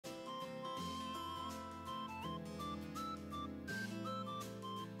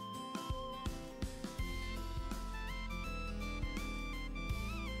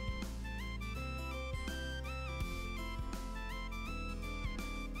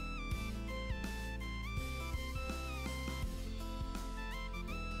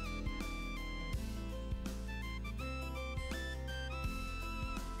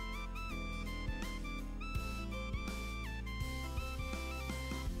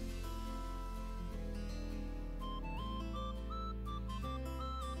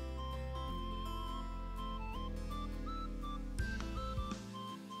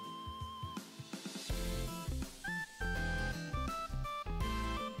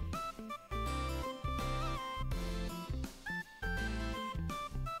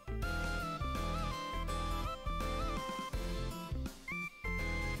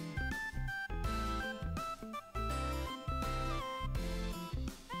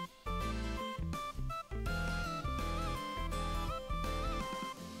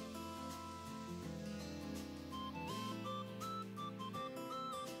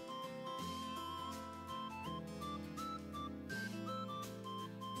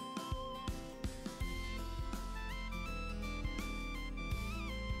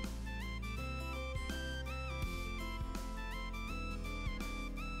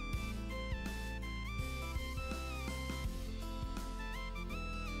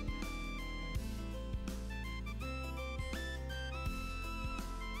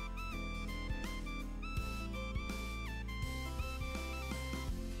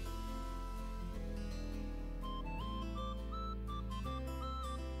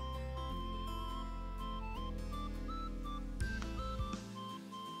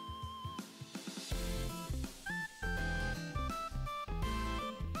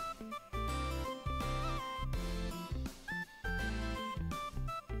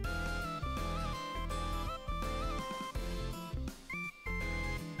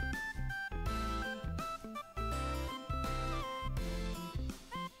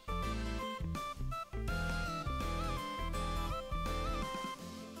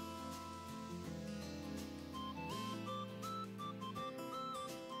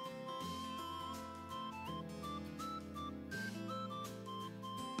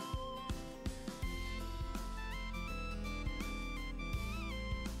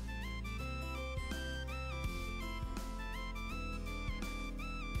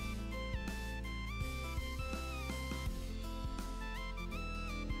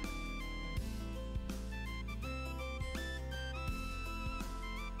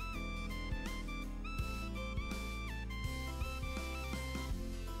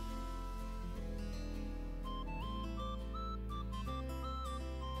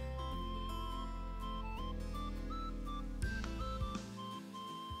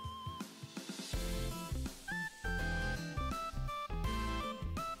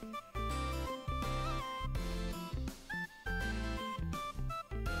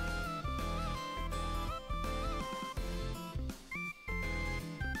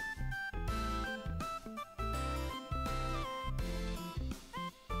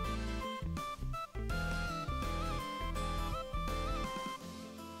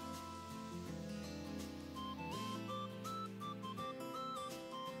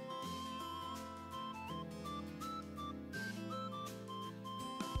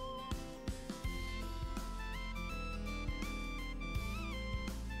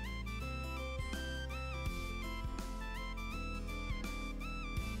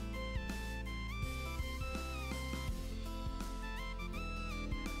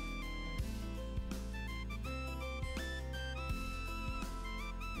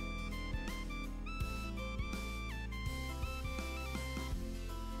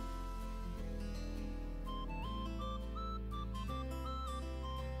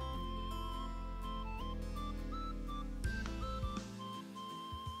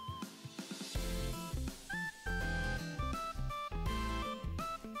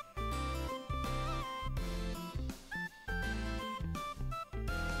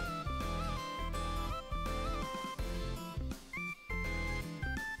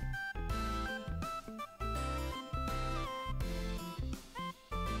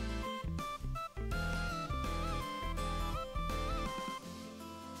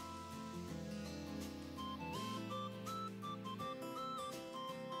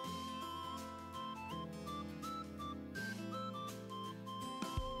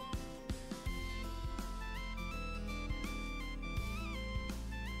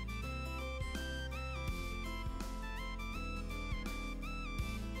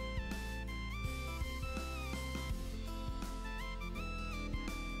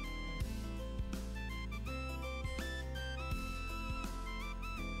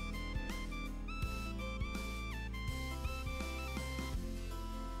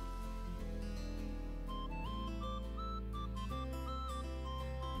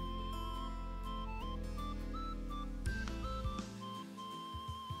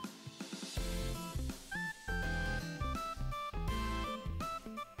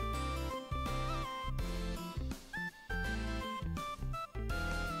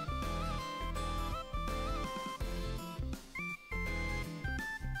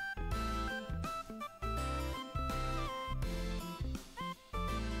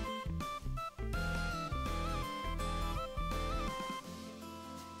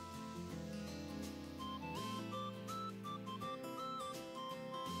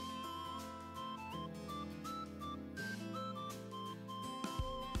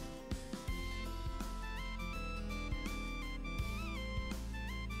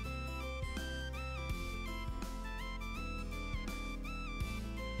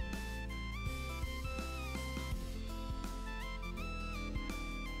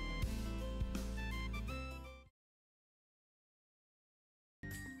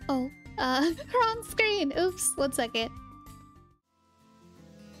Oh, wrong screen. Oops, 1 second.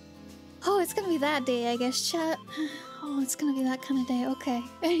 Oh, it's gonna be that day, I guess, chat. Oh, it's gonna be that kind of day. Okay.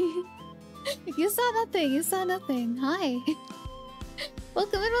 You saw nothing. You saw nothing. Hi.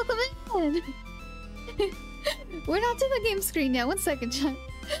 Welcome in. Welcome in. We're not to the game screen yet. 1 second, chat.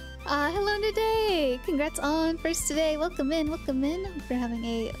 Hello today. Congrats on first today. Welcome in. Welcome in. Hope you're having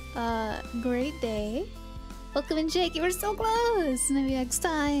a great day. Welcome in, Jake. You were so close. Maybe next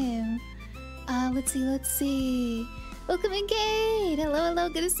time. Let's see. Let's see. Welcome in, Kate! Hello, hello,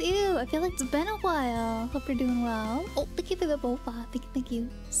 good to see you! I feel like it's been a while. Hope you're doing well. Oh, thank you for the bofa. Thank you.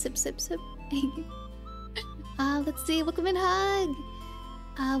 Sip, sip, sip. Let's see. Welcome in, Hug!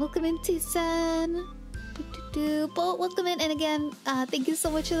 Welcome in, T-Sen. Bolt, welcome in. And again, thank you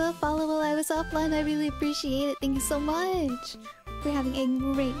so much for the follow while I was offline. I really appreciate it. Thank you so much. We're having a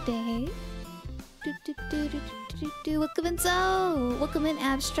great day. Welcome in, Zoe! Welcome in,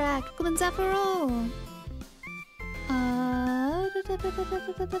 Abstract. Welcome in, Zaffaro.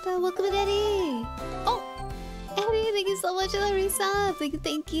 Welcome in, Eddie! Oh! Eddie, thank you so much for the resub!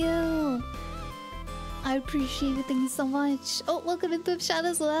 Thank you! I appreciate it, thank you so much. Oh, welcome in Thrift Shot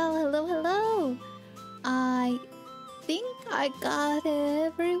as well. Hello, hello! I think I got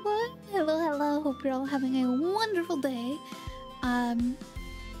everyone. Hello, hello. Hope you're all having a wonderful day. I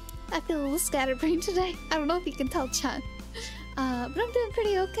feel a little scatterbrained today. I don't know if you can tell, chat. But I'm doing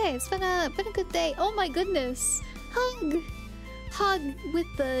pretty okay. It's been a good day. Oh my goodness! Hug with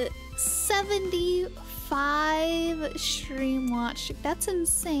the 75 stream watch. That's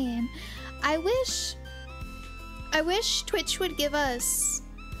insane. I wish Twitch would give us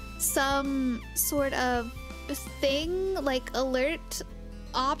some sort of thing, like alert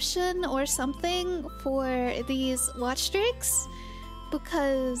option or something for these watch streaks,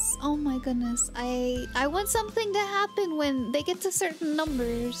 because oh my goodness, I want something to happen when they get to certain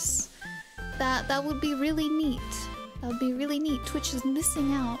numbers. That would be really neat. That would be really neat. Twitch is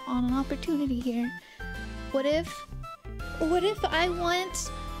missing out on an opportunity here. What if I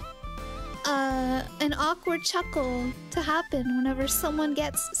want an awkward chuckle to happen whenever someone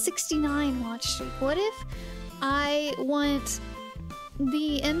gets 69 watch streak? What if I want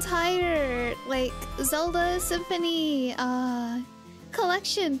the entire like Zelda Symphony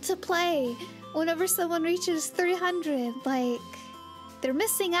collection to play whenever someone reaches 300? Like, they're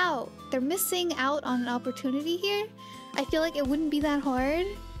missing out. They're missing out on an opportunity here. I feel like it wouldn't be that hard.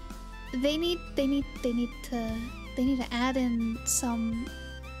 They need to add in some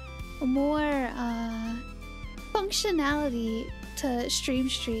more functionality to stream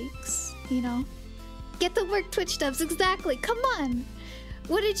streaks, you know? Get to work, Twitch dubs, exactly. Come on.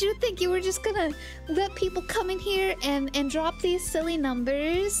 What did you think? You were just gonna let people come in here and drop these silly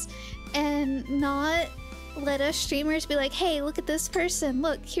numbers and not let us streamers be like, hey, look at this person,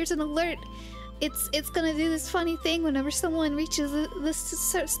 look, here's an alert, it's gonna do this funny thing whenever someone reaches this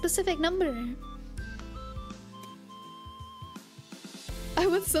specific number. I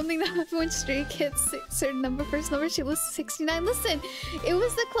want something that happens when streak hits a certain number. First number she was 69. Listen, it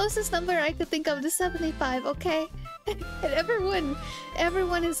was the closest number I could think of to 75, okay? And everyone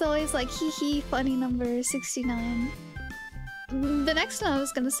is always like, hee hee, funny number, 69. The next one I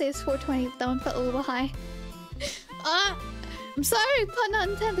was gonna say is 420, but that one felt a little high. I'm sorry, pun not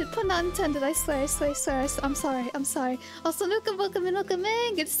intended, I swear, I'm sorry. Also, Nuka, welcome in,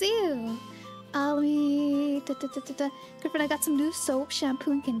 good to see you. Griffin, I got some new soap,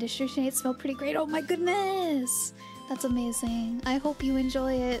 shampoo, and conditioner today. It smelled pretty great. Oh my goodness! That's amazing. I hope you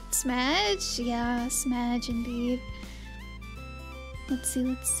enjoy it. Smudge? Yeah, smudge indeed. Let's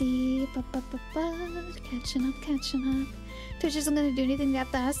see. Catching up. Twitch isn't gonna do anything that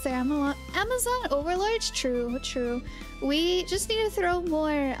fast. They're Amazon overlords? True. We just need to throw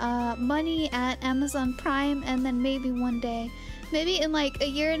more money at Amazon Prime, and then maybe one day, maybe in like a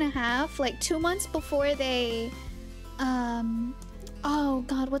year and a half, like 2 months before they oh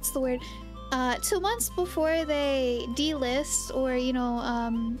god, what's the word? 2 months before they delist or, you know,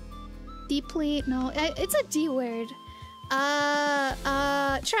 deplete. No, it's a D word.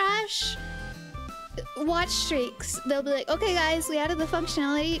 Trash watch streaks. They'll be like, okay guys, we added the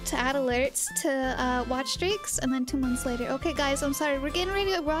functionality to add alerts to watch streaks, and then 2 months later, okay guys, I'm sorry, we're getting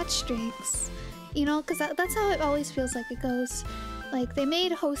ready to watch streaks. You know, because that's how it always feels like it goes. Like, they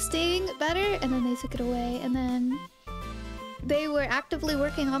made hosting better, and then they took it away, and then they were actively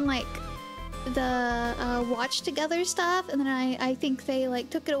working on like the watch together stuff, and then I think they like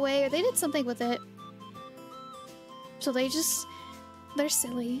took it away, or they did something with it. So they're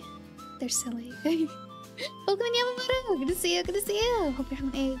silly. Welcome in, Yamamoto. Good to see you. Good to see you. Hope you're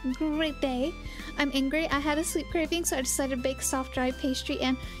having a great day. I'm angry. I had a sleep craving, so I decided to bake soft dry pastry,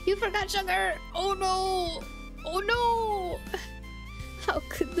 and you forgot sugar. Oh no! Oh no! How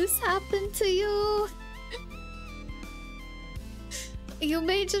could this happen to you? You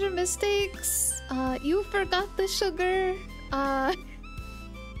major mistakes. You forgot the sugar. I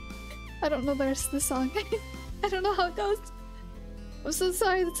don't know the rest of the song. I don't know how it goes. I'm so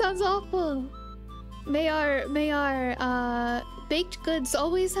sorry. That sounds awful. May our baked goods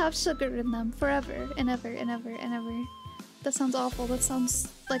always have sugar in them forever and ever and ever and ever. That sounds awful. That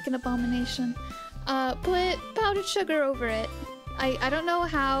sounds like an abomination. Put powdered sugar over it. I don't know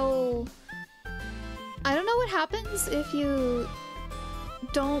how... I don't know what happens if you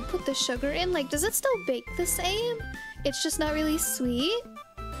don't put the sugar in. Like, does it still bake the same? It's just not really sweet?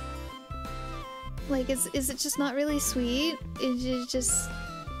 Like, is it just not really sweet? It just...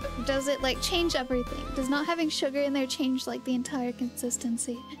 Does it, like, change everything? Does not having sugar in there change, like, the entire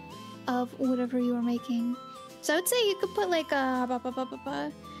consistency of whatever you are making? So I would say you could put, like, kind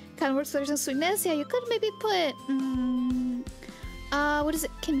of works with some sweetness. Yeah, you could maybe put, what is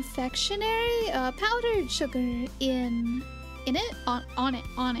it? Confectionery? Powdered sugar in it? On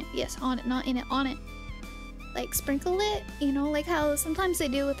it. Yes, on it. Not in it, on it. Like, sprinkle it, you know, like how sometimes they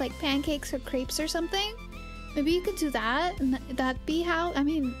do with, like, pancakes or crepes or something. Maybe you could do that, and that'd be how, I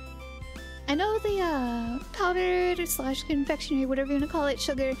mean, I know the, powdered slash confectionery, whatever you want to call it,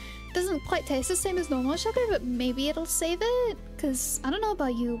 sugar, doesn't quite taste the same as normal sugar, but maybe it'll save it, because I don't know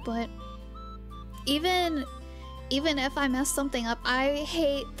about you, but even if I mess something up, I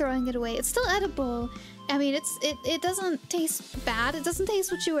hate throwing it away. It's still edible. I mean, it doesn't taste bad. It doesn't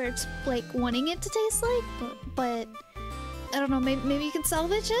taste what you were, like, wanting it to taste like, but I don't know, maybe you can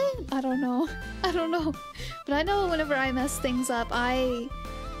salvage it? I don't know. I don't know. But I know whenever I mess things up, I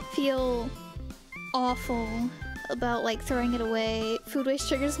feel awful about, like, throwing it away. Food waste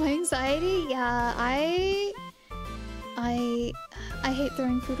triggers my anxiety. Yeah, I hate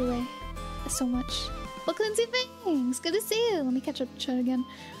throwing food away so much. Look, Lindsay Fangs! Good to see you! Let me catch up the chat again.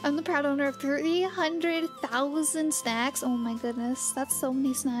 I'm the proud owner of 300,000 snacks. Oh my goodness, that's so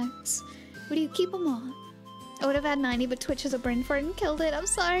many snacks. Where do you keep them all? I would have had 90, but Twitch has a brain fart and killed it. I'm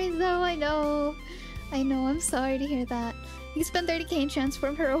sorry though, I know. I'm sorry to hear that. You spend 30k and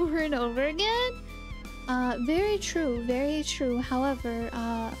transform her over and over again? Very true, very true. However,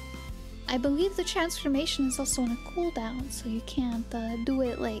 I believe the transformation is also on a cooldown, so you can't do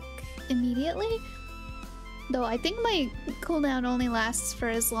it, like, immediately. Though I think my cooldown only lasts for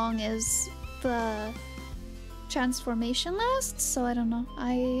as long as the transformation lasts, so I don't know.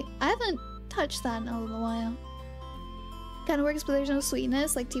 I haven't touched that in a little while. Kind of works, but there's no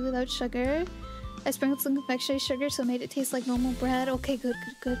sweetness, like tea without sugar. I sprinkled some confectionery sugar, so it made it taste like normal bread. Okay, good.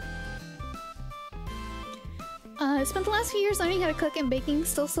 I spent the last few years learning how to cook, and baking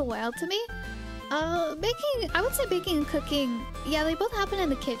still so wild to me. Baking, I would say baking and cooking, yeah, they both happen in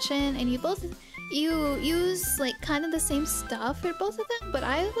the kitchen, and you use, like, kind of the same stuff for both of them, but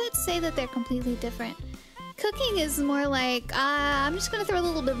I would say that they're completely different. Cooking is more like, I'm just gonna throw a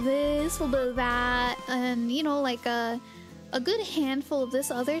little bit of this, a little bit of that, and, you know, like a good handful of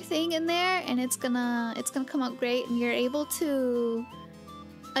this other thing in there, and it's gonna come out great, and you're able to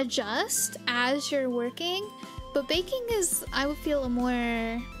adjust as you're working. But baking is, I would feel, a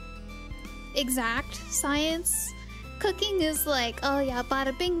more exact science. Cooking is like, oh yeah,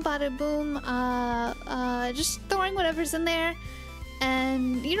 bada bing, bada boom, just throwing whatever's in there,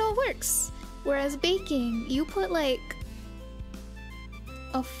 and, you know, it works. Whereas baking, you put like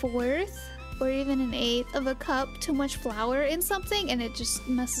a fourth or even an eighth of a cup too much flour in something, and it just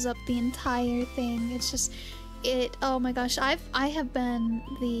messes up the entire thing. It's just, oh my gosh, I have been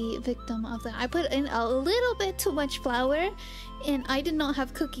the victim of that. I put in a little bit too much flour, and I did not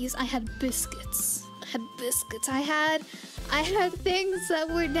have cookies, I had biscuits. I had things that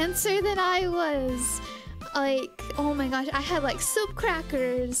were denser than I was. Like, oh my gosh, I had like soup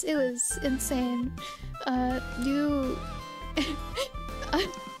crackers. It was insane. You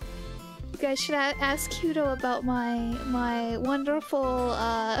guys should ask Kudo about my wonderful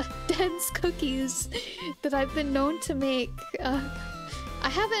dense cookies that I've been known to make. I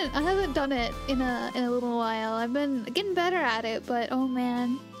haven't done it in a little while. I've been getting better at it, but oh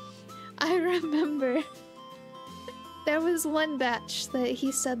man, I remember there was one batch that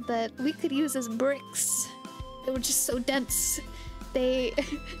he said that we could use as bricks. They were just so dense. That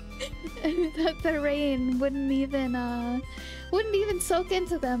the rain wouldn't even soak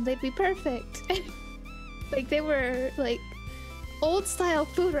into them. They'd be perfect. Like, they were like old style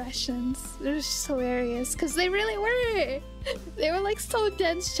food rations. It was just hilarious because they really were. They were like so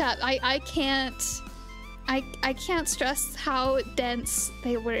dense, chat. I can't I can't stress how dense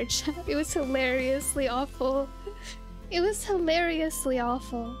they were. It was hilariously awful. It was hilariously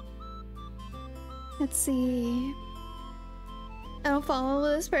awful. Let's see. I don't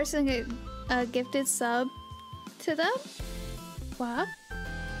follow this person. Get a gifted sub to them. What?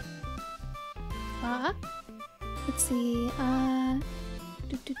 What? Let's see. Let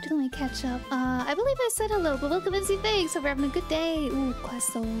me catch up. I believe I said hello, but welcome and see thanks. Hope you're having a good day. Ooh,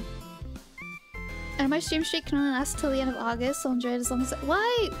 Questo. And my stream streak can only last till the end of August, so I'll enjoy it as long as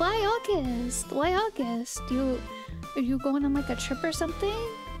Why August? Why August? Are you going on like a trip or something?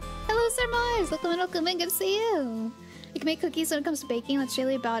 Hello, Sir Mars! Welcome in, good to see you! You can make cookies when it comes to baking, that's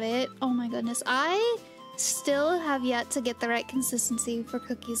really about it. Oh my goodness, I still have yet to get the right consistency for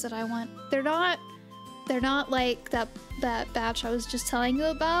cookies that I want. They're not like that batch I was just telling you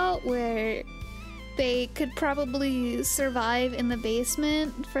about, where they could probably survive in the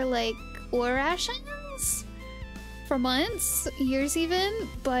basement for like ore rations for months, years even,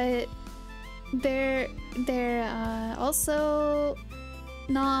 but they're also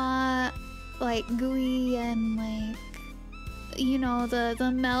not like gooey and like, you know,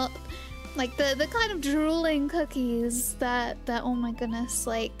 the melt, like the kind of drooling cookies that oh my goodness,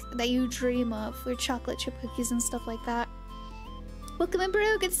 like that you dream of with chocolate chip cookies and stuff like that. Welcome in,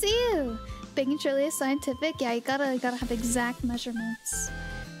 Brew, good to see you. Baking truly is scientific. Yeah, you gotta have exact measurements.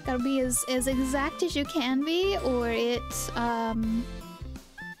 Gotta be as exact as you can be, or it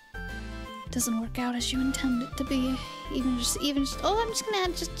doesn't work out as you intend it to be. Even just oh, I'm just gonna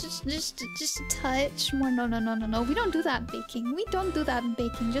add just a touch more. No, we don't do that in baking. We don't do that in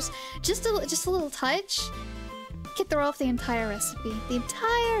baking. Just a little touch can throw off the entire recipe. The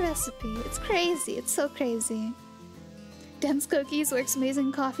entire recipe. It's crazy. It's so crazy. Dense cookies works amazing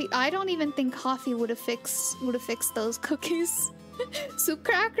in coffee. I don't even think coffee would have fixed those cookies. Soup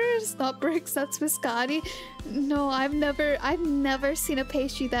crackers, not bricks, that's biscotti. No, I've never seen a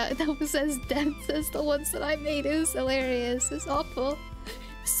pastry that was as dense as the ones that I made. It was hilarious. It's awful.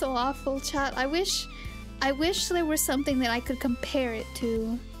 So awful, chat. I wish there was something that I could compare it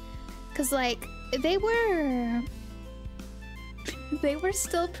to. Cause like they were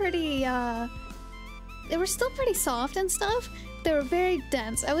still pretty soft and stuff. They were very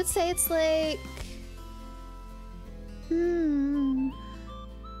dense. I would say it's like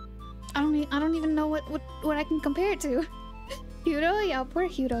I don't even know what I can compare it to. Hudo? Yeah, poor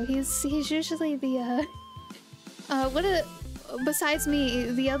Hudo. He's usually the besides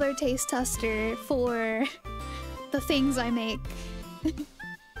me, the other taste tester for the things I make.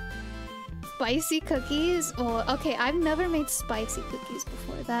 Spicy cookies? Oh, okay, I've never made spicy cookies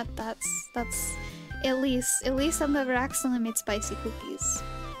before. That's at least I've never accidentally made spicy cookies.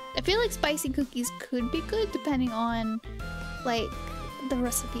 I feel like spicy cookies could be good depending on like the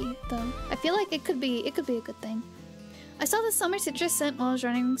recipe though. I feel like it could be a good thing. I saw the summer citrus scent while I was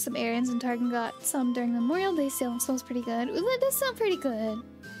running some errands and Target got some during the Memorial Day sale and smells pretty good. Ooh, that does sound pretty good.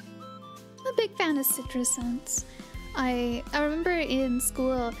 I'm a big fan of citrus scents. I remember in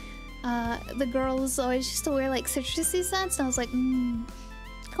school the girls always used to wear like citrusy scents and I was like,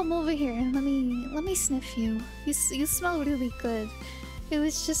 come over here and let me sniff you. You smell really good. It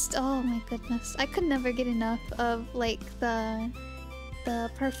was just, oh my goodness. I could never get enough of like the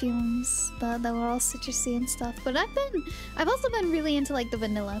perfumes that were all citrusy and stuff. But I've also been really into like the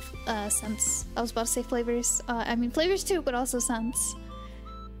vanilla scents. I was about to say flavors. I mean flavors too, but also scents.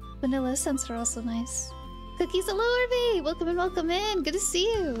 Vanilla scents are also nice. Cookies, hello Irby! Welcome in! Good to see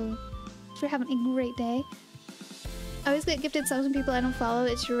you! Hope you're having a great day. I always get gifted subs from people I don't follow.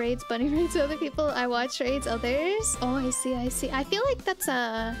 It's your raids, bunny raids other people. I watch raids others. Oh, I see. I feel like that's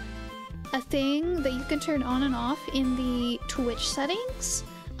a thing that you can turn on and off in the Twitch settings.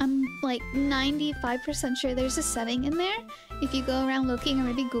 I'm like 95% sure there's a setting in there. If you go around looking or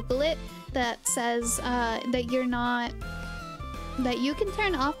maybe Google it, that says that you can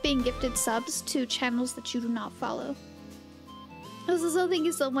turn off being gifted subs to channels that you do not follow. So thank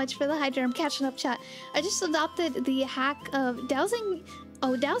you so much for the Hydra. I'm catching up, chat. I just adopted the hack of dousing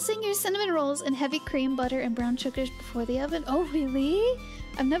your cinnamon rolls in heavy cream, butter, and brown sugars before the oven. Oh, really?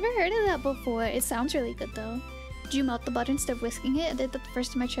 I've never heard of that before. It sounds really good, though. Did you melt the butter instead of whisking it? I did that the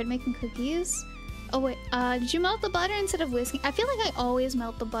first time I tried making cookies. Oh, wait. Did you melt the butter instead of whisking? I feel like I always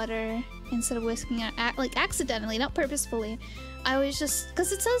melt the butter instead of whisking it. Like, accidentally, not purposefully. I always just...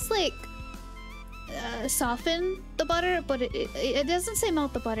 Because it says, like... soften the butter, but it doesn't say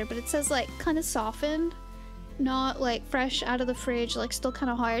melt the butter, but it says like kind of softened, not like fresh out of the fridge, like still kind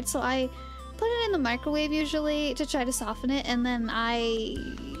of hard. So I put it in the microwave usually to try to soften it, and then I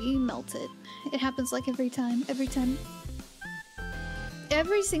melt it. It happens like every time, every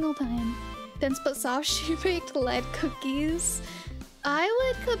single time. dense but soft, she baked lead cookies. I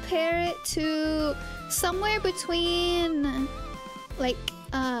would compare it to somewhere between like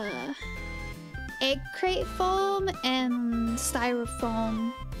egg crate foam and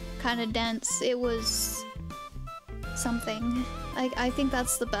styrofoam, kind of dense. It was something. I think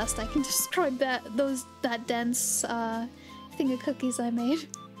that's the best I can describe that dense thing of cookies I made.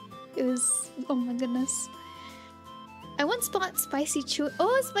 It was, oh my goodness. I once bought spicy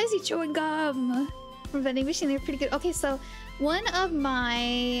chewing gum from vending machine. They're pretty good. Okay, so one of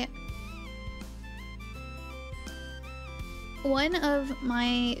my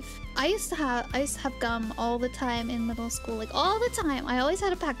I used to have gum all the time in middle school, like all the time. I always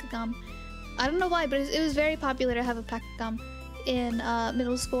had a pack of gum. I don't know why, but it was very popular to have a pack of gum in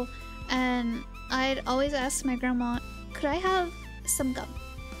middle school, and I'd always ask my grandma, could I have some gum?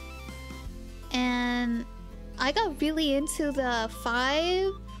 And I got really into the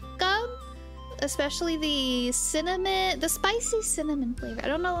 5 gum, especially the spicy cinnamon flavor. I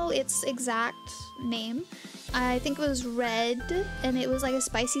don't know its exact name. I think it was red, and it was like a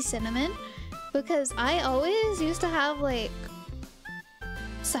spicy cinnamon, because I always used to have like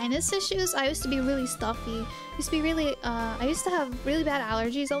sinus issues. I used to be really stuffy. I used to have really bad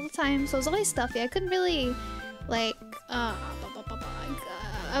allergies all the time, so I was always stuffy. I couldn't really like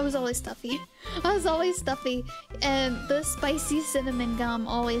I was always stuffy. And the spicy cinnamon gum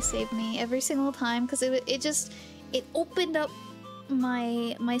always saved me every single time, because it opened up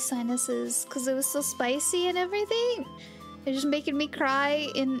my sinuses, because it was so spicy and everything. It just making me cry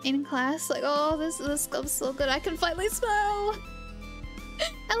in class, like, oh, this gum's so good, I can finally smell.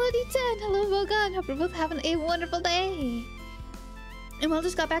 Hello D10, hello Vogan, hope you're both having a wonderful day. And I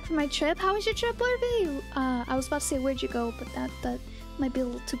just got back from my trip. How was your trip, Lorby? I was about to say where'd you go, but that might be a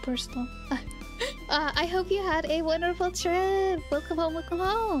little too personal. I hope you had a wonderful trip. Welcome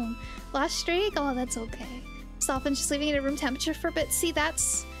home. Last streak? Oh, that's okay. Soften's just leaving it at room temperature for a bit. See,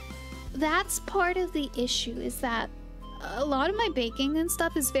 that's part of the issue, is that a lot of my baking and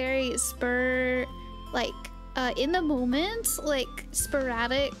stuff is very in the moment, like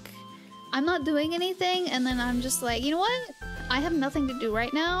sporadic. I'm not doing anything, and then I'm just like, you know what? I have nothing to do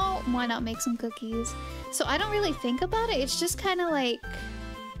right now. Why not make some cookies? So I don't really think about it. It's just kind of like,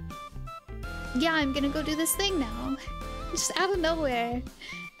 yeah, I'm gonna go do this thing now. Just out of nowhere.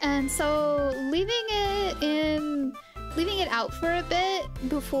 And so leaving it out for a bit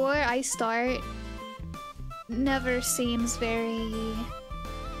before I start never seems very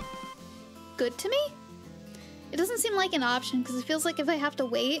good to me. It doesn't seem like an option, because it feels like if I have to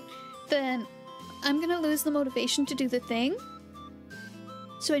wait, then I'm gonna lose the motivation to do the thing.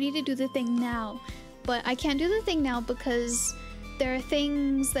 So I need to do the thing now. But I can't do the thing now because there are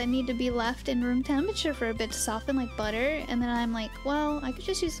things that need to be left in room temperature for a bit to soften, like butter, and then I'm like, well, I could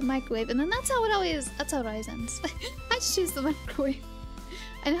just use the microwave, and then that's how it always ends. I just use the microwave.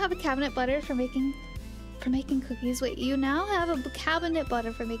 I now have a cabinet butter for making cookies. Wait, you now have a cabinet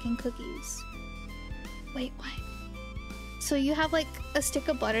butter for making cookies. Wait, what? So you have like a stick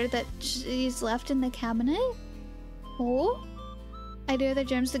of butter that is left in the cabinet? Oh? I dare the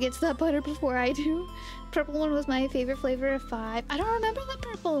germs to get to that butter before I do. Purple one was my favorite flavor of 5. I don't remember the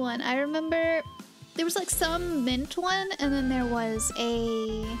purple one. I remember there was like some mint one, and then there was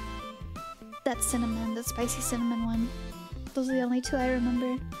that spicy cinnamon one. Those are the only 2 I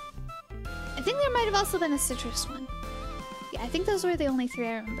remember. I think there might have also been a citrus one. Yeah, I think those were the only 3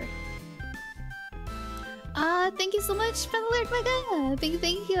 I remember. Thank you so much for the alert, my god.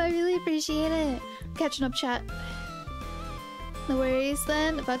 Thank you. I really appreciate it. Catching up, chat. No worries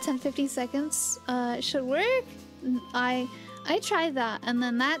then. About 10-15 seconds should work. I tried that, and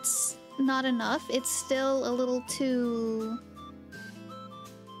then that's not enough. It's still a little too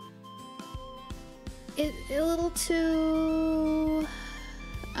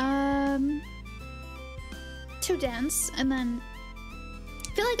too dense, and then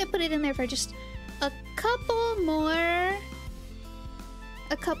I feel like I put it in there for just a couple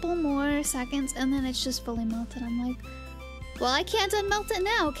more seconds, and then it's just fully melted. I'm like, well, I can't unmelt it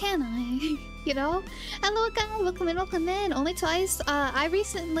now, can I? You know? Hello guys, welcome in. Only twice. I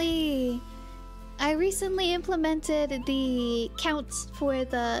recently implemented the counts for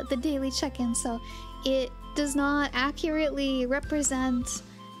the daily check-in, so it does not accurately represent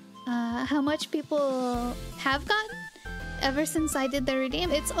how much people have gotten ever since I did the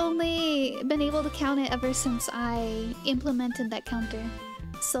redeem. It's only been able to count it ever since I implemented that counter.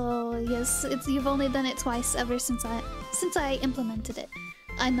 So yes, you've only done it twice ever since I implemented it.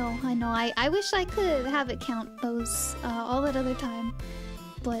 I know. I wish I could have it count those all that other time,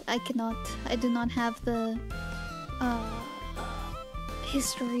 but I cannot. I do not have the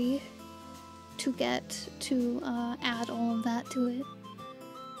history to get to add all of that to it.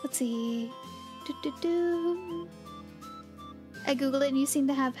 Let's see. I googled it and you seem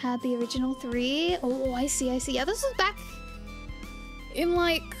to have had the original 3. Oh, I see. Yeah, this was back in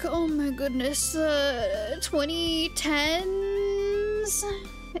like, oh my goodness,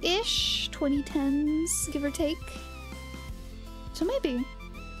 2010s-ish? 2010s, give or take. So maybe.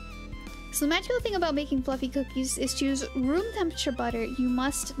 So the magical thing about making fluffy cookies is to use room temperature butter. You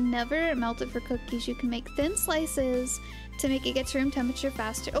must never melt it for cookies. You can make thin slices to make it get to room temperature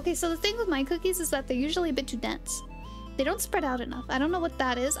faster. Okay, so the thing with my cookies is that they're usually a bit too dense. They don't spread out enough. I don't know what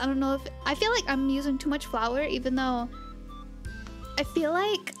that is. I don't know if... I feel like I'm using too much flour, even though I feel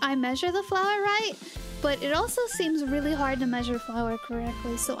like I measure the flour right, but it also seems really hard to measure flour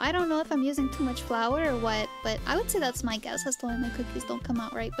correctly. So I don't know if I'm using too much flour or what, but I would say that's my guess as to why my cookies don't come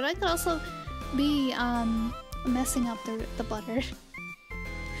out right. But I could also be messing up the butter.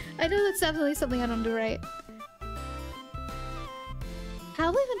 I know that's definitely something I don't do right. How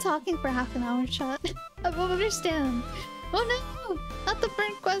have we been talking for half an hour, chat? I won't understand. Oh no! Not the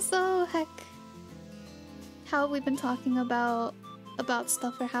burnt queso! Heck. How have we been talking about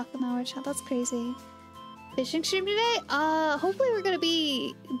stuff for half an hour, chat? That's crazy. Fishing stream today? Hopefully we're gonna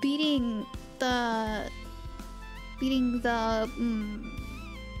be beating the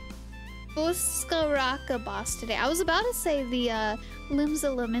Buscaraka boss today. I was about to say the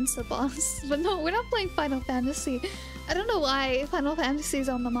Limsa Laminsa boss, but no, we're not playing Final Fantasy. I don't know why Final Fantasy is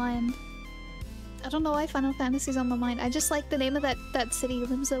on the mind. I don't know why Final Fantasy is on the mind. I just like the name of that city,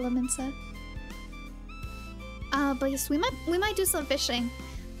 Limsa Laminsa. But yes, we might do some fishing.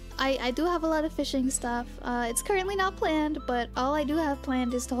 I do have a lot of fishing stuff. It's currently not planned, but all I do have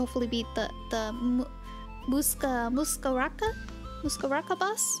planned is to hopefully beat the Buscaraka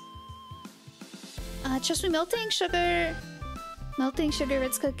boss. Trust me, melting sugar,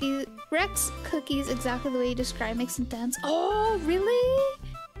 Rex cookies exactly the way you describe makes them dance. Oh, really?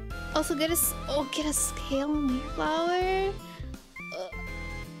 Also, get a scale on your flour.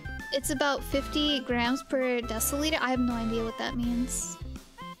 It's about 50 grams per deciliter. I have no idea what that means.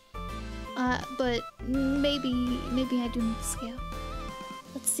 But maybe I do need to scale.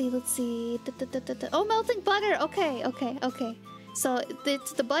 Let's see. Oh, melting butter. Okay. So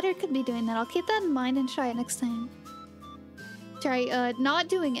the butter could be doing that. I'll keep that in mind and try it next time. Not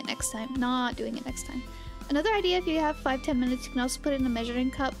doing it next time. Another idea, if you have 5-10 minutes, you can also put it in a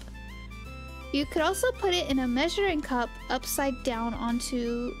measuring cup. You could also put it in a measuring cup upside down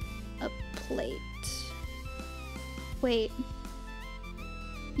onto a plate. Wait.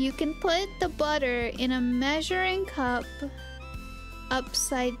 You can put the butter in a measuring cup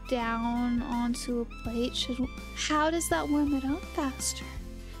upside down onto a plate. How does that warm it up faster?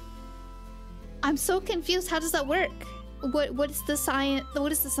 I'm so confused. How does that work? What is the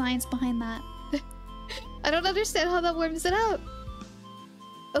science behind that? I don't understand how that warms it up.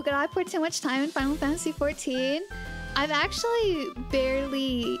 Oh god, I poured too much time in Final Fantasy 14. I've actually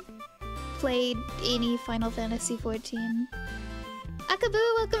barely played any Final Fantasy 14. Akabu,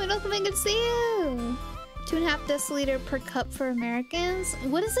 welcome and good to see you! 2.5 deciliter per cup for Americans.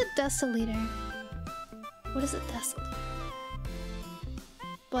 What is a deciliter?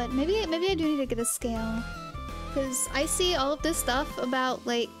 But maybe I do need to get a scale. Because I see all of this stuff about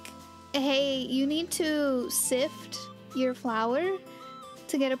like, hey, you need to sift your flour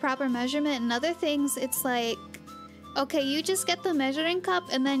to get a proper measurement, and other things it's like, okay, you just get the measuring cup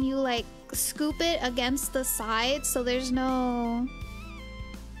and then you like scoop it against the side so there's no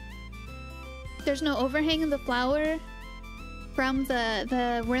overhang of the flour from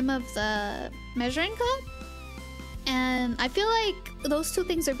the rim of the measuring cup. And I feel like those two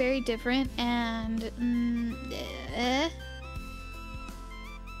things are very different, and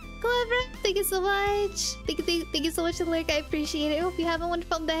Clever, thank you so much. Thank you so much for the lurk. I appreciate it. I hope you have a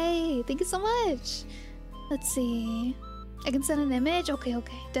wonderful day. Thank you so much. Let's see. I can send an image. Okay.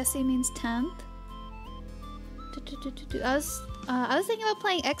 Deci means 10th. I was thinking about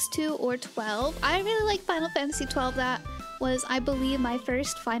playing X2 or 12. I really like Final Fantasy 12. That was, I believe, my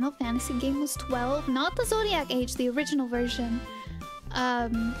first Final Fantasy game was 12. Not the Zodiac Age, the original version.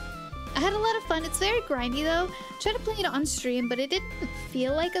 I had a lot of fun. It's very grindy though. Tried to play it on stream, but it didn't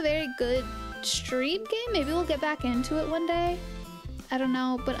feel like a very good stream game. Maybe we'll get back into it one day. I don't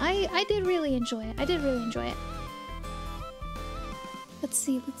know, but I did really enjoy it. Let's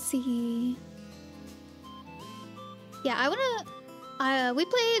see. Yeah, we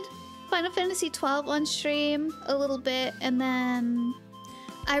played Final Fantasy 12 on stream a little bit, and then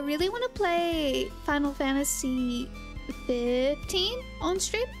I really want to play Final Fantasy 15 on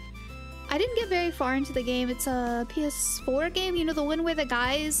stream. I didn't get very far into the game. It's a PS4 game, you know, the one where the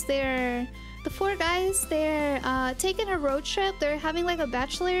guys, they're The four guys, they're taking a road trip. They're having like a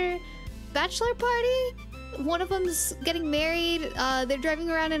bachelor party. One of them's getting married. They're driving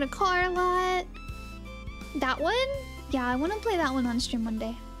around in a car a lot. That one? Yeah, I want to play that one on stream one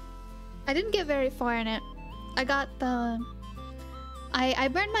day. I didn't get very far in it. I got the... I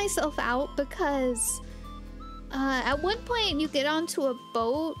burned myself out because at one point you get onto a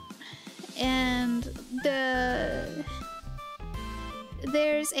boat and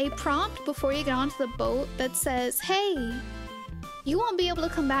there's a prompt before you get onto the boat that says, hey, you won't be able to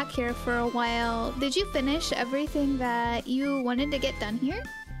come back here for a while. Did you finish everything that you wanted to get done here?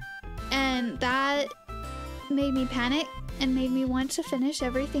 And that made me panic and made me want to finish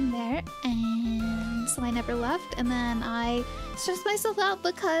everything there, and so I never left. And then I stressed myself out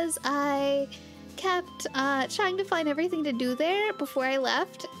because I kept trying to find everything to do there before I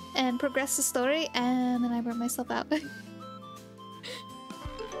left and progress the story, and then I burned myself out.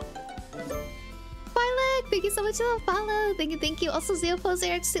 Violet, thank you so much for the follow. Thank you. Also, Zeopoz,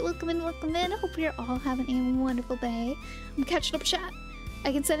 Eric, welcome in. I hope you're all having a wonderful day. I'm catching up chat.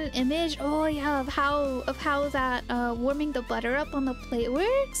 I can send an image. Oh yeah, of how that warming the butter up on the plate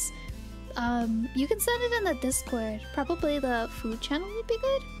works. You can send it in the Discord. Probably the food channel would be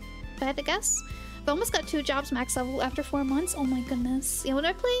good, if I had to guess. I've almost got 2 jobs max level after 4 months. Oh my goodness. Yeah, when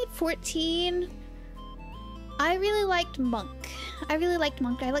I played 14, I really liked Monk. I like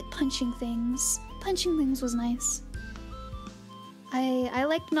punching things. Punching things was nice. I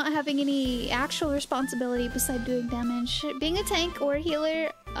liked not having any actual responsibility beside doing damage. Being a tank or a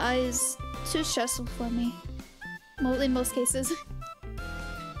healer is too stressful for me. In most cases.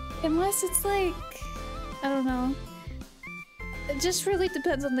 Unless it's like... I don't know. It just really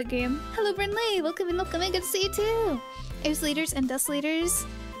depends on the game. Hello Brinley! Welcome in, good to see you too! Ace leaders and dust leaders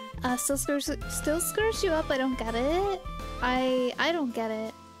still screws you up. I don't get it. I don't get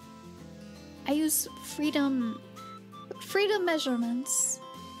it. I use freedom measurements.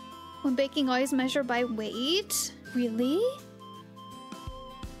 When baking, always measure by weight. Really?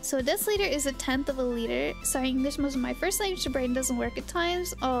 So a dust leader is 1/10 of a liter. Sorry, English was my first language. The brain doesn't work at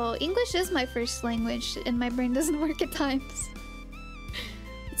times. Oh, English is my first language and my brain doesn't work at times.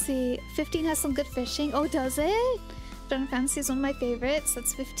 Let's see. 15 has some good fishing. Oh, does it? Final Fantasy is one of my favorites.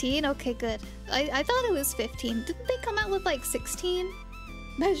 That's 15. Okay, good. I thought it was 15. Didn't they come out with like 16?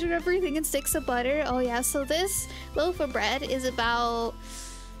 Measure everything in sticks of butter. Oh yeah, so this loaf of bread is about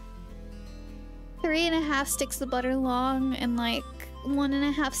 3.5 sticks of butter long and like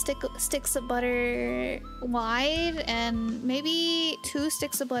 1.5 sticks of butter wide and maybe 2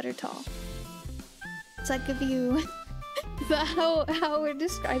 sticks of butter tall. Does that give you how we're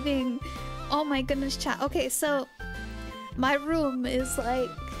describing? Oh my goodness, chat. Okay, so my room is like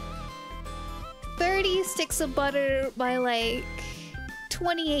 30 sticks of butter by like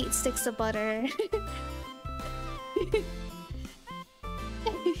 28 sticks of butter.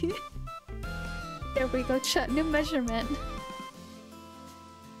 There we go, chat. New measurement.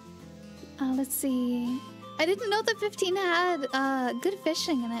 Let's see. I didn't know that 15 had good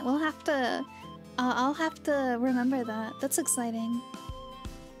fishing in it. We'll have to... I'll have to remember that. That's exciting.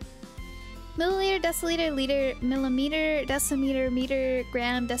 Milliliter, deciliter, liter, millimeter, decimeter, meter,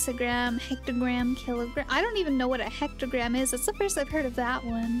 gram, decigram, hectogram, kilogram. I don't even know what a hectogram is. That's the first I've heard of that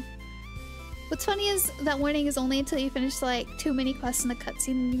one. What's funny is that warning is only until you finish like 2 mini quests in the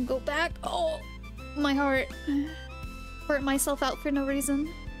cutscene and you can go back. Oh, my heart. Hurt myself out for no reason.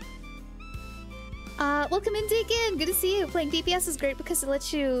 Welcome in, Deacon! Good to see you. Playing DPS is great because it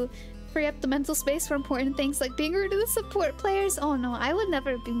lets you free up the mental space for important things like being rude to the support players. Oh no, I would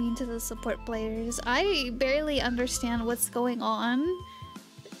never be mean to the support players. I barely understand what's going on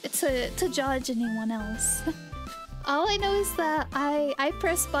to judge anyone else. All I know is that I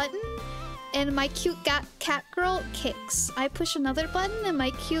press button and my cute cat girl kicks. I push another button and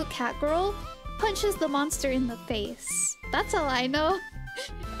my cute cat girl punches the monster in the face. That's all I know.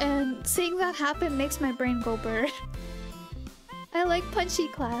 And seeing that happen makes my brain go bird. I like punchy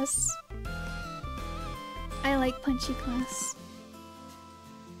class. I like punchy class.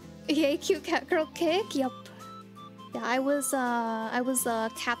 Yay, cute cat girl kick? Yup. Yeah, I was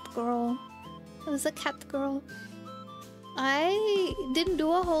a cat girl. I was a cat girl. I didn't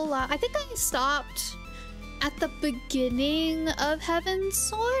do a whole lot. I think I stopped at the beginning of Heaven's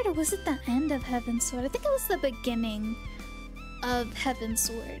Sword, or was it the end of Heaven's Sword? I think it was the beginning of Heaven's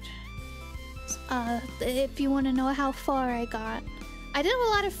Sword. If you want to know how far I got. I did a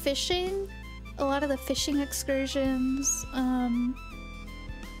lot of fishing. A lot of the fishing excursions. I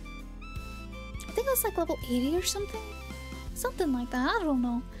think I was like level 80 or something. Something like that. I don't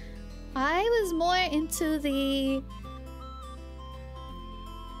know. I was more into the...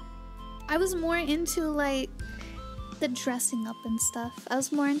 I was more into like the dressing up and stuff. I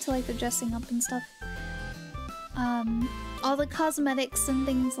was more into like the dressing up and stuff. All the cosmetics and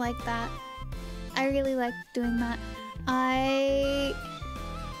things like that. I really liked doing that.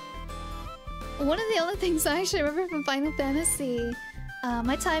 One of the other things I actually remember from Final Fantasy,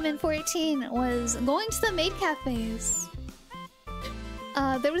 my time in 14 was going to the maid cafes.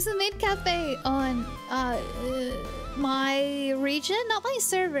 There was a maid cafe on my region, not my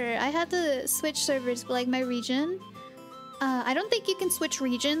server. I had to switch servers, but like my region. I don't think you can switch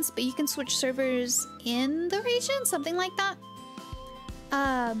regions, but you can switch servers in the region, something like that.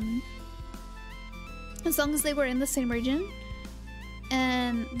 As long as they were in the same region.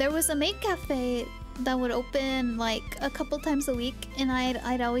 And there was a maid cafe that would open like a couple times a week, and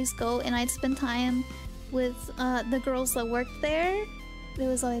I'd always go and I'd spend time with the girls that worked there. It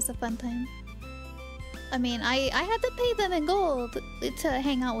was always a fun time. I mean, I had to pay them in gold to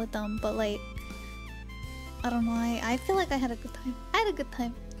hang out with them, but like, I don't know, I feel like I had a good time. I had a good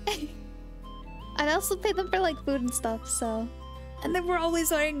time. I'd also pay them for like food and stuff, so. And they were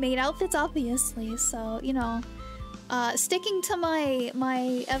always wearing maid outfits, obviously, so, you know. Sticking to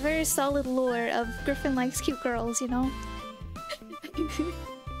my ever solid lore of Griffin likes cute girls, you know?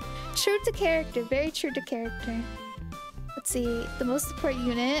 True to character, very true to character. Let's see, the most support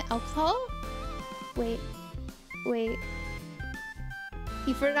unit, alcohol? Wait.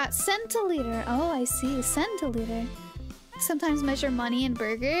 You forgot centiliter. Oh, I see, centiliter. Sometimes measure money in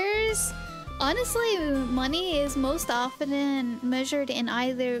burgers. Honestly, money is most often measured in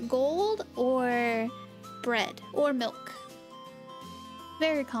either gold or bread or milk.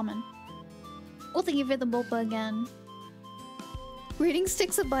 Very common. Well, thank you for the boba again. Reading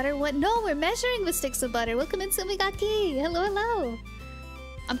sticks of butter? What? No, we're measuring with sticks of butter. Welcome in, Sumigaki. Hello, hello.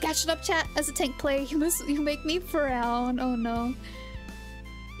 I'm catching up, chat. As a tank player, you make me frown. Oh no.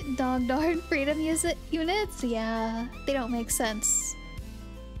 Dog darn freedom units? Yeah, they don't make sense.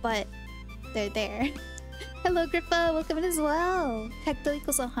 But they're there. Hello, Grippa. Welcome in as well. Hecto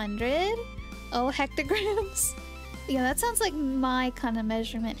equals 100. Oh, hectograms. Yeah, that sounds like my kind of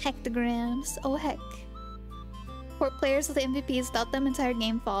measurement. Hectograms. Oh, heck. Support players with MVPs without them, entire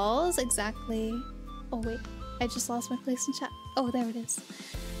game falls. Exactly. Oh, wait. I just lost my place in chat. Oh, there it is.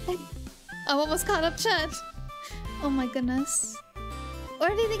 I'm almost caught up, chat. Oh my goodness.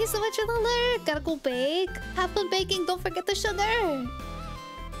 Orby, thank you so much for the alert. Gotta go bake. Have fun baking. Don't forget the sugar.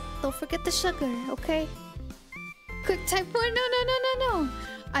 Don't forget the sugar, okay? Quick type 4. No.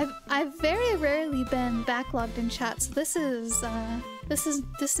 I've very rarely been backlogged in chat, so this is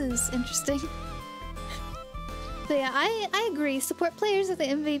interesting. But yeah, I agree. Support players are the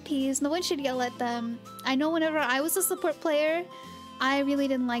MVPs. No one should yell at them. I know whenever I was a support player, I really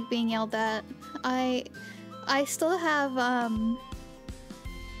didn't like being yelled at. I still have I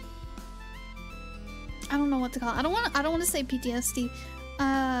don't know what to call it. I don't want to say PTSD.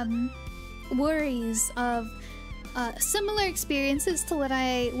 Worries of similar experiences to what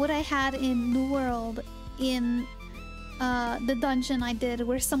I had in New World in the dungeon I did,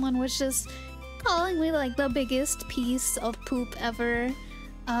 where someone was just calling me like the biggest piece of poop ever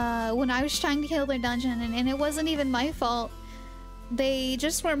when I was trying to heal their dungeon, and it wasn't even my fault. They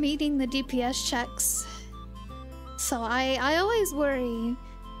just were meeting the DPS checks. So I always worry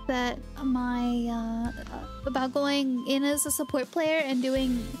that about going in as a support player and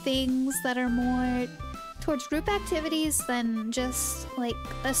doing things that are more towards group activities than just like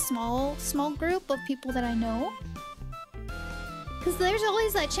a small group of people that I know. Because there's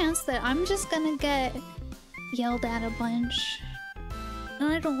always that chance that I'm just gonna get yelled at a bunch.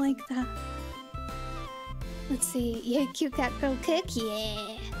 And I don't like that. Let's see. Yeah, cute cat girl kick?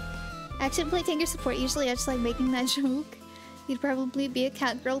 Yeah. I actually play tanker support. Usually I just like making that joke. You'd probably be a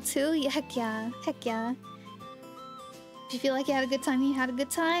cat girl too? Yeah, heck yeah. Heck yeah. If you feel like you had a good time, you had a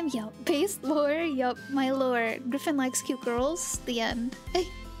good time? Yup. Base lore? Yup, my lore. Griffin likes cute girls. The end.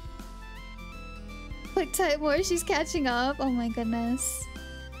 Quick type more, she's catching up. Oh my goodness.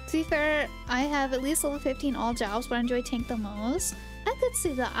 To be fair, I have at least level 15 all jobs, but I enjoy tank the most. I could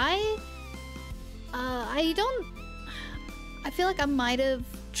see that. I feel like I might have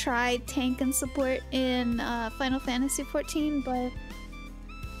tried tank and support in Final Fantasy 14, but I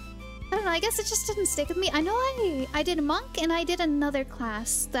don't know, I guess it just didn't stick with me. I know I did monk and I did another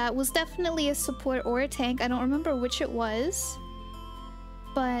class that was definitely a support or a tank. I don't remember which it was,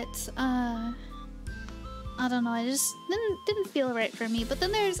 but I don't know, I just didn't feel right for me. But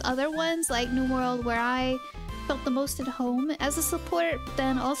then there's other ones like New World where I felt the most at home as a support. But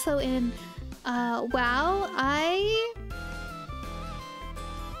then also in WoW,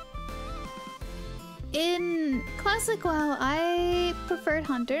 In Classic WoW, I preferred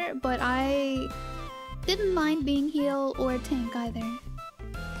Hunter, but I didn't mind being heal or tank either.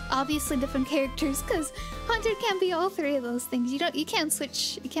 Obviously different characters, because Hunter can't be all three of those things. You can't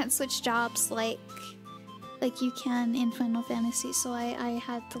switch jobs like you can in Final Fantasy, so I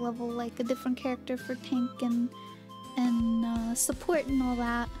had to level like a different character for tank and support and all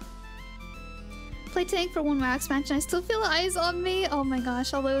that. Play tank for one WoW expansion. I still feel eyes on me. Oh my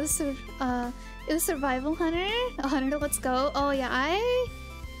gosh! Although it was Survival Hunter. Hunter, let's go. Oh yeah,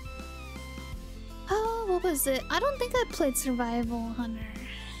 oh, what was it? I don't think I played Survival Hunter.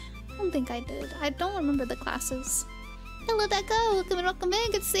 I don't think I did. I don't remember the classes. Hello, Deco. Welcome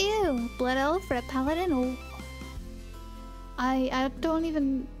in. Good to see you. Blood Elf, Red Paladin. Oh, I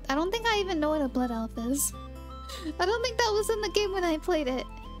don't think I even know what a Blood Elf is. I don't think that was in the game when I played it.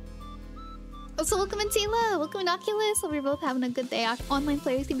 Also, welcome in Tila. Welcome in Oculus. Hope you're both having a good day. Online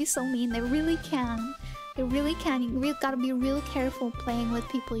players can be so mean. They really can. They really can. You gotta be real careful playing with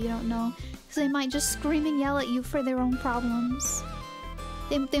people you don't know, because they might just scream and yell at you for their own problems.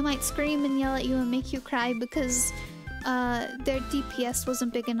 They might scream and yell at you and make you cry because their DPS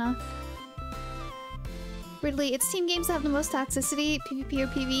wasn't big enough. Weirdly, it's team games that have the most toxicity. PvP or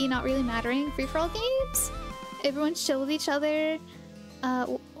PvE not really mattering. Free-for-all games? Everyone's chill with each other.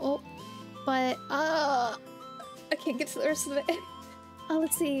 But I can't get to the rest of it.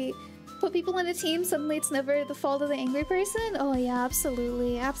 Let's see. Put people in a team, suddenly it's never the fault of the angry person? Oh yeah,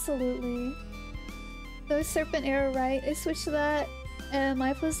 absolutely, absolutely. That was Serpent Arrow, right? I switched to that and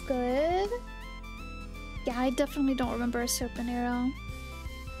life was good. Yeah, I definitely don't remember a Serpent Arrow.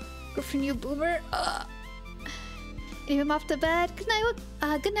 Griffin, you boomer. Anyway, I'm off to bed. Good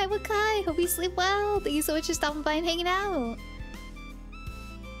night, Wakai. Hope you sleep well. Thank you so much for stopping by and hanging out.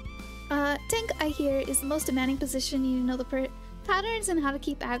 Tank, I hear, is the most demanding position. You know the patterns and how to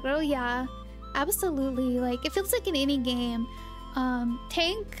keep aggro. Yeah, absolutely. Like, it feels like in any game,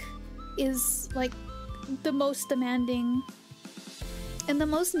 tank is like the most demanding and the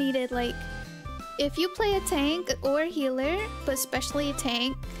most needed. Like, if you play a tank or a healer, but especially a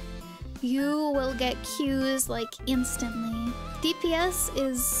tank, you will get Qs like instantly. DPS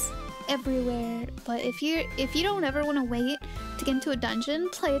is everywhere, but if you don't ever want to wait to get into a dungeon,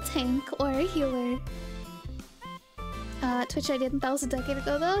 play a tank or a healer. Twitch I didn't, that was a decade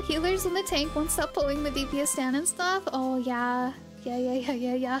ago though. Healers in the tank won't stop pulling the DPS stand and stuff. Oh yeah.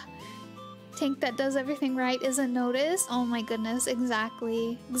 Yeah. Tank that does everything right isn't noticed. Oh my goodness,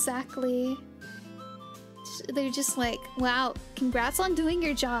 exactly. They're just like, wow, congrats on doing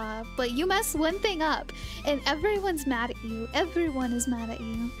your job, but you mess one thing up and everyone's mad at you. Everyone is mad at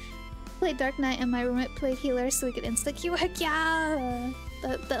you. Played Dark Knight and my roommate played healer so we could insta-queue. Heck yeah!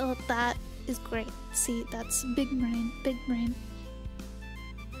 That is great. See, that's big brain.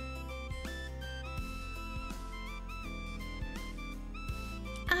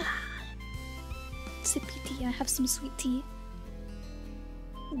 Sippy tea, I have some sweet tea.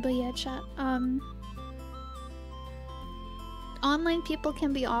 But yeah, chat, online people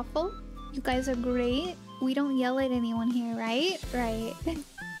can be awful. You guys are great. We don't yell at anyone here, right? Right.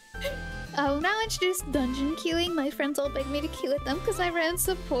 Now introduced dungeon queuing. My friends all begged me to queue with them because I ran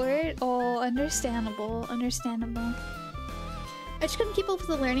support. Oh, understandable. I just couldn't keep up with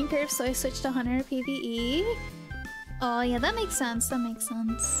the learning curve, so I switched to Hunter PvE. Oh yeah, that makes sense.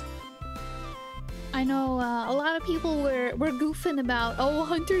 I know a lot of people were goofing about, oh,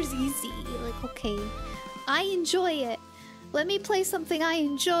 Hunter's easy. Like, okay, I enjoy it. Let me play something I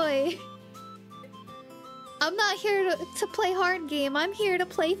enjoy. I'm not here to play hard game. I'm here to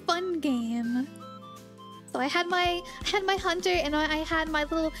play fun game. So I had my hunter and I had my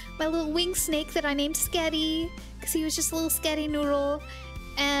little wing snake that I named Sketty because he was just a little Sketty noodle,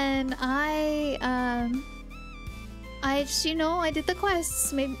 and I just, you know, I did the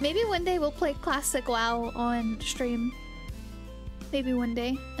quests. Maybe one day we'll play Classic WoW on stream. Maybe one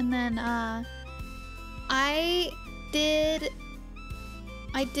day. And then I did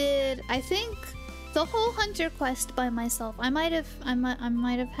I think the whole hunter quest by myself. I might have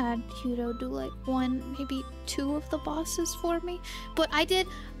had Hudo do like one, maybe two of the bosses for me. But I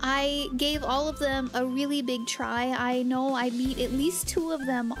gave all of them a really big try. I know I beat at least two of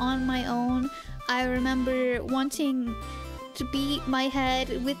them on my own. I remember wanting to beat my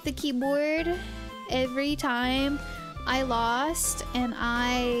head with the keyboard every time I lost, and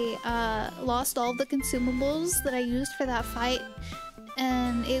I lost all the consumables that I used for that fight.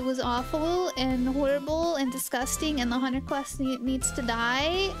 And it was awful and horrible and disgusting, and the hunter quest needs to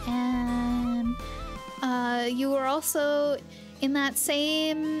die. And you were also in that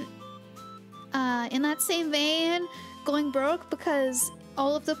same vein going broke because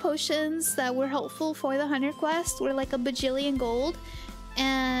all of the potions that were helpful for the hunter quest were like a bajillion gold,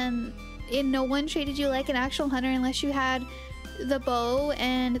 and no one treated you like an actual hunter unless you had the bow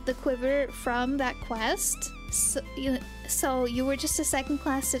and the quiver from that quest. So you were just a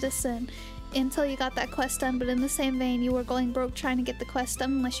second-class citizen until you got that quest done, but in the same vein, you were going broke trying to get the quest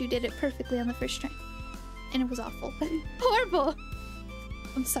done unless you did it perfectly on the first try. And it was awful. Horrible!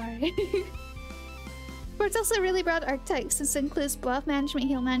 I'm sorry. But it's also a really broad archetype since it includes buff management,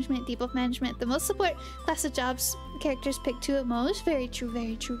 heal management, debuff management. The most support class of jobs characters pick 2 at most. Very true,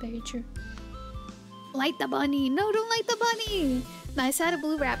 very true, very true. Light the bunny! No, don't light the bunny! Nice, I had a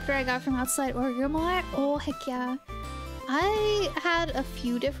blue raptor I got from outside Orgrimmar. Oh, heck yeah. I had a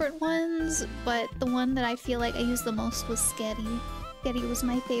few different ones, but the one that I feel like I used the most was Sketty. Sketty was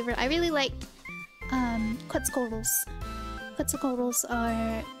my favorite. I really liked Quetzalcoatlus. Quetzalcoatlus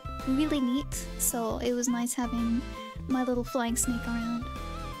are really neat, so it was nice having my little flying snake around.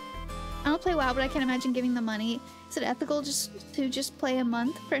 I don't play WoW, but I can't imagine giving the money. Is it ethical to just play a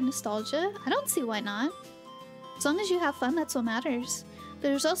month for nostalgia? I don't see why not. As long as you have fun, that's what matters.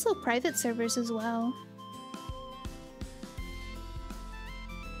 There's also private servers as well.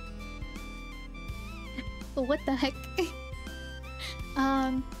 But what the heck?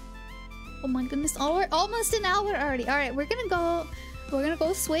 Oh my goodness, almost an hour already. Alright, we're gonna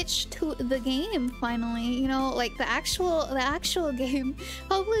go switch to the game finally. You know, like the actual game.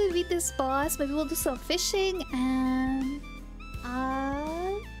 Hopefully we beat this boss, maybe we'll do some fishing, and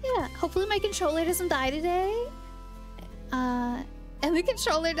yeah. Hopefully my controller doesn't die today. And the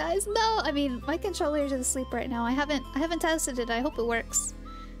controller dies. No, I mean my controller is asleep right now. I haven't tested it. I hope it works.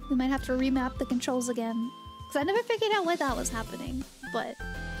 We might have to remap the controls again. Because I never figured out why that was happening. But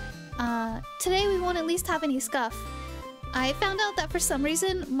today we won't at least have any scuff. I found out that for some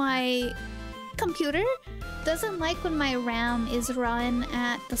reason my computer doesn't like when my RAM is run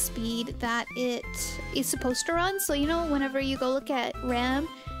at the speed that it is supposed to run. So you know, whenever you go look at RAM,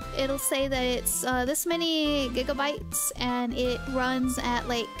 it'll say that it's this many gigabytes and it runs at,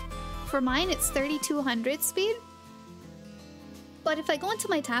 like, for mine it's 3200 speed. But if I go into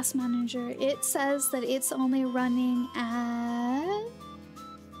my task manager, it says that it's only running at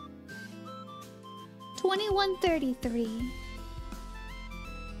 2133.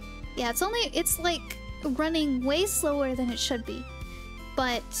 Yeah, it's like running way slower than it should be.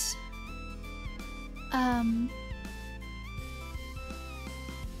 But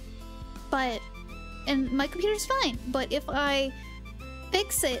and my computer's fine. But if I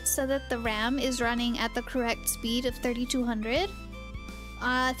fix it so that the RAM is running at the correct speed of 3200,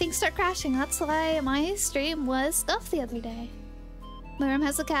 things start crashing. That's why my stream was scuffed the other day. My RAM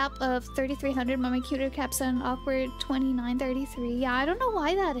has a cap of 3300, my computer caps at an awkward 2933. Yeah, I don't know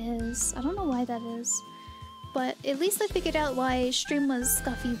why that is. But at least I figured out why stream was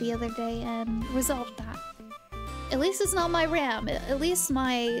scuffy the other day and resolved that. At least it's not my RAM. At least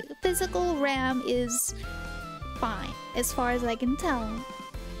my physical RAM is fine, as far as I can tell.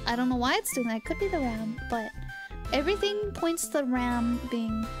 I don't know why it's doing that. It could be the RAM, but everything points to the RAM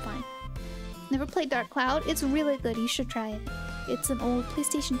being fine. Never played Dark Cloud? It's really good. You should try it. It's an old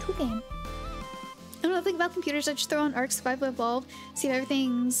PlayStation 2 game. I don't know anything about computers. I just throw on Arc Survival Evolved, see if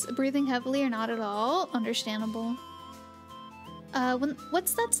everything's breathing heavily or not at all. Understandable.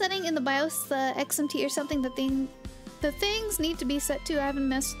 What's that setting in the BIOS? The XMT or something? The things need to be set to. I haven't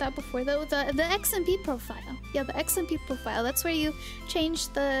messed with that before though. The XMP profile. Yeah, the XMP profile. That's where you change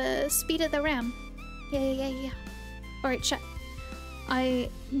the speed of the RAM. Yeah. Alright, chat.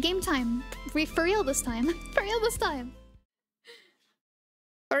 Game time. For real this time. For real this time.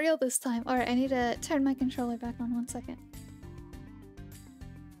 For real this time. Alright, I need to turn my controller back on 1 second.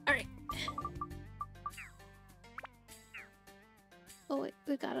 Alright. Oh wait,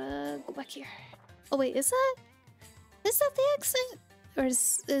 we gotta go back here. Oh wait, is that the exit? Or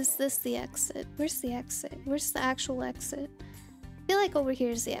is this the exit? Where's the exit? Where's the actual exit? I feel like over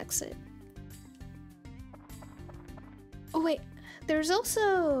here is the exit. Oh wait, there's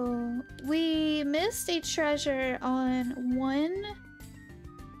also... We missed a treasure on one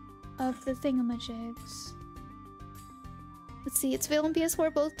of the thingamajigs. Let's see, it's available on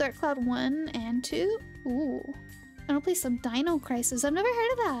PS4, both Dark Cloud 1 and 2. Ooh. I wanna play some Dino Crisis. I've never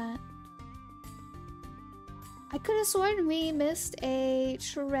heard of that. I could have sworn we missed a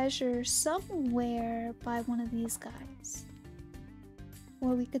treasure somewhere by one of these guys. Or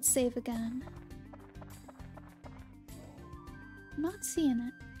we could save again. I'm not seeing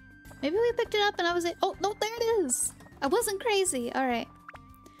it. Maybe we picked it up and I was like, oh, no, there it is! I wasn't crazy. Alright.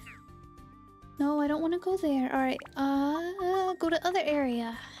 No, I don't want to go there. Alright, go to other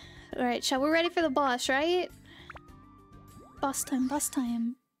area. Alright, chat, we're ready for the boss, right? Boss time, boss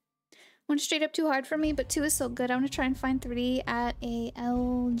time. One straight up too hard for me, but 2 is so good. I want to try and find 3 at a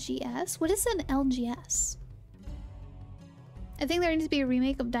LGS. What is an LGS? I think there needs to be a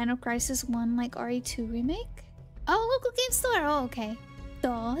remake of Dino Crisis 1, like RE2 remake. Oh, local game store. Oh, okay.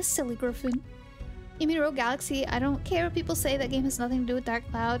 Duh, silly Griffin. You mean Rogue Galaxy? I don't care what people say. That game has nothing to do with Dark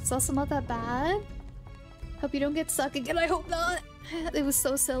Cloud. It's also not that bad. Hope you don't get stuck again. I hope not. It was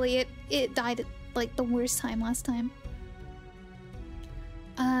so silly. It died at like the worst time last time.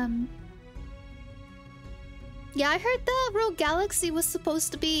 Yeah, I heard that Rogue Galaxy was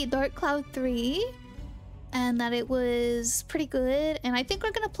supposed to be Dark Cloud 3 and that it was pretty good, and I think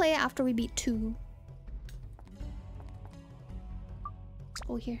we're gonna play it after we beat 2. Let's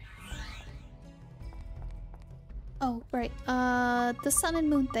go here. Oh, right. The sun and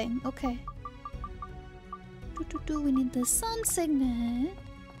moon thing. Okay. We need the sun signet.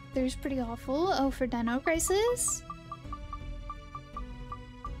 There's pretty awful. Oh, for Dino Crisis.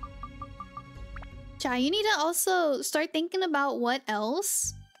 Cha, you need to also start thinking about what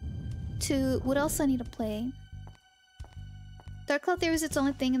else I need to play. Dark Cloud 3 was its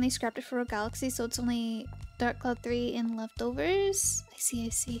only thing and they scrapped it for Rogue Galaxy, so it's only Dark Cloud 3 in leftovers. I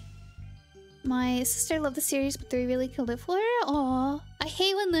see. My sister loved the series, but 3 really killed it for her. Aww. I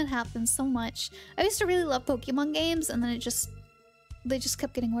hate when that happens so much. I used to really love Pokemon games, and then they just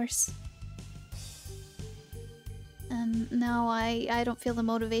kept getting worse. And now I don't feel the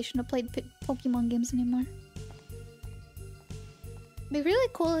motivation to play Pokemon games anymore. It'd be really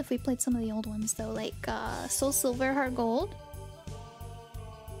cool if we played some of the old ones though, like Soul Silver, Heart Gold.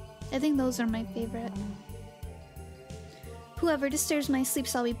 I think those are my favorite. Whoever disturbs my sleep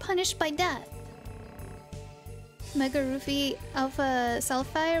shall be punished by death. Mega Rufy Alpha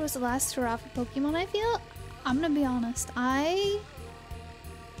Sapphire was the last hurrah for Pokemon, I feel. I'm gonna be honest, I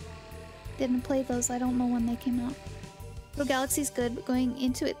didn't play those. I don't know when they came out. Rogue Galaxy's good, but going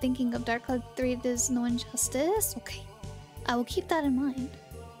into it thinking of Dark Cloud 3 does no injustice. Okay, I will keep that in mind.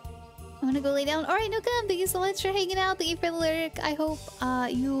 I'm gonna go lay down. Alright, Nukem, thank you so much for hanging out. Thank you for the lyric. I hope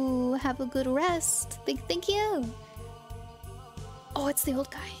you have a good rest. Thank you. Oh, it's the old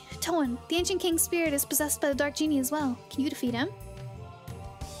guy. Toan, the ancient king's spirit is possessed by the dark genie as well. Can you defeat him?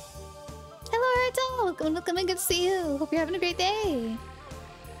 Hello, Arto! Welcome, good to see you. Hope you're having a great day.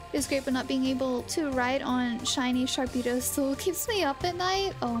 It's great, but not being able to ride on shiny Sharpedo still keeps me up at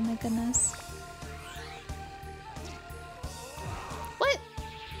night. Oh my goodness. What?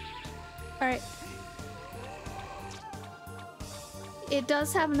 Alright. It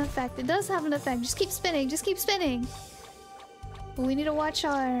does have an effect. It does have an effect. Just keep spinning. Just keep spinning. But we need to watch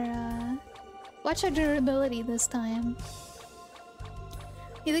our durability this time.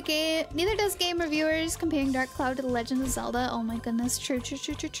 Neither does game reviewers comparing Dark Cloud to The Legend of Zelda. Oh my goodness. True.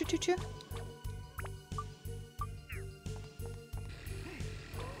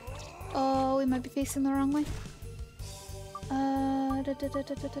 Oh, we might be facing the wrong way. No!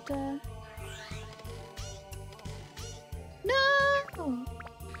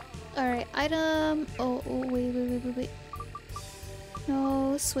 Alright, item. Oh, wait.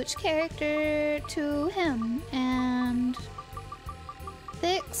 No, switch character to him and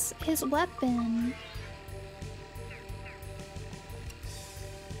fix his weapon.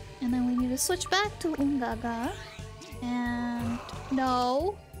 And then we need to switch back to Ungaga. And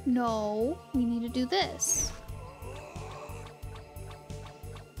no, we need to do this.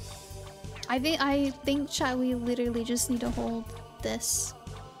 I think chat, we literally just need to hold this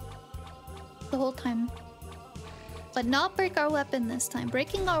the whole time. But not break our weapon this time.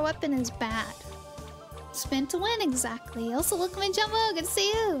 Breaking our weapon is bad. Spin to win, exactly. Also, welcome in, Jumbo. Good to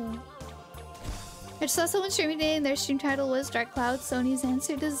see you. I just saw someone streaming today and their stream title was Dark Cloud, Sony's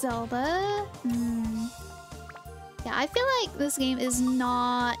answer to Zelda. Yeah, I feel like this game is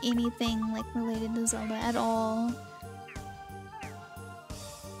not anything like related to Zelda at all.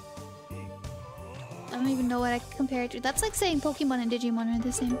 I don't even know what I can compare it to. That's like saying Pokemon and Digimon are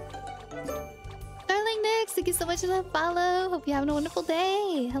the same. Darling Nix, thank you so much for the follow. Hope you're having a wonderful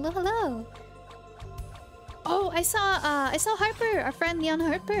day. Hello. Oh, I saw Harper, our friend Leon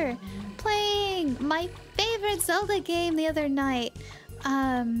Harper, playing my favorite Zelda game the other night.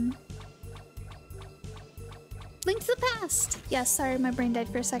 Link to the Past. Yes, sorry, my brain died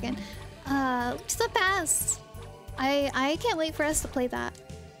for a second. Link to the Past. I can't wait for us to play that.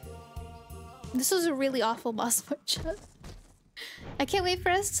 This was a really awful boss fight. I can't wait for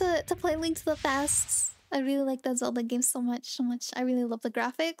us to play Link to the Past. I really like that Zelda game so much. I really love the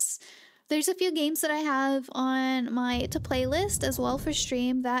graphics. There's a few games that I have on my to play list as well for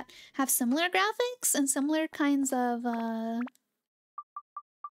stream that have similar graphics and similar kinds of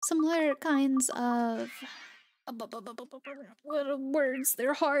What are words?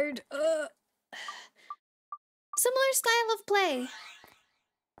 They're hard. Similar style of play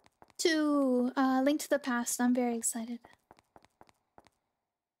to Link to the Past. I'm very excited.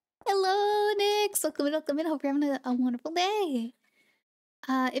 Hello, Nix. Welcome in, welcome in. Hope you're having a wonderful day.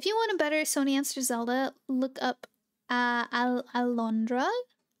 If you want a better Sony Answer Zelda, look up Alondra.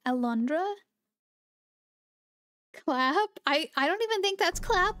 Alondra? Clap? I don't even think that's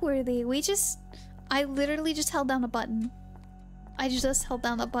clap worthy. I literally just held down a button. I just held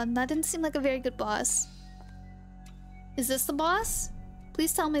down a button. That didn't seem like a very good boss. Is this the boss?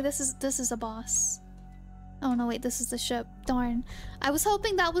 Please tell me this is a boss. Oh no, wait, this is the ship. Darn. I was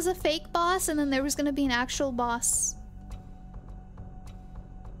hoping that was a fake boss and then there was gonna be an actual boss.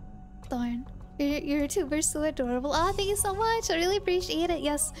 Darn. Your tuber's so adorable. Oh, thank you so much. I really appreciate it.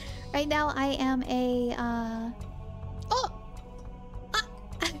 Yes. Right now I am a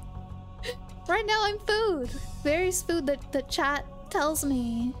right now I'm food. Various food that the chat tells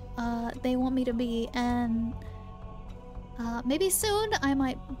me they want me to be, and maybe soon I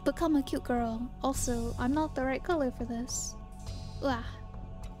might become a cute girl. Also, I'm not the right color for this. Ah.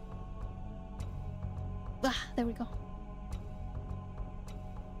 Ah, there we go.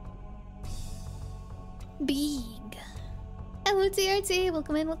 Big. Hello TRT,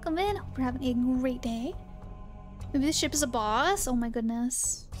 welcome in, welcome in. Hope we're having a great day. Maybe the ship is a boss? Oh my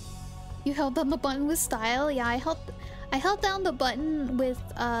goodness. You held down the button with style? Yeah, I held down the button with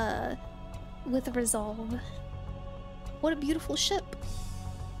resolve. What a beautiful ship.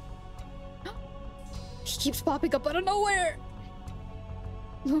 He keeps popping up out of nowhere.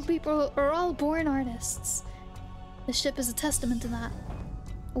 Moon people are all born artists. The ship is a testament to that.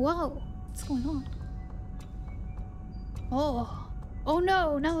 Whoa, what's going on? Oh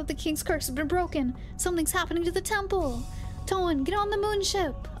no, now that the king's curse has been broken, something's happening to the temple. Toan, get on the moon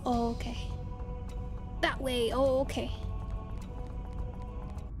ship. Oh, okay. That way, oh, okay.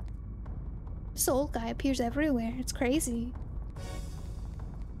 Soul guy appears everywhere, it's crazy.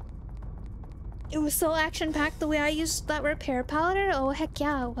 It was so action-packed the way I used that repair powder. Oh, heck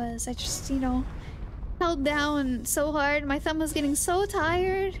yeah, it was. I just, you know, held down so hard. My thumb was getting so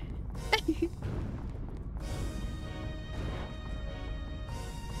tired.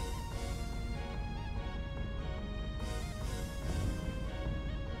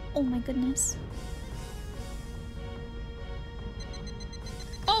 Oh my goodness.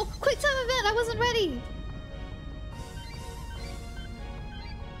 Oh, quick time event! I wasn't ready!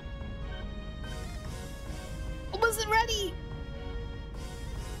 I wasn't ready!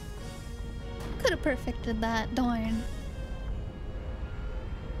 Could have perfected that, darn.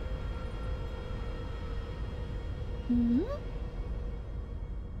 Hmm?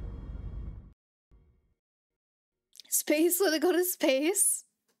 Space? Let it go to space?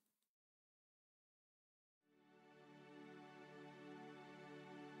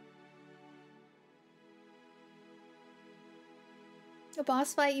 A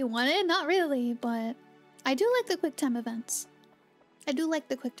boss fight you wanted? Not really, but I do like the quick time events. I do like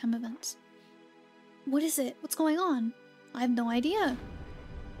the quick time events. What is it? What's going on? I have no idea.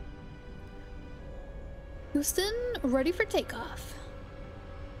 Houston, ready for takeoff.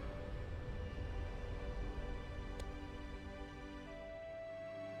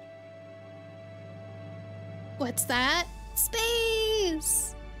 What's that?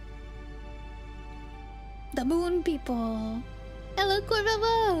 Space! The moon people. Hello,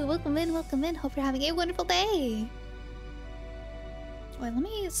 Corvavo! Welcome in, welcome in. Hope you're having a wonderful day. Wait, let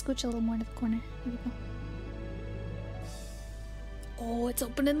me scooch a little more to the corner. Here we go. Oh, it's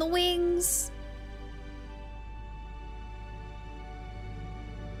opening the wings.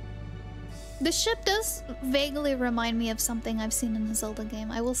 The ship does vaguely remind me of something I've seen in a Zelda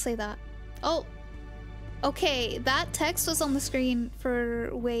game. I will say that. Oh, okay. That text was on the screen for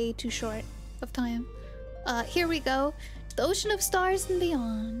way too short of time. Here we go. The ocean of stars and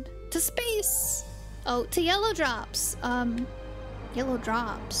beyond. To space. Oh, to yellow drops. Yellow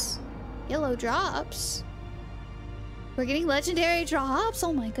drops. Yellow drops? We're getting legendary drops?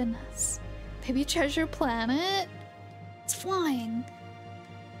 Oh my goodness. Baby Treasure Planet? It's flying.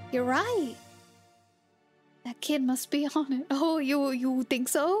 You're right. That kid must be on it. Oh, you think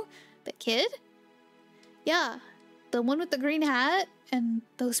so? The kid? Yeah. The one with the green hat and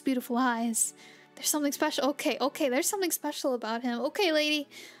those beautiful eyes. There's something special. Okay, there's something special about him. Okay, lady.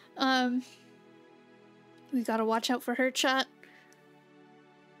 We gotta watch out for her, chat.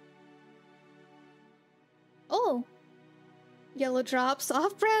 Oh. Yellow drops.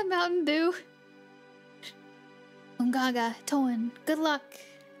 Off-brand Mountain Dew. Ungaga, Toan, good luck.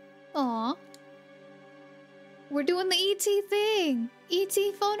 Aw. We're doing the ET thing. ET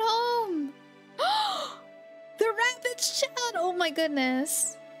phone home. The rabbits, chat! Oh my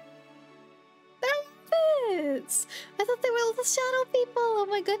goodness. They're rabbits! I thought they were little shadow people. Oh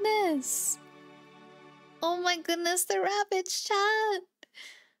my goodness. Oh my goodness, the rabbits, chat!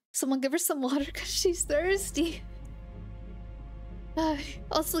 Someone give her some water because she's thirsty.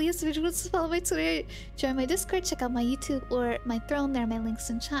 Also, yes, if you want to follow my Twitter, join my Discord, check out my YouTube or my Throne. There are my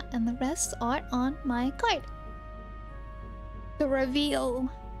links in chat, and the rest are on my card. The reveal.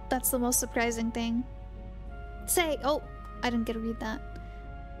 That's the most surprising thing. Say, oh, I didn't get to read that.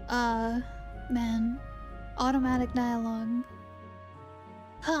 Man. Automatic dialogue.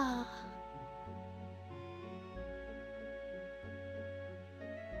 Ha.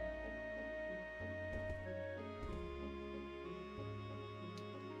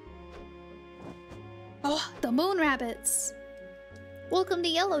 Oh, the moon rabbits! Welcome to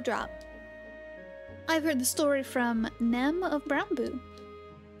Yellow Drop. I've heard the story from Nem of Brownboo.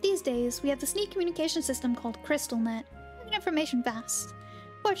 These days, we have this neat communication system called CrystalNet. We get information fast.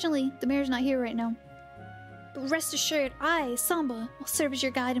 Fortunately, the mayor's not here right now. But rest assured, I, Samba, will serve as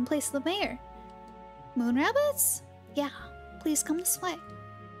your guide in place of the mayor. Moon rabbits? Yeah, please come this way.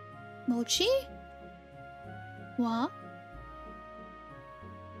 Mochi? What?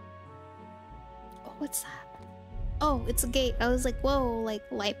 What's that? Oh, it's a gate. I was like, whoa, like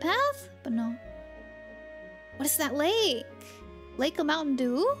light path? But no. What is that lake? Lake of Mountain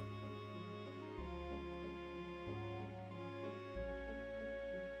Dew?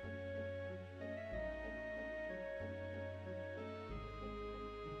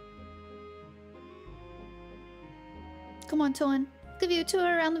 Come on, Toan. Give you a tour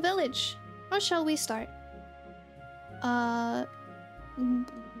around the village. Or shall we start?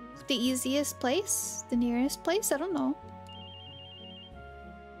 The easiest place? The nearest place? I don't know.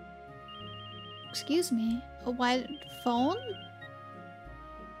 Excuse me. A wide phone?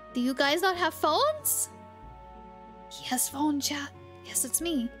 Do you guys not have phones? Yes, phone chat. Yes, it's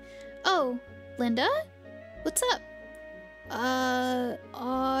me. Oh, Linda? What's up?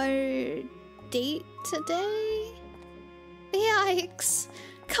 Our date today? Yikes.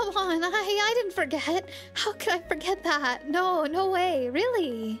 Come on, I didn't forget. How could I forget that? No, no way.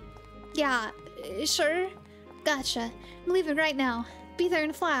 Really? Yeah, sure. Gotcha. I'm leaving right now. Be there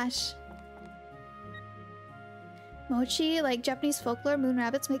in a flash. Mochi, like Japanese folklore, moon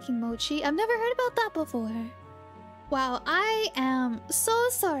rabbits making mochi. I've never heard about that before. Wow, I am so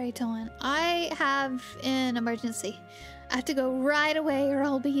sorry, Toan. I have an emergency. I have to go right away or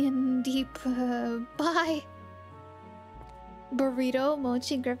I'll be in deep... bye. Burrito,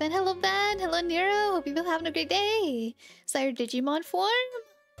 Mochi, Griffin. Hello, Ben. Hello, Nero. Hope you've been having a great day. Is that your Digimon form?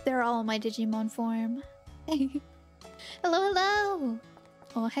 They're all my Digimon form. Hello, hello.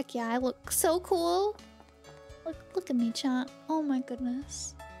 Oh, heck yeah. I look so cool. Look at me, chat. Oh my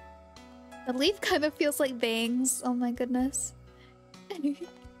goodness. The leaf kind of feels like bangs. Oh my goodness. I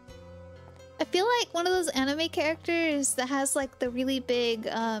feel like one of those anime characters that has like the really big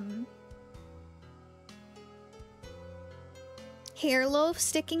hair loaf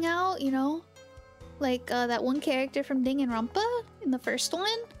sticking out, you know? Like that one character from Danganronpa in the first one.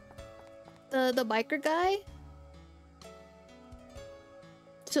 The biker guy.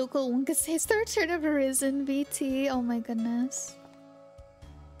 So cool, one could say it's the return of Arisen VT. Oh my goodness.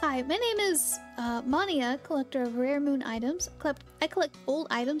 Hi, my name is Mania, collector of rare moon items. I collect old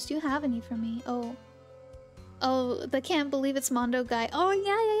items. Do you have any for me? Oh, the can't believe it's Mondo guy. Oh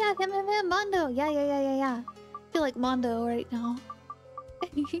yeah, him, Mondo. Yeah. I feel like Mondo right now.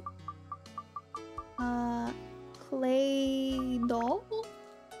 Clay doll?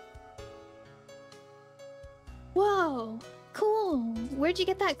 Whoa, cool. Where'd you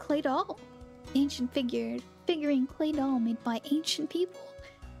get that clay doll? Ancient figurine clay doll made by ancient people.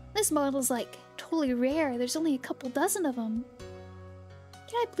 This model's like totally rare. There's only a couple dozen of them.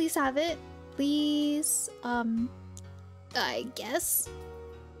 Can I please have it? Please, I guess.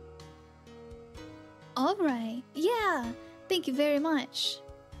 Alright, yeah. Thank you very much.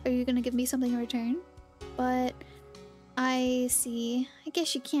 Are you gonna give me something in return? But I see. I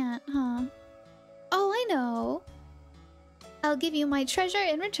guess you can't, huh? Oh, I know. I'll give you my treasure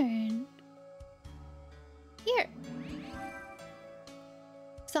in return. Here.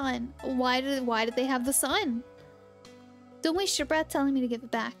 Sun. Why did they have the sun? Don't waste your breath telling me to give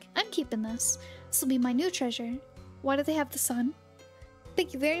it back. I'm keeping this. This will be my new treasure. Why do they have the sun?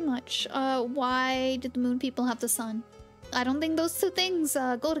 Thank you very much. Why did the moon people have the sun? I don't think those two things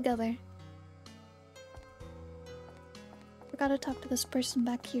go together. Forgot to talk to this person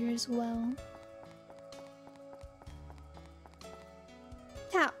back here as well.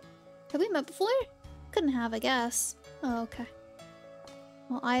 Tap. Have we met before? Couldn't have, I guess. Oh, okay.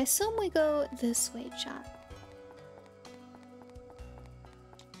 Well, I assume we go this way, chat.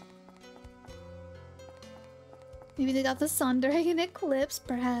 Maybe they got the sun during an eclipse,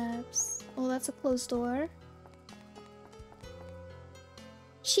 perhaps. Oh, that's a closed door.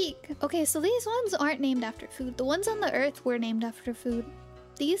 Chic. Okay, so these ones aren't named after food. The ones on the earth were named after food.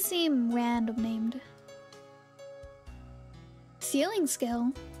 These seem random named. Sealing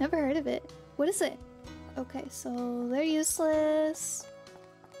skill. Never heard of it. What is it? Okay, so they're useless.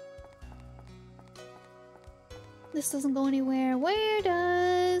 This doesn't go anywhere. Where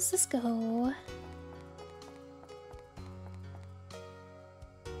does this go?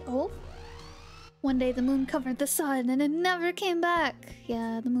 Oh? One day the moon covered the sun and it never came back.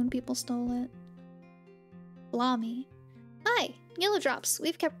 Yeah, the moon people stole it. Blammy. Hi, Yellow Drops.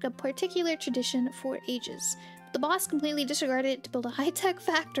 We've kept a particular tradition for ages. The boss completely disregarded it to build a high-tech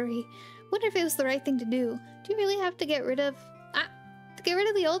factory. Wonder if it was the right thing to do. Do you really have to get rid of... to get rid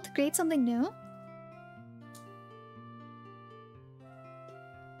of the old to create something new?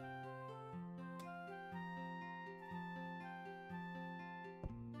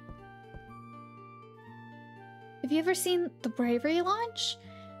 Have you ever seen the Bravery launch?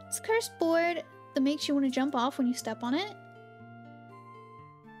 It's a cursed board that makes you want to jump off when you step on it.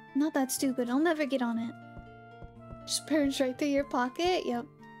 Not that stupid. I'll never get on it. Just burns right through your pocket. Yep.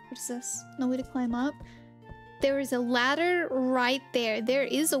 What's this? No way to climb up. There is a ladder right there. There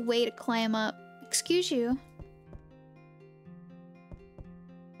is a way to climb up. Excuse you.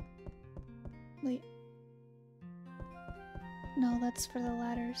 Wait. No, that's for the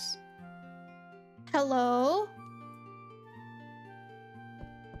ladders. Hello?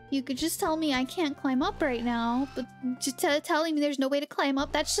 You could just tell me I can't climb up right now, but just telling me there's no way to climb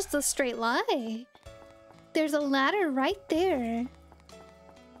up, that's just a straight lie. There's a ladder right there.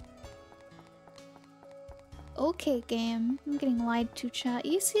 Okay, game. I'm getting lied to, chat.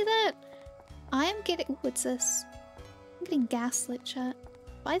 You see that? I'm getting... Ooh, what's this? I'm getting gaslit, chat.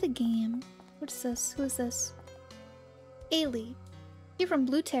 By the game. What's this? Who is this? Ailey. You're from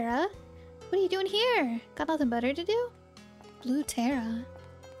Blue Terra? What are you doing here? Got nothing better to do? Blue Terra?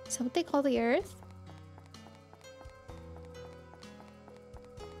 Is that what they call the Earth?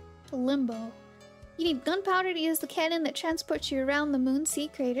 Limbo. You need gunpowder to use the cannon that transports you around the moon sea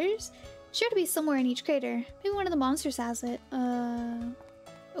craters. Sure to be somewhere in each crater. Maybe one of the monsters has it.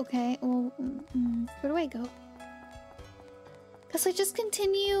 Okay. Well, where do I go? Guess I just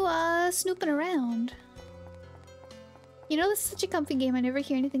continue, snooping around. You know, this is such a comfy game. I never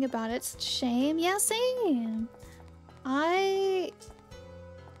hear anything about it. Such a shame. Yeah, same. I...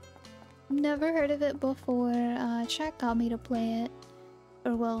 never heard of it before. Chat got me to play it.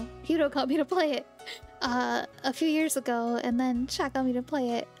 Or, well, Hiro got me to play it a few years ago, and then Chat got me to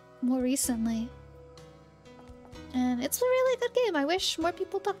play it more recently. And it's a really good game. I wish more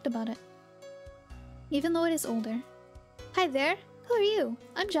people talked about it. Even though it is older. Hi there. Who are you?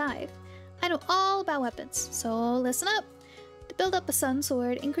 I'm Jive. I know all about weapons, so listen up. To build up a sun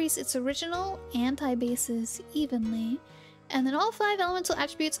sword, increase its original anti-bases evenly, and then all 5 elemental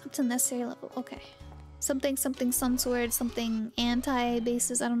attributes up to the necessary level. Okay. Something, something, sun sword, something,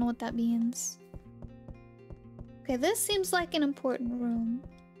 anti-bases. I don't know what that means. Okay, this seems like an important room.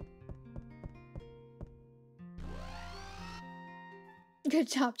 Good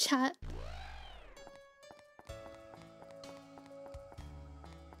job, chat.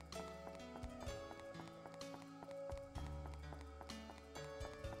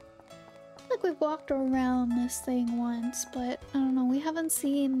 Like we've walked around this thing once, but I don't know, we haven't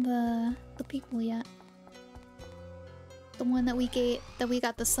seen the people yet. The one that we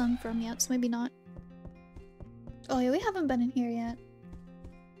got the sun from yet, so maybe not. Oh yeah, we haven't been in here yet.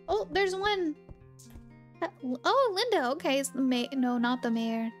 Oh, there's one! Oh, Linda, okay, it's the mayor. No, not the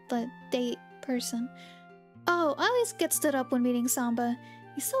mayor. The date person. Oh, I always get stood up when meeting Samba.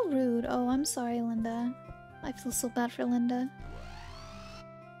 He's so rude. Oh, I'm sorry, Linda. I feel so bad for Linda.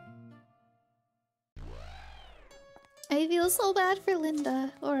 I feel so bad for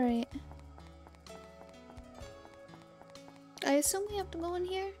Linda. Alright. I assume we have to go in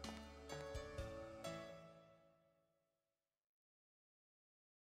here?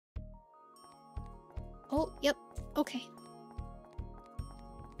 Oh, yep. Okay.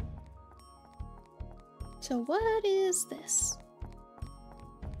 So what is this?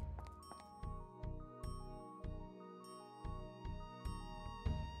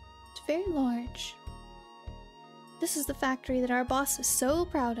 It's very large. This is the factory that our boss is so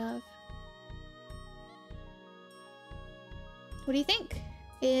proud of. What do you think?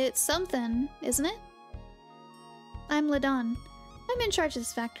 It's something, isn't it? I'm Ladan. I'm in charge of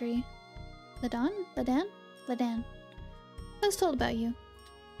this factory. Ladan? Ladan? Ladan. I was told about you.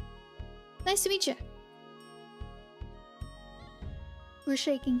 Nice to meet you. We're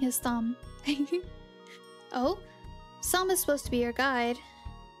shaking his thumb. Oh? Sam is supposed to be your guide.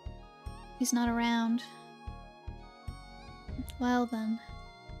 He's not around. Well then.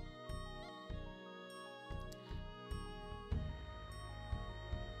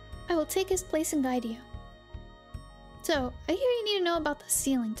 I will take his place and guide you. So, I hear you need to know about the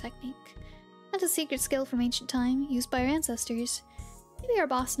sealing technique. That's a secret skill from ancient time, used by our ancestors. Maybe our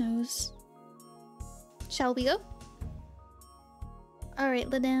boss knows. Shall we go? Alright,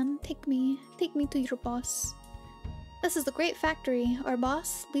 Lidan, take me to your boss. This is the great factory our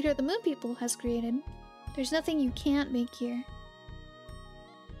boss, leader of the Moon People, has created. There's nothing you can't make here.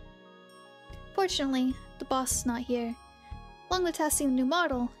 Fortunately, the boss is not here. Along with testing the new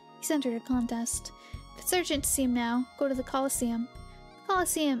model, he's entered a contest. If it's urgent to see him now, go to the Colosseum. The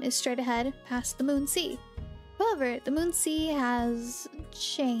Colosseum is straight ahead, past the Moon Sea. However, the Moon Sea has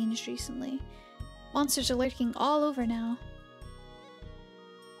changed recently. Monsters are lurking all over now.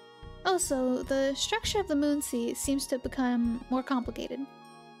 Also, the structure of the Moon Sea seems to have become more complicated.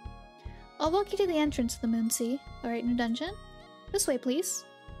 I'll walk you to the entrance of the Moon Sea. Alright, new dungeon. This way, please.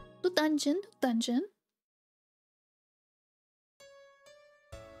 New dungeon, new dungeon.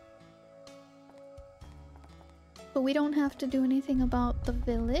 But we don't have to do anything about the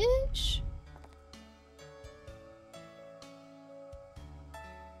village?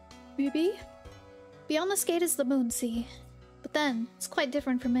 Maybe? Beyond this gate is the Moon Sea. But then, it's quite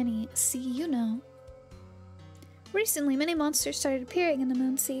different from any sea you know. Recently, many monsters started appearing in the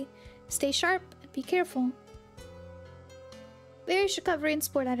Moon Sea. Stay sharp and be careful. Various recovery and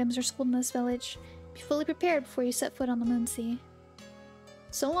sport items are schooled in this village. Be fully prepared before you set foot on the Moon Sea.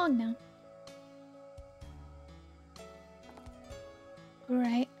 So long now.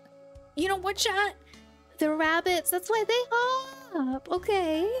 Right. You know what, chat? The rabbits, that's why they hop.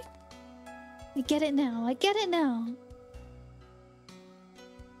 Okay. I get it now. I get it now.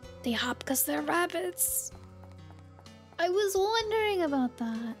 They hop because they're rabbits. I was wondering about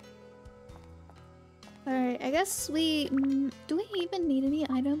that. Alright, I guess we... do we even need any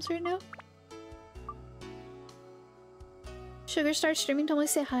items right now? Sugar starts streaming, told me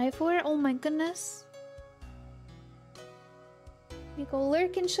to say hi for it. Oh my goodness. You go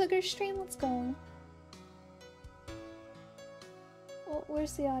lurk in Sugar stream? Let's go. Oh,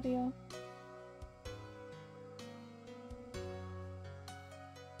 where's the audio?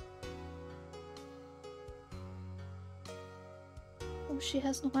 Oh, she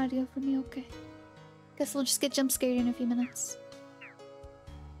has no audio for me, okay. Guess we'll just get jump scared in a few minutes.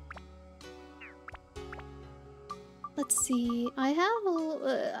 Let's see. I have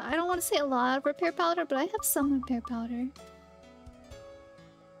I don't want to say a lot of repair powder, but I have some repair powder.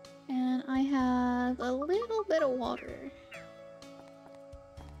 And I have a little bit of water.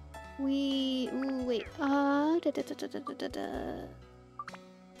 Ooh, wait.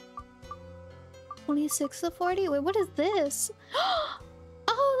 26 to 40? Wait, what is this?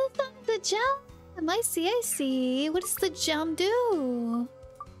 Oh, that's not the gem! I see, I see. What does the gem do?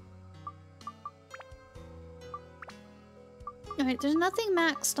 Alright, there's nothing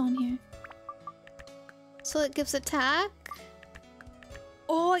maxed on here. So it gives attack.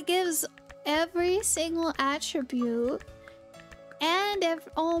 Oh, it gives every single attribute. And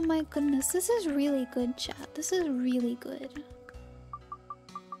oh my goodness, this is really good, chat. This is really good.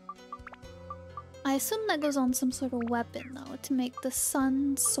 I assume that goes on some sort of weapon, though, to make the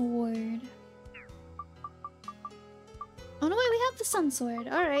sun sword. Oh no, wait, we have the sun sword.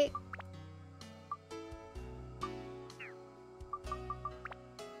 Alright.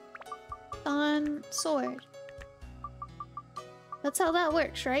 Sun sword. That's how that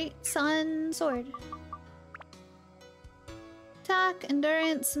works, right? Sun sword. Attack,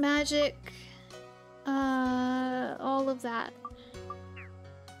 endurance, magic, all of that.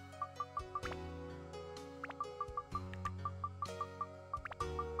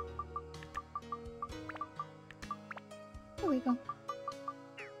 There we go.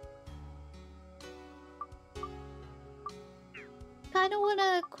 Kinda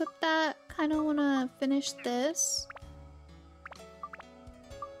wanna equip that, kinda wanna finish this.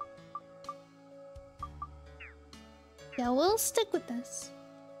 Yeah, we'll stick with this.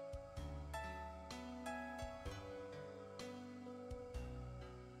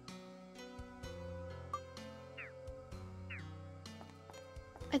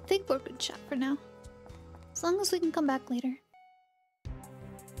 I think we're good, chat, for now. As long as we can come back later.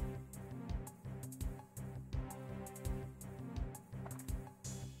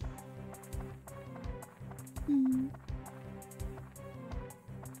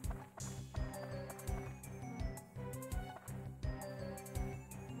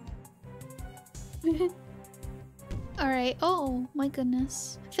 Alright, oh my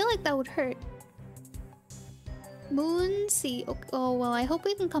goodness. I feel like that would hurt. Moon Sea. Oh, well, I hope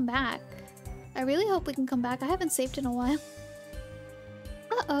we can come back. I really hope we can come back. I haven't saved in a while.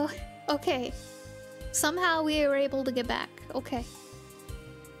 Uh-oh. Okay. Somehow we were able to get back. Okay.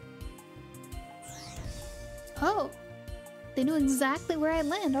 Oh. They knew exactly where I'd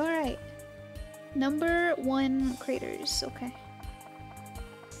land. Alright. Number 1 craters. Okay.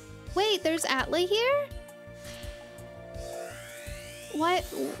 Wait, there's Atla here? What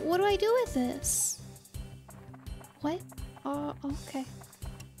do I do with this? What? Oh, okay.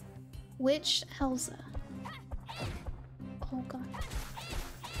 Which Helza? Oh god.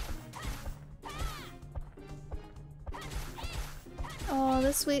 Oh,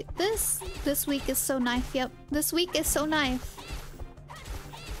 this week is so knife. Yep, this week is so knife.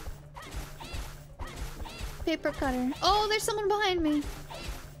 Paper cutter. Oh, there's someone behind me.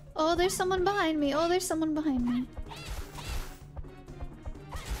 Oh, there's someone behind me. Oh, there's someone behind me.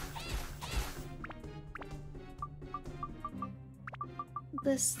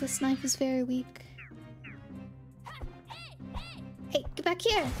 This knife is very weak. Hey, get back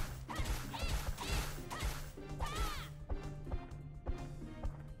here!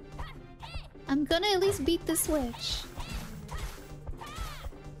 I'm gonna at least beat this witch.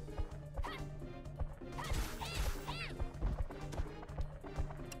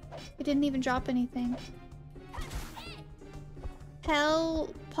 It didn't even drop anything.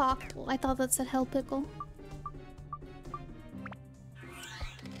 Hell Pockle. I thought that said Hell Pickle.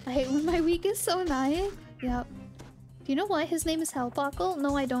 I hate when my week is so knife. Yep. Do you know why his name is Hellpockle?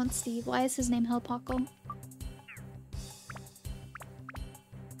 No, I don't, Steve. Why is his name Hellpockle?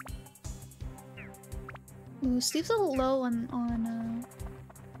 Ooh, Steve's a little low on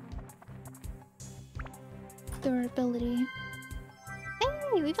durability.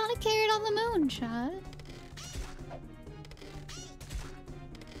 Hey, we found a carrot on the moon, chat.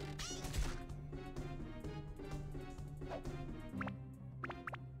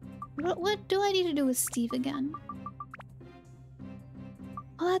 What do I need to do with Steve again?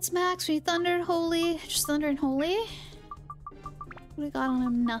 Oh, that's Max. We Thunder, Holy. Just Thunder and Holy. What do we got on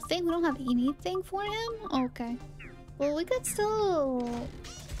him? Nothing? We don't have anything for him? Okay. Well, we could still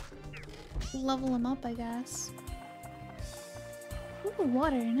level him up, I guess. Ooh,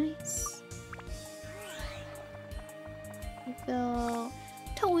 water. Nice. Refill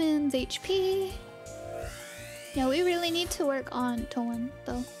Towen's HP. Yeah, we really need to work on Towen,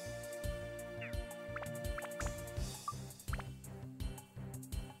 though.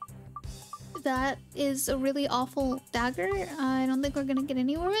 That is a really awful dagger. I don't think we're gonna get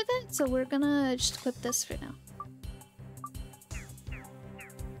anywhere with it, so we're gonna just equip this for now.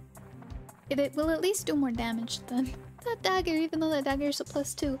 It will at least do more damage than that dagger, even though that dagger is a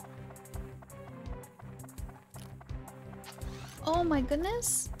 +2. Oh my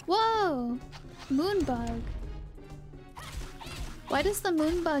goodness. Whoa! Moonbug. Why does the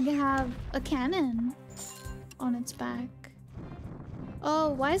moonbug have a cannon on its back?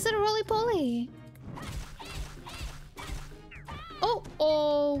 Oh, why is it a roly-poly?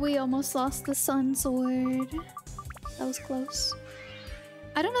 Oh, we almost lost the sun sword. That was close.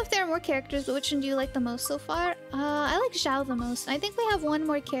 I don't know if there are more characters, but which one do you like the most so far? I like Zhao the most. I think we have one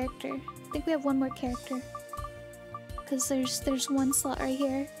more character. Because there's one slot right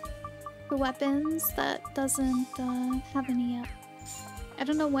here for weapons that doesn't have any yet. I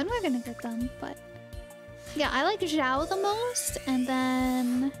don't know when we're gonna get them, but... yeah, I like Zhao the most, and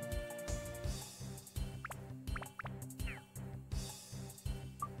then...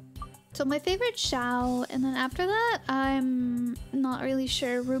 so my favorite Zhao, and then after that, I'm not really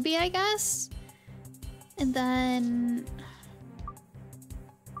sure. Ruby, I guess? And then...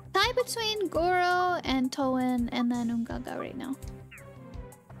 tie between Goro and Towen, and then Ungaga right now.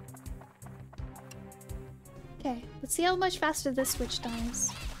 Okay, let's see how much faster this switch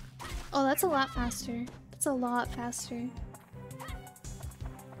dies. Oh, that's a lot faster. It's a lot faster.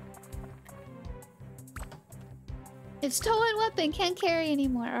 It's Towen weapon, can't carry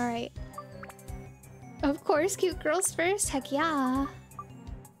anymore. Alright. Of course, cute girls first. Heck yeah.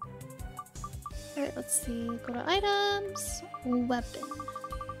 Alright, let's see. Go to items. Weapon.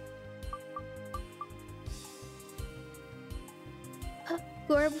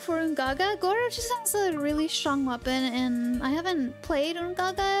 Goro before Ungaga? Goro just has a really strong weapon, and I haven't played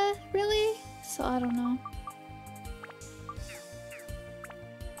Ungaga, really. So I don't know.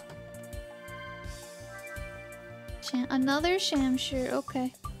 Another Shamshir,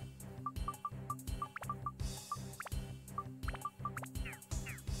 okay.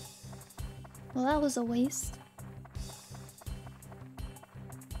 Well, that was a waste.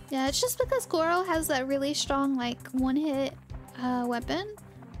 Yeah, it's just because Goro has that really strong, like, one-hit weapon.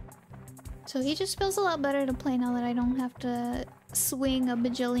 So he just feels a lot better to play now that I don't have to swing a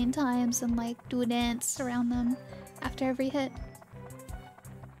bajillion times and like do a dance around them after every hit.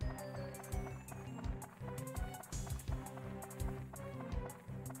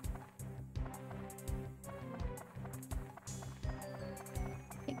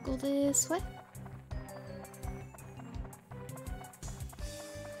 Okay, go this way.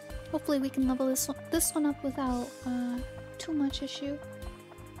 Hopefully we can level this one up without too much issue.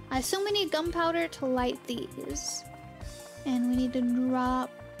 I assume we need gunpowder to light these. And we need to drop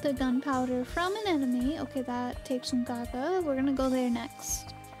the gunpowder from an enemy. Okay, that takes some gaga. We're gonna go there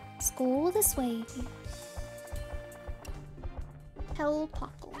next. Let's go this way.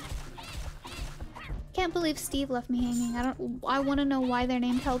 Hellpockle. Can't believe Steve left me hanging. I want to know why they're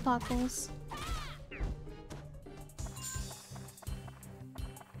named Hellpockles.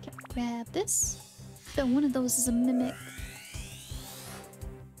 Okay, grab this. So one of those is a mimic.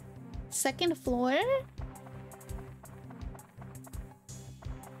 Second floor?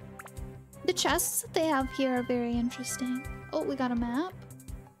 The chests that they have here are very interesting. Oh, we got a map.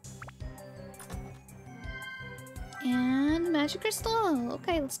 And magic crystal.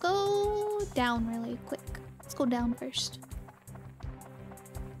 Okay, let's go down really quick. Let's go down first.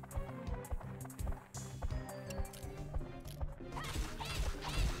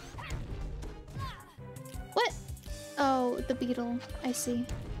 What? Oh, the beetle. I see.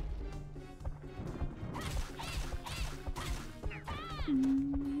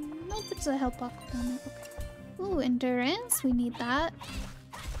 Nope, it's a help off down there. Okay. Ooh, endurance. We need that.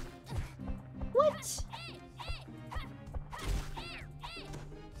 What?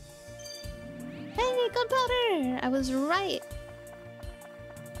 Hey, gunpowder! I was right.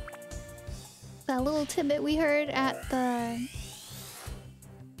 That little tidbit we heard at the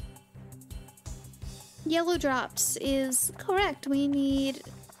yellow drops is correct. We need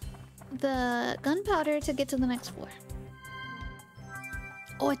the gunpowder to get to the next floor.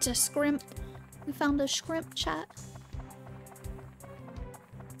 Oh, it's a scrimp. We found a scrimp, chat.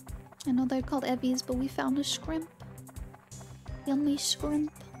 I know they're called evies, but we found a scrimp. Yummy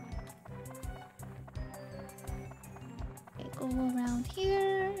scrimp. Okay, go around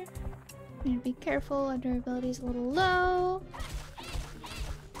here. Need to be careful. Our durability is a little low.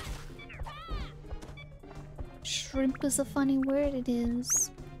 Shrimp is a funny word, it is.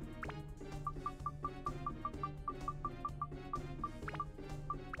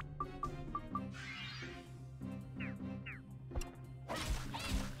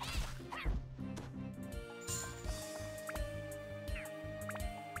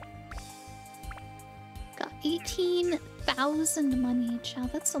 Got 18,000 money. Chow,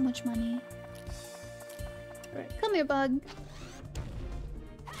 that's so much money. Right, come here, bug.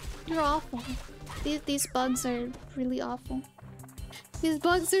 You're awful. These bugs are really awful. These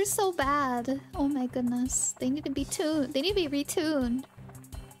bugs are so bad. Oh my goodness. They need to be tuned. They need to be retuned.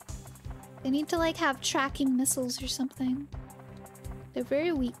 They need to like have tracking missiles or something. They're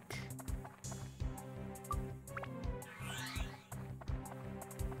very weak.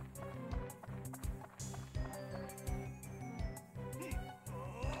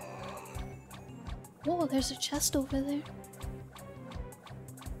 Whoa, there's a chest over there.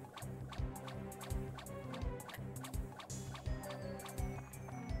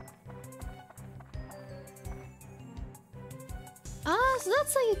 Ah, so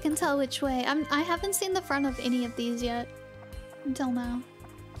that's how you can tell which way. I haven't seen the front of any of these yet. Until now.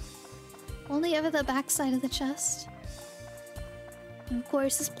 Only ever the back side of the chest. And of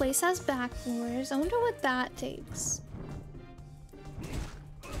course, this place has back floors. I wonder what that takes.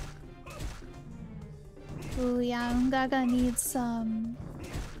 Ooh, yeah, Ungaga needs some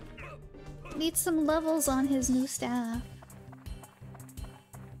levels on his new staff.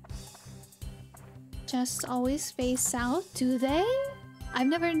 Just always face south, do they? I've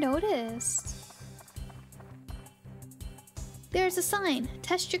never noticed. There's a sign.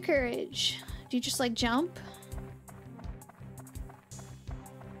 Test your courage. Do you just like jump?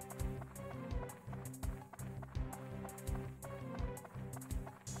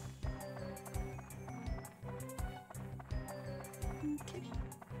 Okay.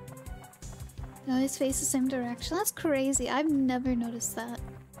 They always face the same direction. That's crazy. I've never noticed that.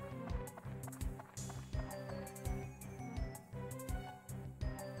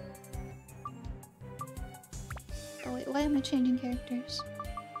 Oh wait, why am I changing characters?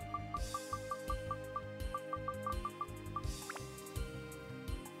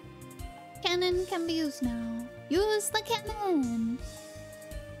 Cannon can be used now. Use the cannon!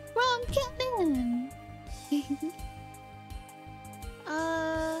 Wrong cannon!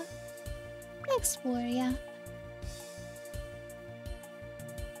 Explore, yeah.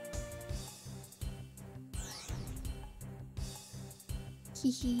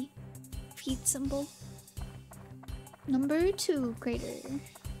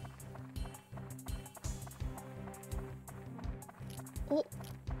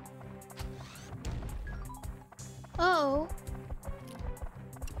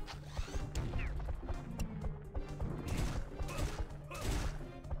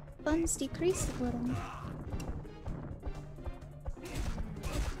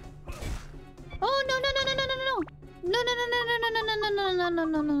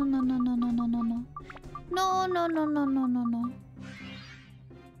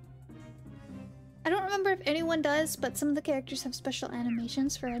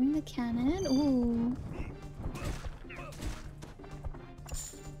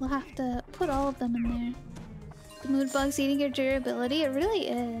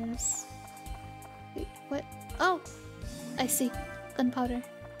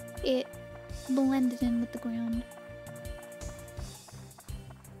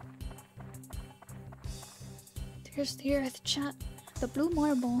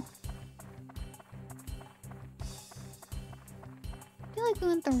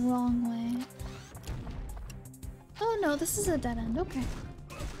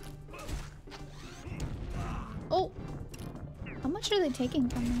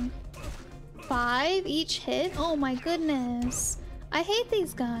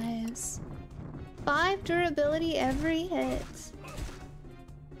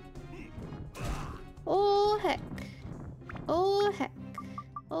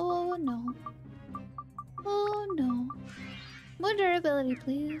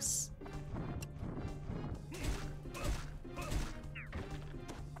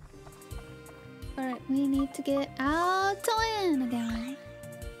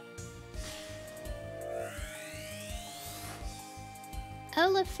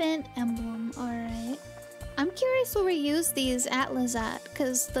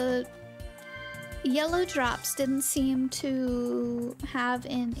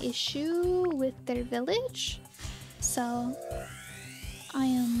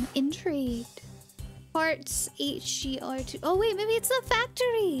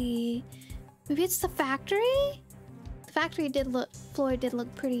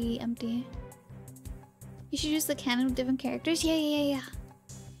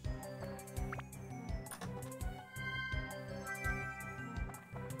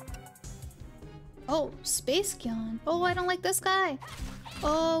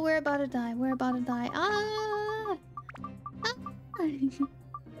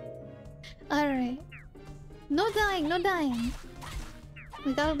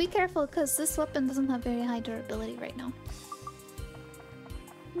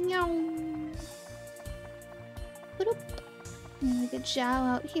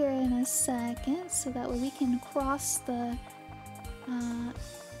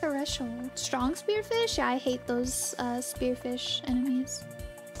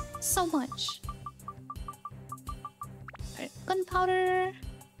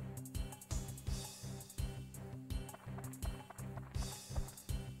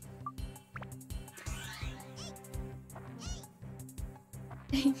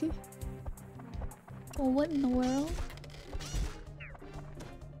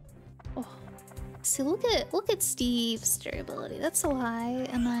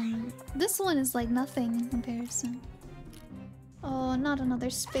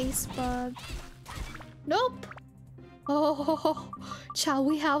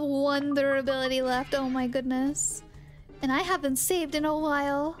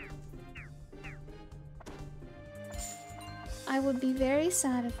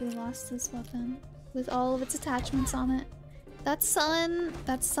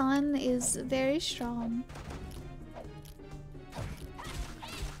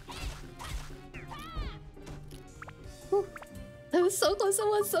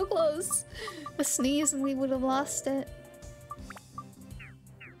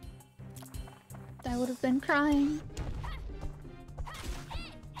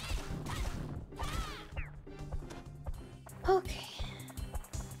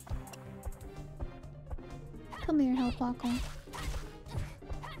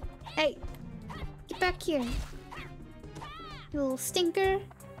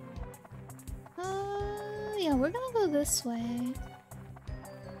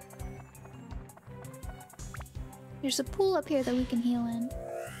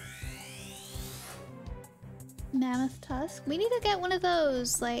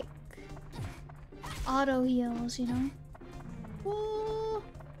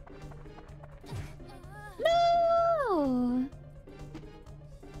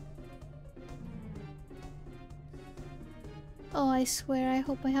 Oh, I swear, I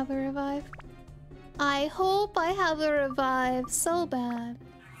hope I have a revive. I hope I have a revive so bad.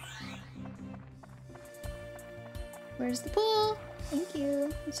 Where's the pool? Thank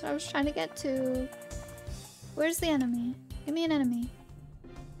you. That's what I was trying to get to. Where's the enemy? Give me an enemy.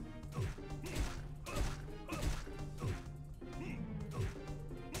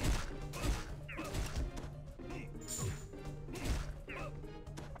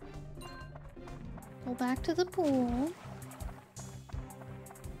 Go back to the pool.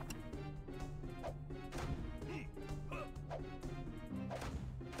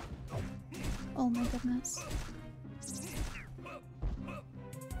 Oh my goodness.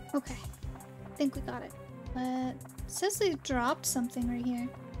 Okay. I think we got it. But it says they dropped something right here.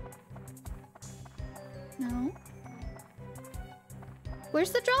 No?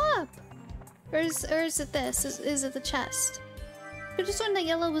 Where's the drop? Or is it this? Is it the chest? I just learned that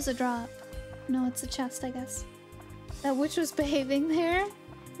yellow was a drop. No, it's a chest, I guess. That witch was behaving there.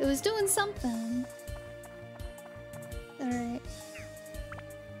 It was doing something. Alright.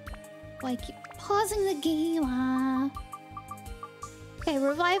 Why keep pausing the game? Okay,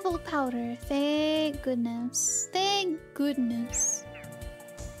 revival powder. Thank goodness. Thank goodness.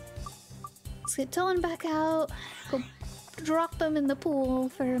 Let's get Toan back out. Go drop him in the pool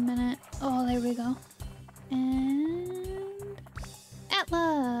for a minute. Oh, there we go. And...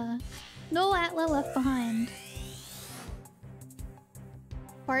 Atla! No Atla left behind.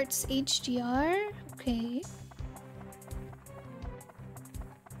 Parts HDR? Okay.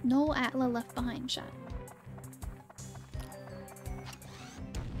 No Atla left behind, chat.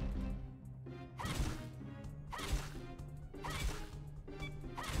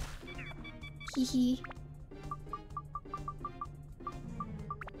 Hehe.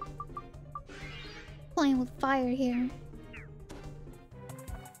 Playing with fire here.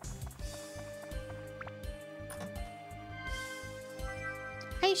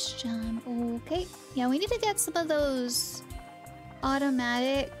 Ice John. Okay. Yeah, we need to get some of those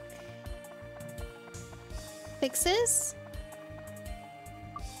automatic fixes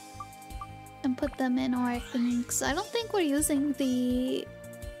and put them in our things. I don't think we're using the...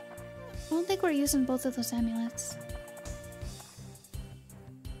 I don't think we're using both of those amulets.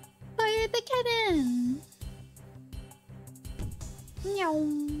 Fire the cannon! Meow.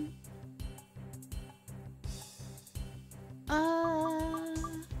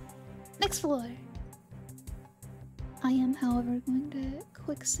 Next floor. I am, however, going to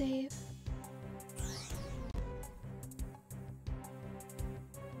quick save.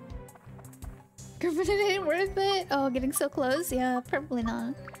 Griffin, it ain't worth it. Oh, getting so close? Yeah, probably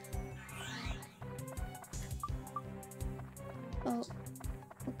not. Oh.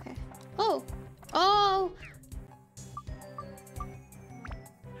 Okay. Oh! Oh!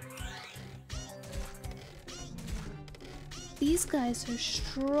 These guys are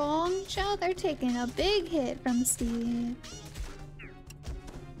strong, Chow. They're taking a big hit from Steve.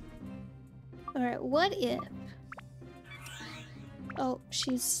 Alright, what if... Oh,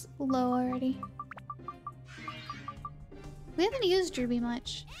 she's low already. We haven't used Ruby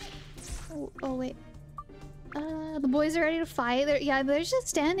much. Oh wait. The boys are ready to fight. They're just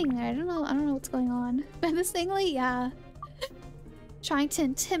standing there. I don't know what's going on. Menacingly, yeah. Trying to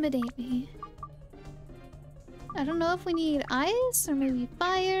intimidate me. I don't know if we need ice or maybe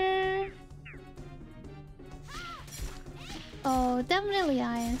fire. Oh, definitely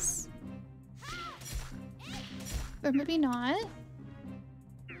ice. Or maybe not.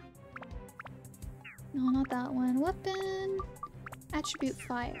 No, not that one. Weapon. Attribute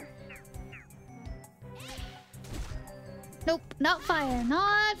fire. Nope, not fire.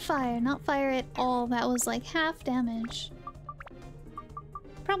 Not fire. Not fire at all. That was like half damage.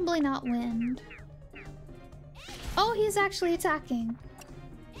 Probably not wind. Oh, he's actually attacking.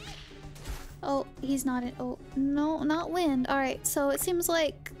 Oh, he's not in. Oh, no, not wind. Alright, so it seems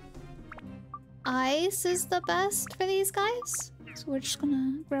like ice is the best for these guys. So we're just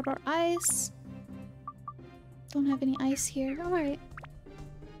gonna grab our ice. Don't have any ice here. Alright.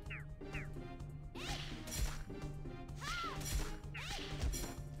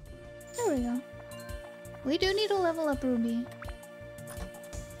 There we go. We do need to level up Ruby.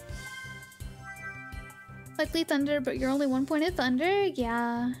 Likely thunder, but you're only 1 point of thunder?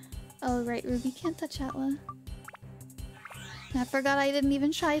 Yeah. Oh, right, Ruby can't touch Atla. I forgot I didn't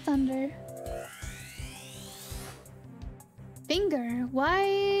even try thunder. Finger?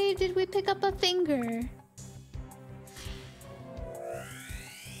 Why did we pick up a finger?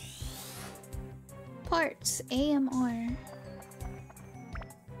 Parts, AMR.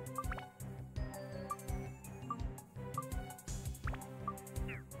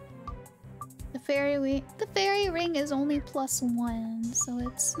 The The fairy ring is only +1, so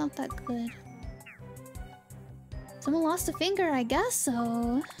it's not that good. Someone lost a finger, I guess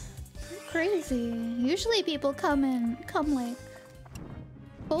so. Crazy. Usually people come like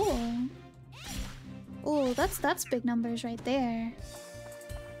full. Oh, that's big numbers right there.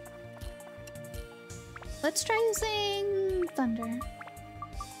 Let's try using thunder.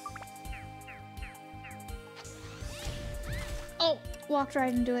 Oh, walked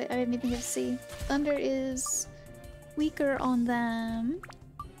right into it. I didn't even get to see. Thunder is weaker on them.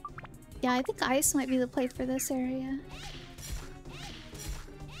 Yeah, I think ice might be the play for this area.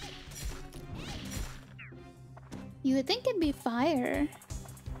 You would think it'd be fire.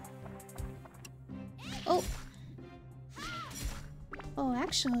 Oh. Oh,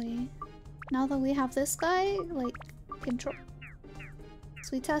 actually, now that we have this guy, like, control. So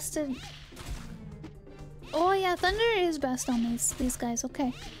we tested. Oh yeah, thunder is best on these guys.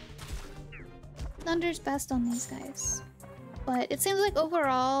 Okay. Thunder's best on these guys. But it seems like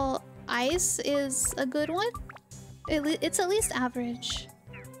overall, ice is a good one. It's at least average.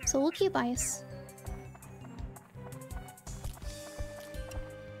 So we'll keep ice.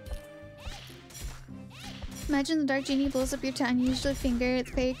 Imagine the Dark Genie blows up your unusual finger,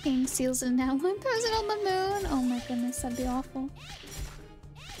 the Fairy King seals it now and throws it on the moon. Oh my goodness, that'd be awful.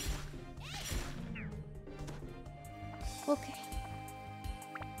 Okay.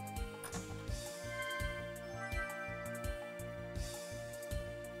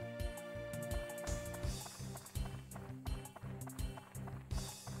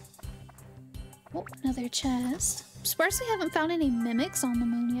 Oh, another chest. I'm surprised we haven't found any mimics on the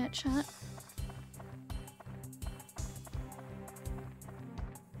moon yet, chat.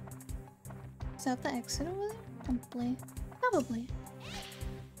 Is that the exit over there? Probably. Probably.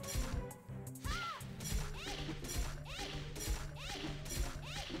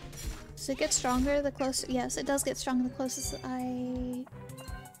 Does it get stronger the closer? Yes, it does get stronger the closest I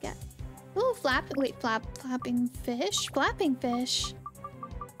get. Ooh, flapping fish? Flapping fish?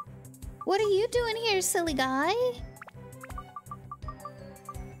 What are you doing here, silly guy?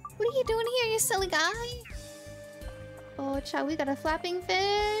 What are you doing here, you silly guy? Oh, child, we got a flapping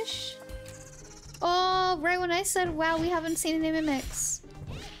fish. Oh, right when I said, wow, we haven't seen any mimics.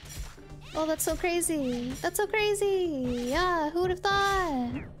 Oh, that's so crazy. That's so crazy. Yeah, who would have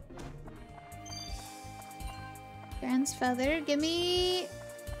thought? Grand's feather. Give me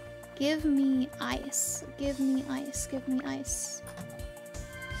ice. Give me ice. Give me ice.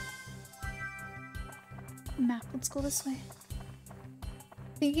 Map, let's go this way.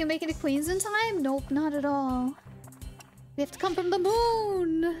 Think you can make it to Queens in time? Nope, not at all. We have to come from the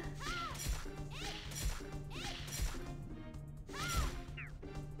moon!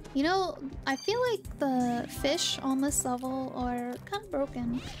 You know, I feel like the fish on this level are kind of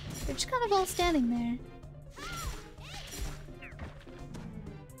broken. They're just kind of all standing there.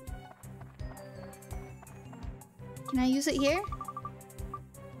 Can I use it here?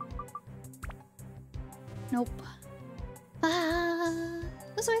 Nope. Ah,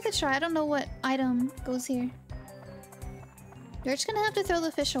 that's worth a try. I don't know what item goes here. You're just gonna have to throw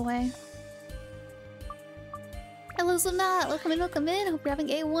the fish away. Hello, Zonat. Welcome in, welcome in. Hope you're having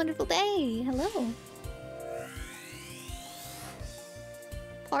a wonderful day. Hello.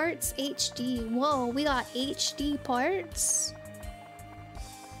 Parts HD. Whoa, we got HD parts.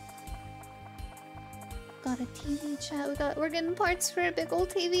 Got a TV chat. We're getting parts for a big old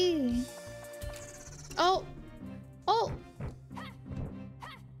TV. Oh. Oh.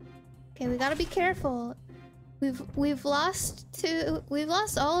 Okay, we gotta be careful. We've lost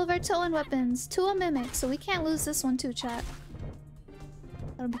all of our towing weapons to a mimic, so we can't lose this one too, chat.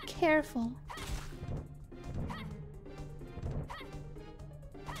 Gotta be careful.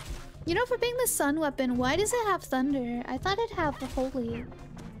 You know, for being the sun weapon, why does it have thunder? I thought it'd have the holy.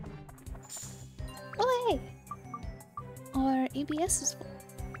 Oh hey! Our ABS is full.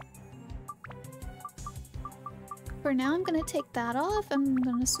 For now, I'm gonna take that off. I'm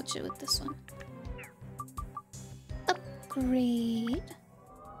gonna switch it with this one. Upgrade.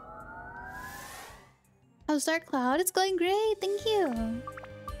 How's Dark Cloud? It's going great, thank you.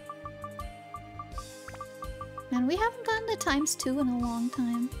 Man, we haven't gotten to ×2 in a long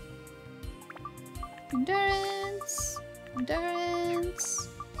time. Endurance, endurance,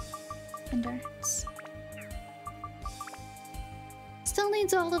 endurance. Still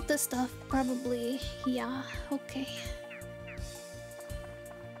needs all of this stuff, probably. Yeah, okay.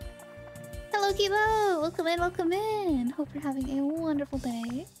 Hello, Kibo! Welcome in, welcome in! Hope you're having a wonderful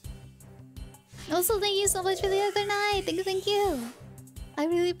day. Also, thank you so much for the other night! Thank you! I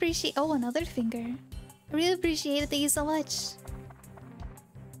really appreciate— oh, another finger. I really appreciate it, thank you so much.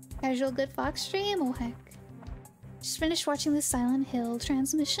 Casual good fox stream? Oh heck. Just finished watching the Silent Hill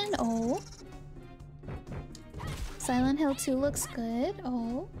transmission. Oh. Silent Hill 2 looks good.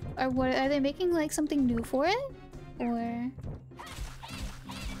 Oh. Or what, are they making like something new for it? Or...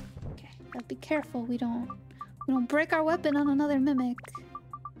 Okay, gotta be careful we don't break our weapon on another mimic.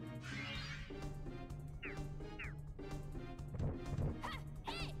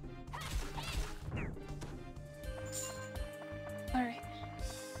 Alright.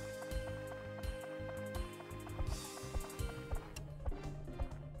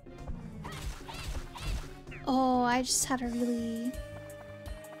 Oh, I just had a really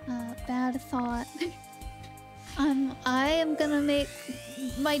bad thought. I am gonna make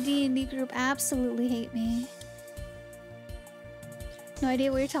my D&D group absolutely hate me. No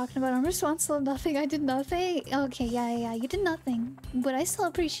idea what you're talking about. I'm responsible for nothing. I did nothing. Okay, yeah, you did nothing. But I still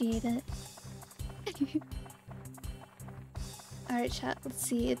appreciate it. Alright, chat, let's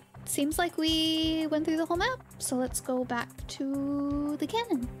see. It seems like we went through the whole map. So let's go back to the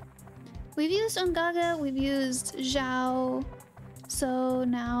cannon. We've used Ungaga, we've used Zhao. So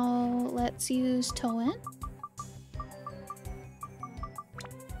now let's use Toan.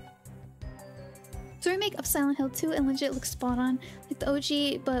 So remake of Silent Hill 2 and legit looks spot on, like the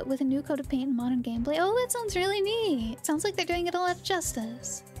OG, but with a new coat of paint and modern gameplay. Oh, that sounds really neat. It sounds like they're doing it a lot of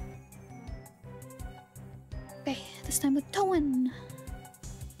justice. Okay, this time with Toan.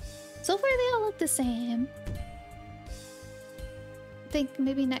 So far they all look the same. I think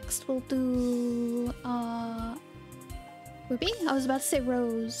maybe next we'll do Ruby? I was about to say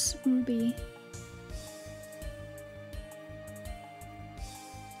Rose. Ruby.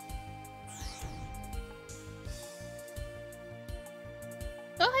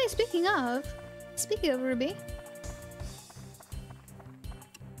 Oh hey, speaking of Ruby.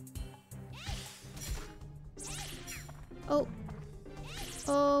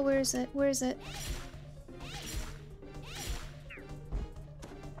 Oh, where is it? Where is it?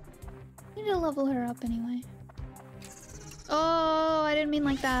 I need to level her up anyway. Oh, I didn't mean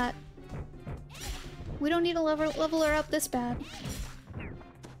like that. We don't need to level her up this bad.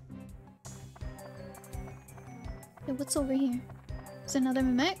 Okay, what's over here? Is it another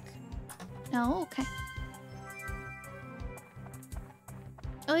mimic? No? Okay.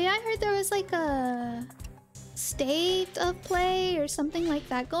 Oh yeah, I heard there was like a state of play or something like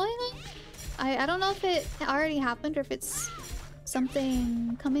that going on. I don't know if it already happened or if it's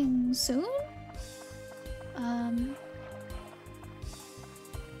something coming soon.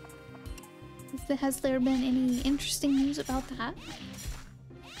 Has there been any interesting news about that?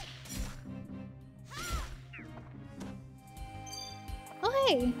 Oh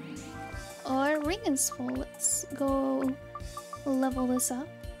hey! Our ring is full. Let's go level this up.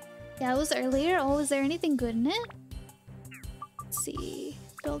 Yeah, it was earlier. Oh, is there anything good in it? Let's see.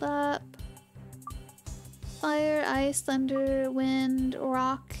 Build up. Fire, ice, thunder, wind,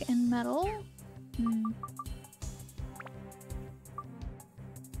 rock, and metal.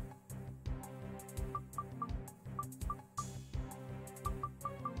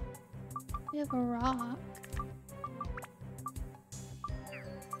 We have a rock.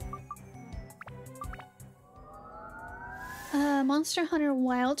 Monster Hunter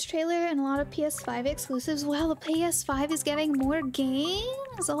Wilds trailer and a lot of PS5 exclusives. Wow, the PS5 is getting more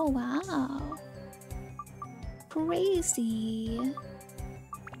games? Oh, wow. Crazy.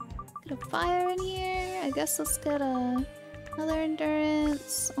 Get a fire in here. I guess let's get another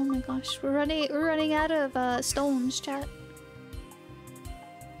endurance. Oh my gosh, we're running out of stones, chat.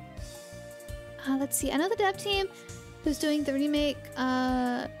 Let's see. I know the dev team who's doing the remake,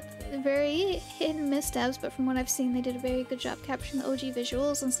 very hit and miss devs, but from what I've seen, they did a very good job capturing the OG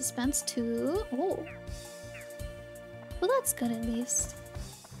visuals and suspense too. Oh. Well, that's good at least.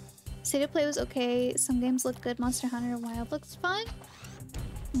 State of play was okay. Some games looked good. Monster Hunter Wild looks fun.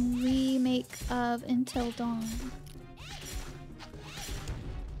 Remake of Until Dawn.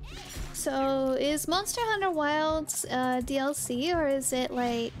 So, is Monster Hunter Wilds DLC, or is it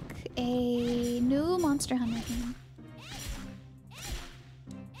like a new Monster Hunter game?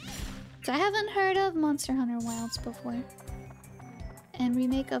 So I haven't heard of Monster Hunter Wilds before. And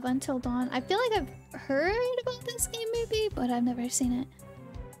remake of Until Dawn. I feel like I've heard about this game maybe, but I've never seen it.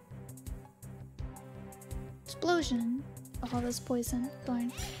 Explosion. Oh, this poison.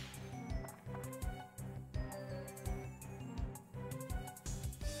 Darn.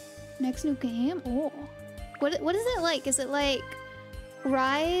 Next new game? Oh. What is it like? Is it like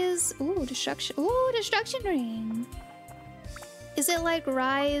Rise? Ooh, Destruction. Ooh, Destruction Ring. Is it like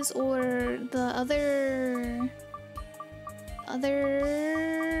Rise or the other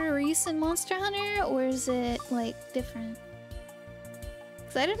recent Monster Hunter, or is it like different?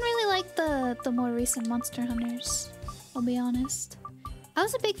 'Cause I didn't really like the more recent Monster Hunters, I'll be honest. I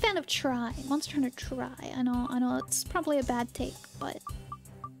was a big fan of Try, Monster Hunter Try. I know it's probably a bad take, but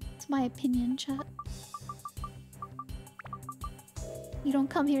it's my opinion, chat. You don't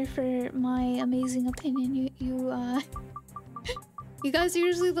come here for my amazing opinion. You you guys are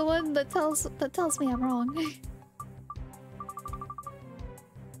usually the one that tells me I'm wrong.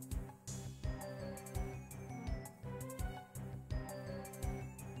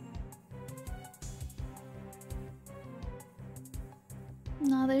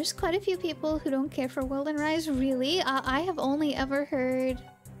 No, there's quite a few people who don't care for World and Rise. Really? I have only ever heard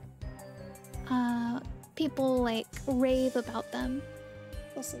people like rave about them.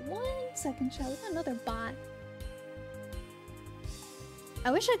 Also, 1 second, chat. We got another bot.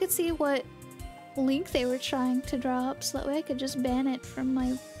 I wish I could see what link they were trying to drop, so that way I could just ban it from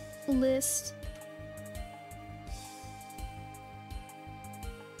my list.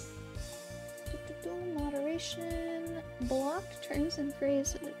 Moderation, block terms and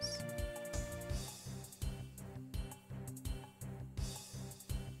phrases.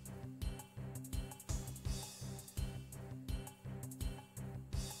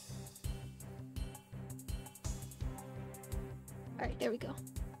 Alright, there we go.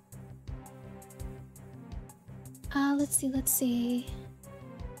 Let's see.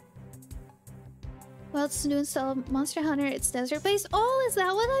 Well, it's new install Monster Hunter, it's desert based. Oh, is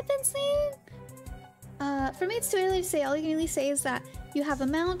that what I've been saying? For me, it's too early to say. All you can really say is that you have a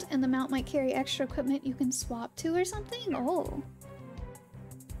mount, and the mount might carry extra equipment you can swap to or something. Oh.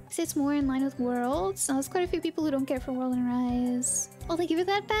 Say it's more in line with Worlds. There's quite a few people who don't care for World and Rise. Oh, they give you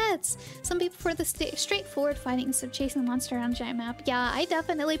that bats. Some people prefer the straightforward fighting instead of chasing the monster around a giant map. Yeah, I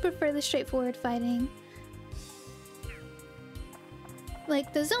definitely prefer the straightforward fighting.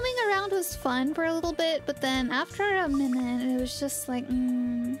 Like, the zooming around was fun for a little bit, but then after a minute, it was just like,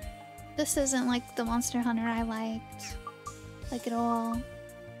 this isn't like the Monster Hunter I liked. Like, at all.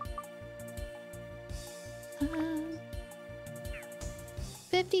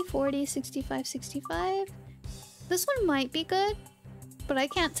 50, 40, 65, 65. This one might be good, but I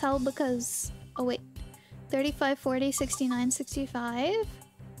can't tell because... Oh, wait. 35, 40, 69, 65.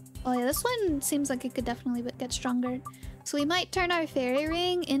 Oh, yeah, this one seems like it could definitely get stronger. So we might turn our fairy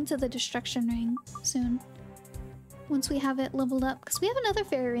ring into the destruction ring soon. Once we have it leveled up. Because we have another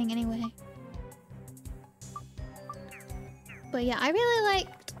fairy ring anyway. But yeah, I really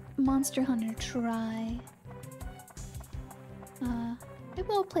liked Monster Hunter Try. Maybe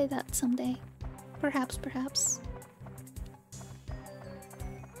we'll play that someday. Perhaps.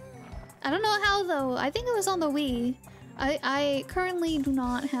 I don't know how though. I think it was on the Wii. I currently do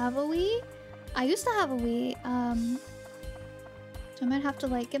not have a Wii. I used to have a Wii. So I might have to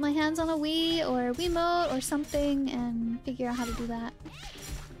like get my hands on a Wii or a Wiimote or something and figure out how to do that.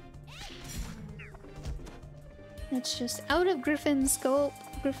 It's just out of Griffin's scope.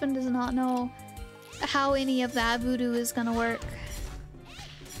 Griffin does not know how any of that voodoo is gonna work.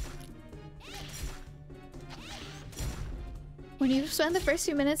 When you spend the first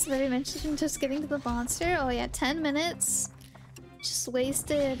few minutes of every mission just getting to the monster, oh yeah, 10 minutes just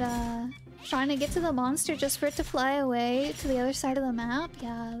wasted trying to get to the monster just for it to fly away to the other side of the map.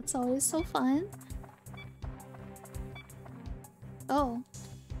 Yeah, it's always so fun. Oh.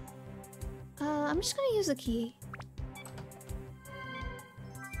 I'm just gonna use a key.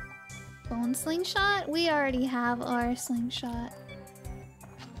 Bone slingshot? We already have our slingshot.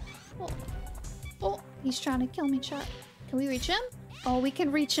 Oh, he's trying to kill me, chat. Can we reach him? Oh, we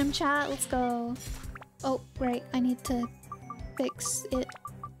can reach him, chat. Let's go. Oh, right. I need to fix it.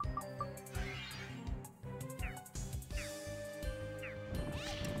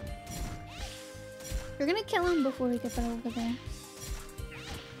 We're gonna kill him before we get that over there.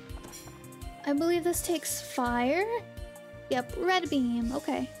 I believe this takes fire. Yep, red beam.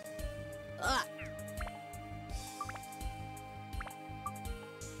 Okay. Ugh.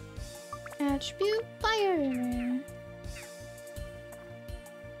 Attribute fire.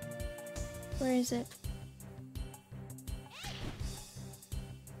 Where is it?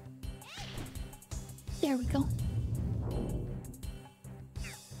 There we go.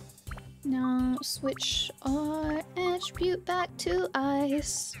 Now switch our attribute back to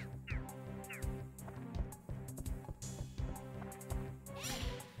ice.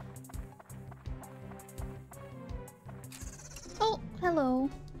 Oh, hello.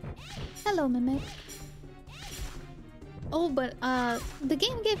 Hello, Mimic. Oh, but the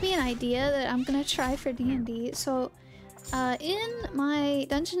game gave me an idea that I'm gonna try for D&D. So, in my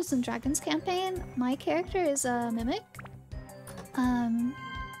Dungeons and Dragons campaign, my character is a Mimic.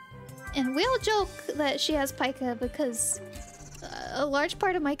 And we all joke that she has pica because a large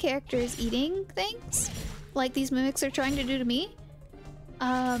part of my character is eating things, like these mimics are trying to do to me.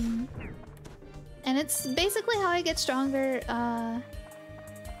 And it's basically how I get stronger.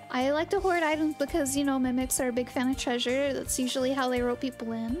 I like to hoard items because, you know, mimics are a big fan of treasure. That's usually how they rope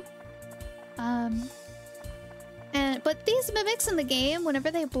people in. But these mimics in the game, whenever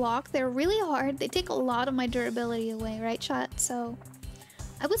they block, they're really hard. They take a lot of my durability away, right, chat? So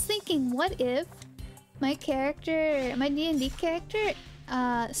I was thinking, what if my character, my D&D character,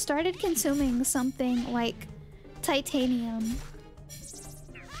 started consuming something like titanium?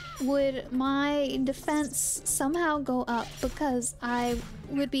 Would my defense somehow go up because I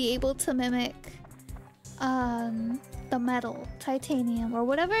would be able to mimic the metal, titanium, or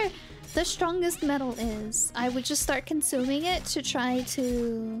whatever the strongest metal is? I would just start consuming it to try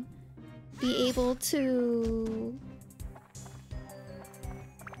to be able to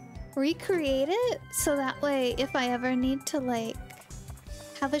recreate it, so that way if I ever need to like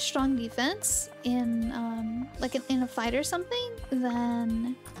have a strong defense in like in a fight or something,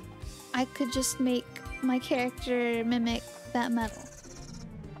 then I could just make my character mimic that metal.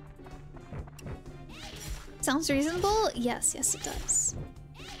 Sounds reasonable? Yes, yes it does.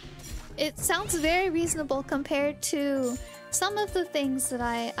 It sounds very reasonable compared to some of the things that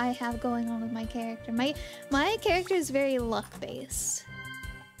I have going on with my character. My character is very luck-based.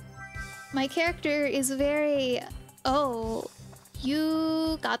 My character is very... Oh,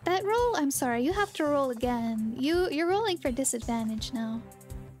 you got that roll? I'm sorry, you have to roll again. You're rolling for disadvantage now.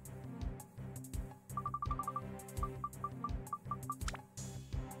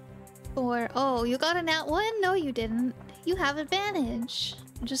 Or, oh, you got a nat 1? No, you didn't. You have advantage.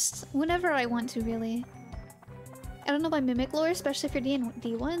 Just whenever I want to, really. I don't know my mimic lore, especially for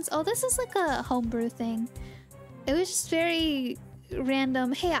D&D ones. Oh, this is like a homebrew thing. It was just very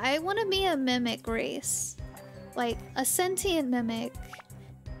random. Hey, I want to be a mimic race. Like, a sentient mimic.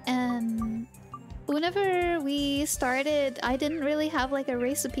 And whenever we started, I didn't really have like a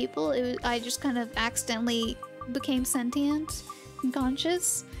race of people. I just kind of accidentally became sentient and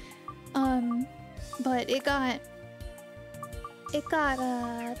conscious. But it got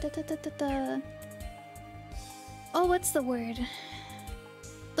oh, what's the word?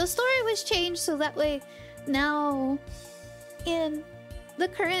 The story was changed so that way now in the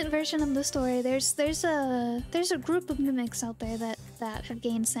current version of the story there's a group of mimics out there that have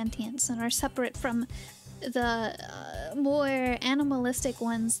gained sentience and are separate from the more animalistic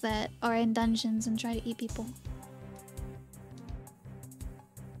ones that are in dungeons and try to eat people.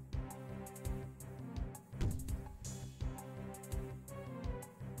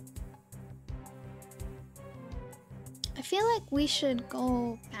 I feel like we should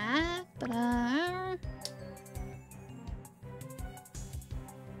go back, but I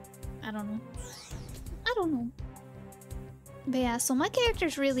don't know. I don't know. But yeah, so my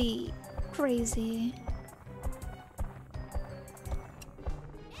character's really crazy.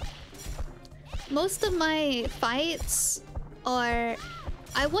 Most of my fights are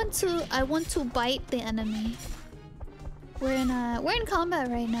I want to bite the enemy. We're in combat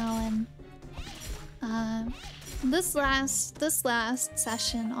right now, and this last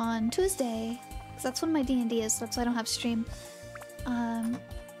session on Tuesday, because that's when my D&D is, that's why I don't have stream.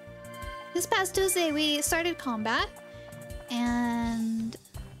 This past Tuesday we started combat, and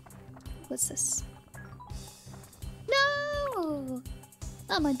what's this? No!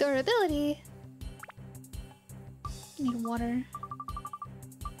 Not my durability. I need water.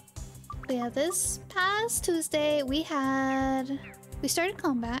 But yeah, this past Tuesday we started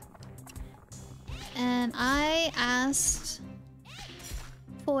combat. And I asked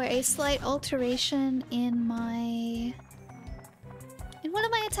for a slight alteration in one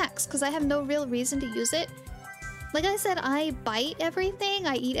of my attacks because I have no real reason to use it. Like I said, I bite everything,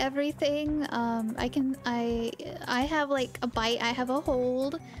 I eat everything. I have like a bite, I have a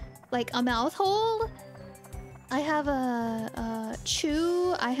hold, like a mouth hold. I have a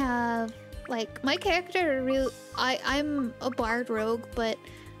chew. I have like my character. I'm a bard rogue, but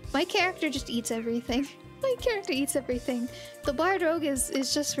my character just eats everything. My character eats everything. The bard rogue is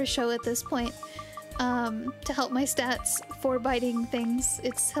just for show at this point. To help my stats for biting things.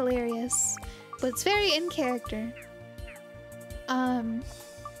 It's hilarious. But it's very in character. And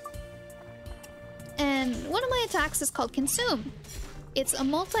one of my attacks is called Consume. It's a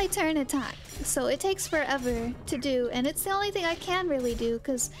multi-turn attack, so it takes forever to do, and it's the only thing I can really do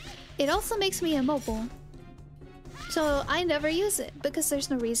because it also makes me immobile. So I never use it because there's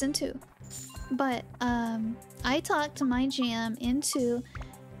no reason to. But I talked to my GM into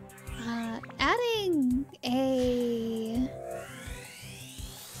adding a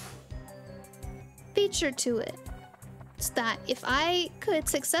feature to it. So that if I could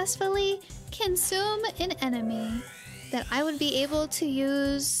successfully consume an enemy, that I would be able to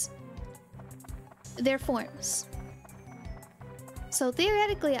use their forms. So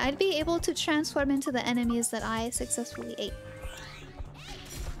theoretically, I'd be able to transform into the enemies that I successfully ate.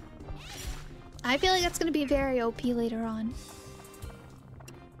 I feel like that's going to be very OP later on.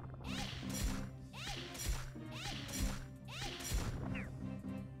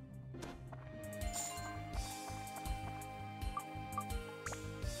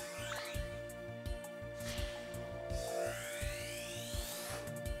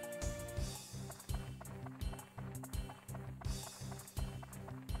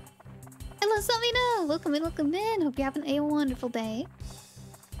 Hello, Samina! Welcome in, welcome in. Hope you're having a wonderful day.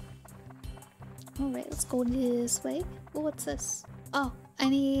 Alright, let's go this way. Oh, what's this? Oh, I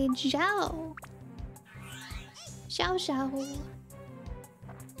need Xiao. Xiao.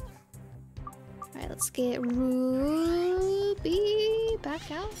 Alright, let's get Ruby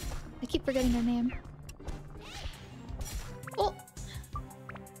back out. I keep forgetting her name. Oh!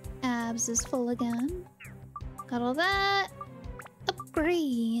 Abs is full again. Got all that.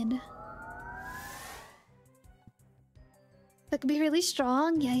 Upgrade. That could be really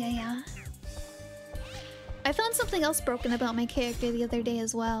strong. Yeah. I found something else broken about my character the other day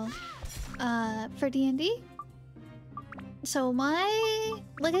as well. For D&D. So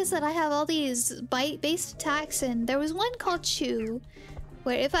like I said, I have all these bite-based attacks, and there was one called Chew,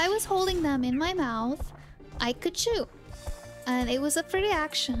 where if I was holding them in my mouth, I could chew. And it was a free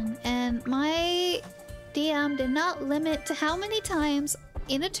action, and my DM did not limit to how many times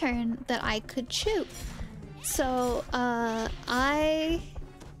in a turn that I could chew. So, I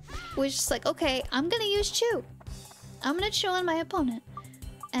was just like, okay, I'm gonna use Chew. I'm gonna chew on my opponent.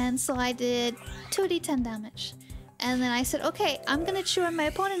 And so I did 2d10 damage. And then I said, okay, I'm gonna chew on my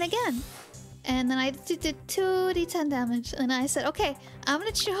opponent again. And then I did 2d10 damage. And I said, okay, I'm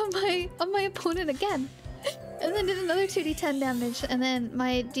gonna chew on my opponent again. And then did another 2d10 damage. And then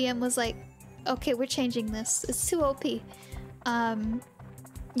my DM was like, okay, we're changing this. It's too OP.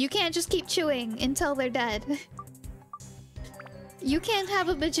 You can't just keep chewing until they're dead. You can't have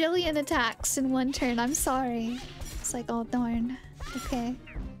a bajillion attacks in one turn. I'm sorry. It's like, oh darn. Okay.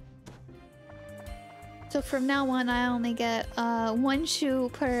 So from now on, I only get one chew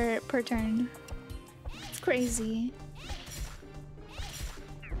per turn. It's crazy.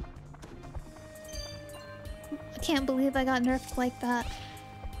 I can't believe I got nerfed like that.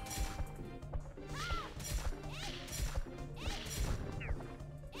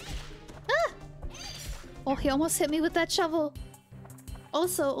 Ah! Oh, he almost hit me with that shovel.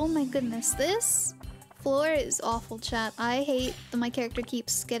 Also, oh my goodness, this floor is awful, chat. I hate that my character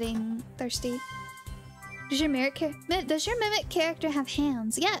keeps getting thirsty. Does your mimic character have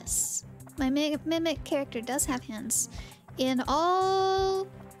hands? Yes! My mimic character does have hands. In all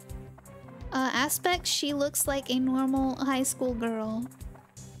aspects, she looks like a normal high school girl.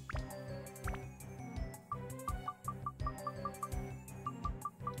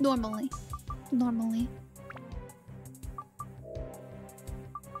 Normally.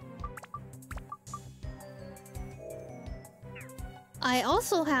 I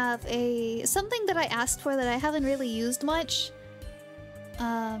also have something that I asked for that I haven't really used much.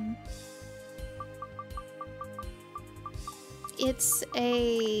 It's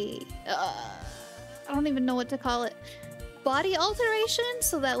I don't even know what to call it. Body alteration,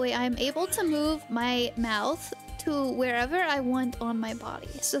 so that way I'm able to move my mouth to wherever I want on my body.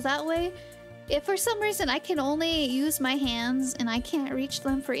 So that way, if for some reason I can only use my hands and I can't reach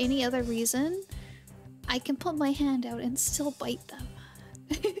them for any other reason, I can put my hand out and still bite them.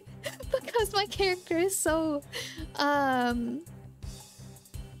 Because my character is so...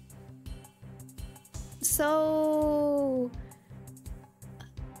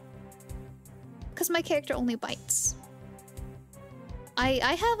 Because my character only bites.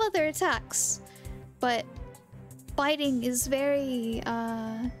 I have other attacks, but biting is very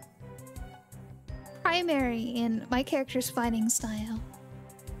primary in my character's fighting style.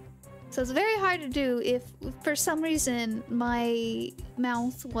 So it's very hard to do if for some reason my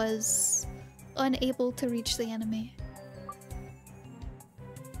mouth was unable to reach the enemy.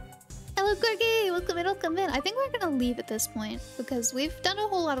 Hello, Gorgie! Welcome in. I think we're gonna leave at this point because we've done a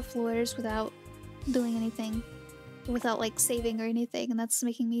whole lot of floors without doing anything. Without like saving or anything, and that's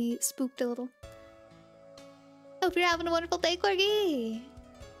making me spooked a little. Hope you're having a wonderful day, Gorgie!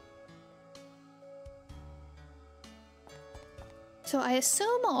 So I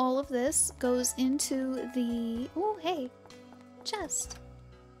assume all of this goes into the... Oh, hey. Chest.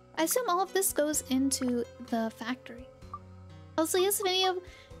 I assume all of this goes into the factory. Also, yes,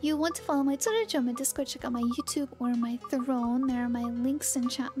 you want to follow my Twitter, join my Discord, check out my YouTube or my Throne. There are my links in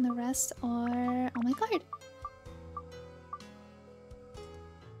chat and the rest are on my card.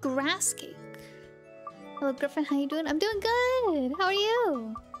 Grass cake. Hello Griffin, how you doing? I'm doing good! How are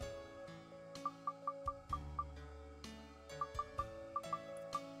you?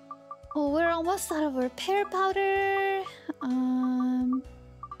 Oh, we're almost out of repair powder. I'm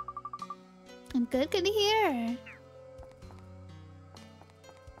good to hear.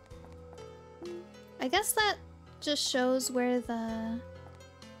 I guess that just shows where the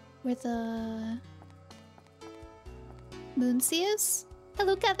Moonsea is.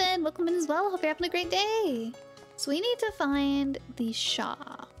 Hello Kevin, welcome in as well. Hope you're having a great day. So we need to find the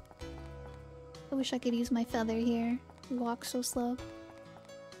shop. I wish I could use my feather here. Walk so slow.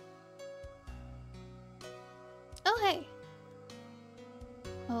 Oh hey.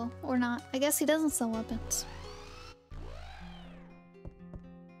 Oh, or not. I guess he doesn't sell weapons.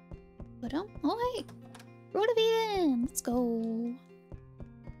 But oh hey. Road of Eden! Let's go.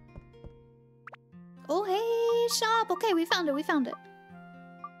 Oh hey, shop! Okay, we found it, we found it.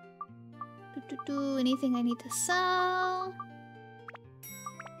 Anything I need to sell?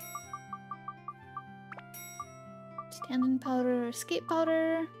 Stand-in powder, escape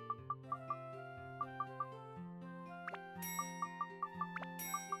powder.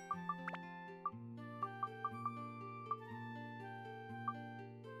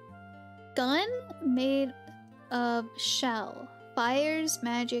 Gun made of shell. Fires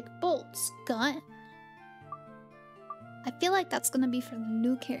magic bolts. Gun. I feel like that's gonna be for the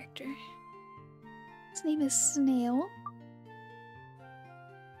new character. His name is Snail.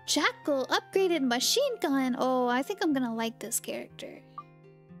 Jackal upgraded machine gun. Oh, I think I'm gonna like this character.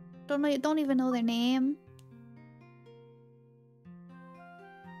 Don't even know their name.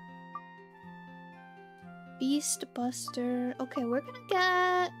 Beast Buster. Okay, we're gonna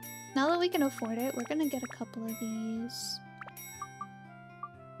get... Now that we can afford it, we're gonna get a couple of these.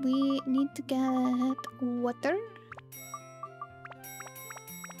 We need to get water.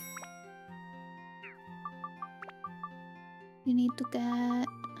 We need to get... I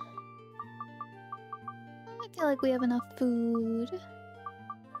feel like we have enough food.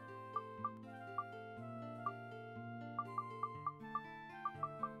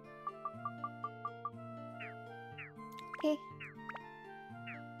 Okay.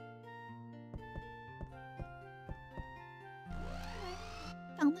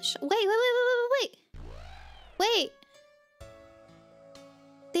 Found the wait! Wait!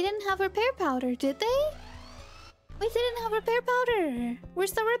 They didn't have repair powder, did they? Wait, they didn't have repair powder!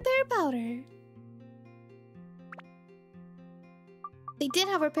 Where's the repair powder? They did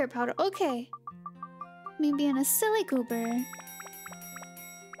have repair powder, okay. Me being a silly goober.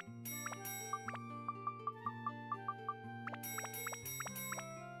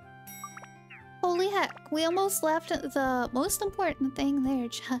 Holy heck, we almost left the most important thing there,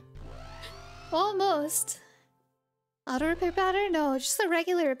 chat. Almost. Auto repair powder? No, just the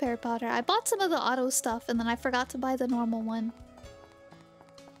regular repair powder. I bought some of the auto stuff and then I forgot to buy the normal one.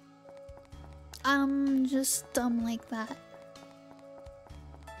 I'm just dumb like that.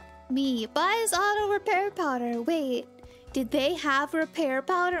 Me buys auto repair powder. Wait, did they have repair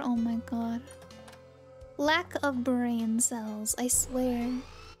powder? Oh my god. Lack of brain cells, I swear.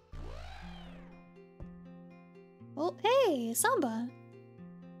 Oh, hey, Samba.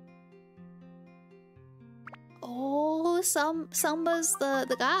 Oh, Samba's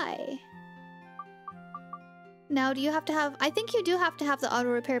the guy. Now, do you have to have... I think you do have to have the auto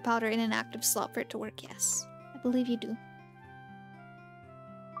repair powder in an active slot for it to work, yes. I believe you do.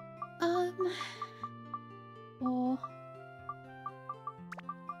 Oh.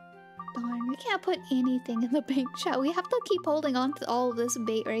 Darn, we can't put anything in the bank chat. We have to keep holding on to all of this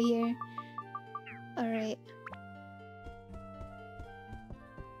bait right here. Alright.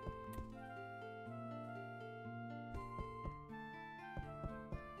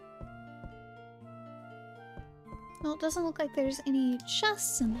 Well, it doesn't look like there's any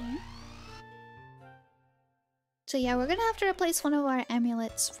chests in there. So yeah, we're gonna have to replace one of our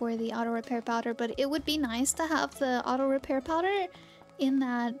amulets for the auto repair powder, but it would be nice to have the auto repair powder in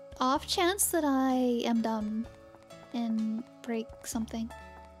that off chance that I am dumb and break something.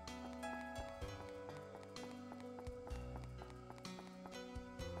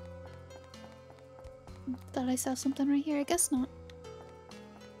 Thought I saw something right here, I guess not.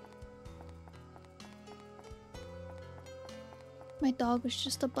 My dog was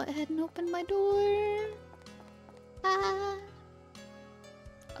just a butthead and opened my door. Ah.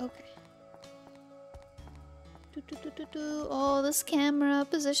 Okay. Oh, this camera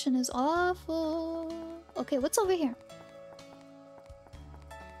position is awful. Okay, what's over here?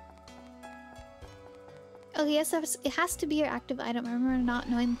 Okay, yes, it has to be your active item. I remember not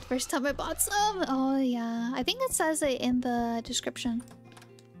knowing the first time I bought some. Oh, yeah. I think it says it in the description.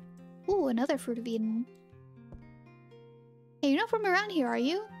 Ooh, another fruit of Eden. Hey, you're not from around here, are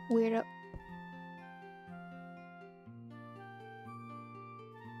you? Weirdo.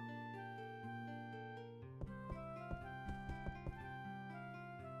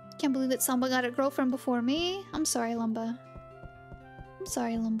 Can't believe that Samba got a girlfriend before me. I'm sorry, Lumba. I'm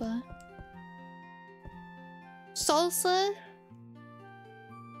sorry, Lumba. Salsa?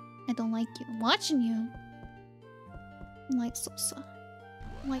 I don't like you. I'm watching you. I don't like salsa.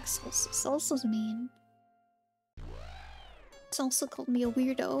 I don't like salsa. Salsa's mean. Salsa called me a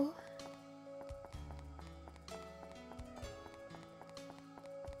weirdo.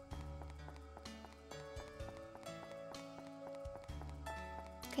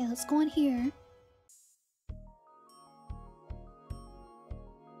 Okay, let's go in here.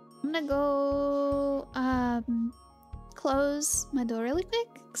 I'm gonna go close my door really quick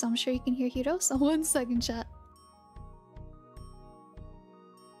because I'm sure you can hear Hiro. So 1 second, chat.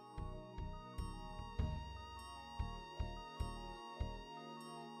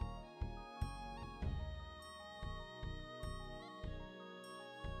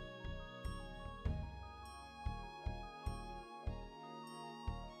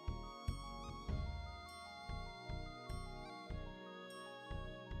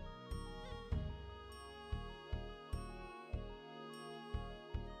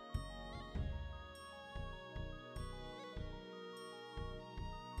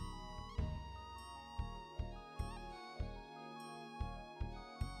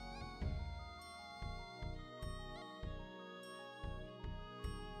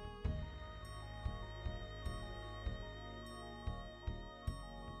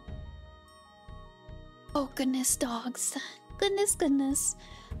 Oh goodness, dogs. Goodness.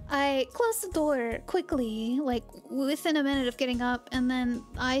 I closed the door quickly, like within a minute of getting up, and then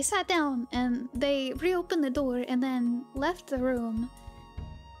I sat down and they reopened the door and then left the room.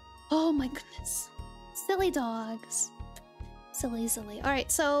 Oh my goodness. Silly dogs. Silly. Alright,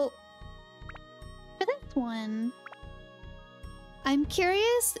 so for this one, I'm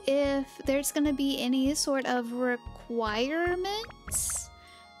curious if there's gonna be any sort of requirements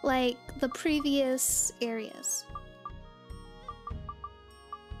like the previous areas.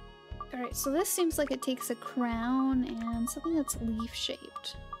 Alright, so this seems like it takes a crown and something that's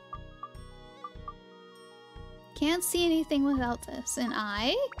leaf-shaped. Can't see anything without this. And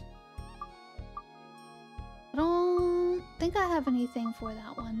I don't think I have anything for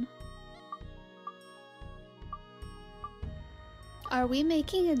that one. Are we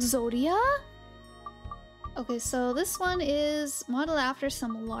making Exodia? Okay, so this one is modeled after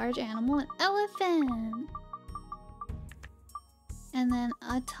some large animal, an elephant. And then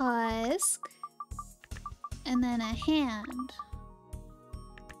a tusk. And then a hand.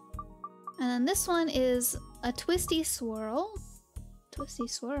 And then this one is a twisty swirl. Twisty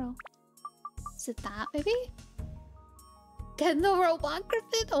swirl. Is it that, maybe? Get the robot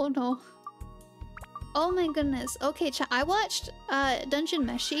Griffin? Oh no. Oh my goodness. Okay, I watched Dungeon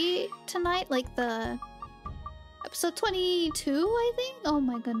Meshi tonight, like the episode 22, I think? Oh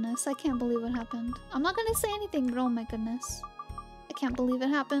my goodness, I can't believe what happened. I'm not gonna say anything, but oh my goodness. I can't believe it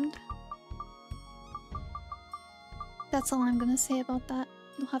happened. That's all I'm gonna say about that.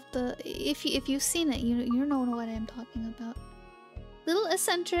 You'll have to... If you've seen it, you know what I'm talking about. Little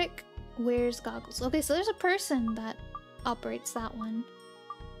eccentric wears goggles. Okay, so there's a person that operates that one.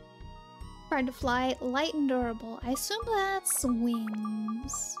 Hard to fly, light and durable. I assume that's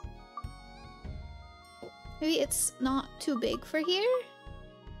wings. Maybe it's not too big for here?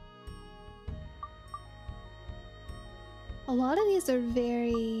 A lot of these are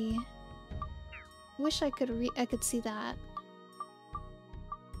very... I wish I could see that.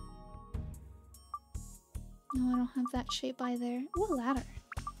 No, I don't have that shape either. Ooh, a ladder.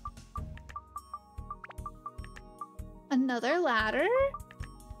 Another ladder?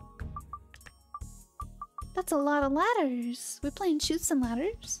 That's a lot of ladders. We're playing Chutes and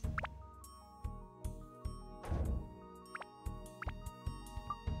Ladders?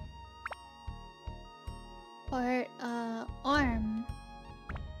 Or, arm.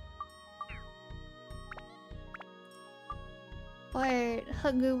 Or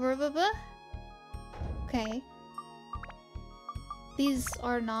Hagubaba. Okay. These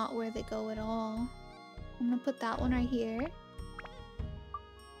are not where they go at all. I'm gonna put that one right here.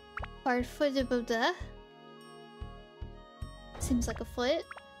 Or Fujibaba. Seems like a foot.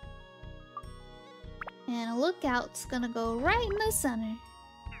 And a lookout's gonna go right in the center.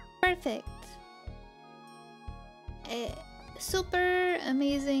 Perfect. Super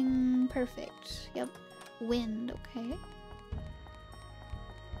amazing, perfect. Yep. Wind, okay.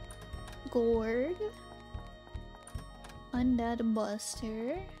 Gourd. Undead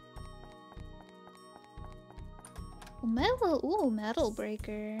Buster. Metal, ooh, Metal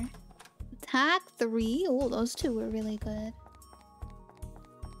Breaker. Attack 3, oh, those two were really good.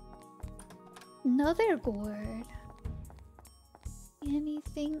 Another gourd.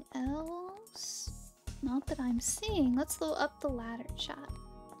 Anything else? Not that I'm seeing. Let's go up the ladder, chat.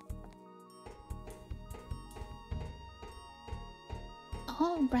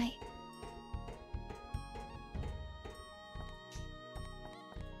 All right.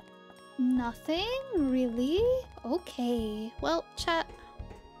 Nothing? Really? Okay. Well, chat.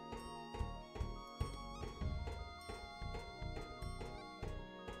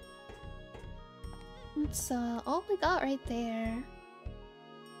 That's all we got right there.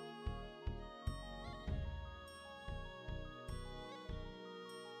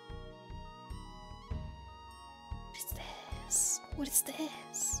 What is this? What is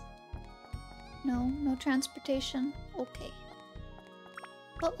this? No, no transportation. Okay.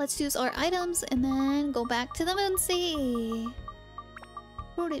 Well, let's use our items and then go back to the moon sea.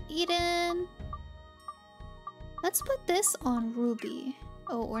 Fruited Eden. Let's put this on Ruby.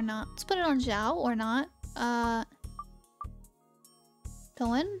 Oh, or not. Let's put it on Zhao or not.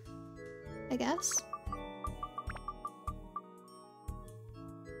 Toan, I guess.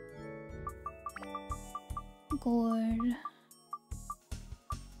 Gourd.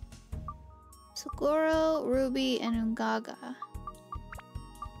 Suguro, Ruby, and Ungaga.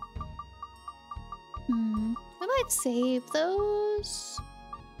 I might save those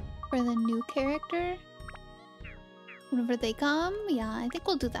for the new character. Whenever they come, yeah, I think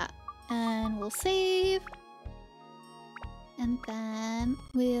we'll do that. And we'll save. And then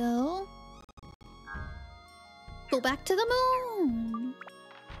we'll go back to the moon.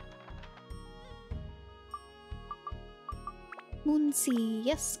 Moon sea,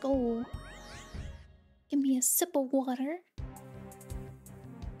 yes, go. Give me a sip of water.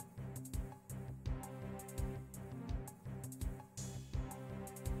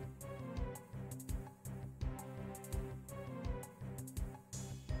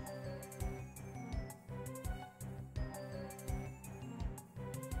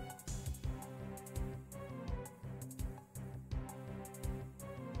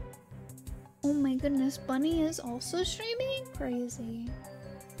 Oh my goodness, Bunny is also streaming? Crazy.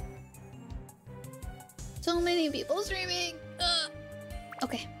 So many people streaming. Ugh.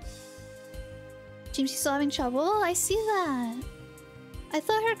 Okay. Jimsy's still having trouble? I see that. I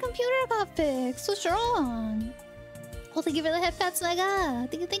thought her computer got fixed. What's wrong? Oh, thank you for the head pats, Mega.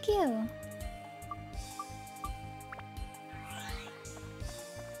 Thank you, thank you.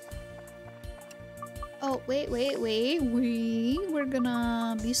 Oh, wait. We're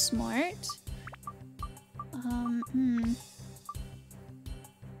gonna be smart.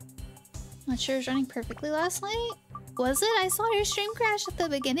 Not sure it was running perfectly last night. Was it? I saw her stream crash at the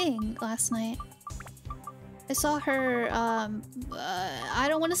beginning last night. I saw her, I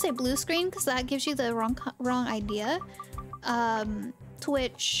don't want to say blue screen because that gives you the wrong idea.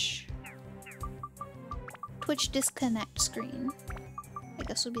 Twitch disconnect screen, I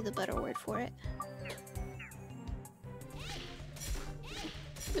guess would be the better word for it.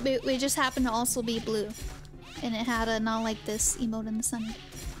 We just happened to also be blue. And it had a not like this emote in the sun.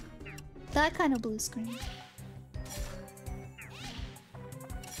 That kind of blue screen.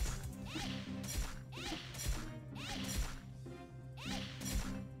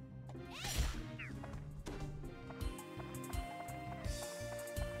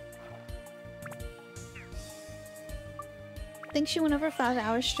 I think she went over 5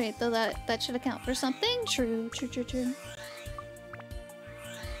 hours straight, though that should account for something. True.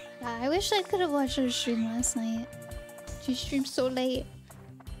 I wish I could have watched her stream last night. She streamed so late.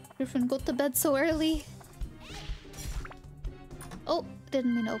 Griffin, go to bed so early. Oh,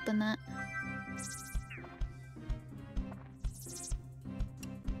 didn't mean to open that.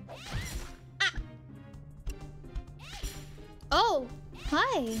 Ah! Oh,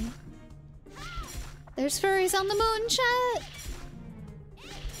 hi. There's furries on the moon, chat.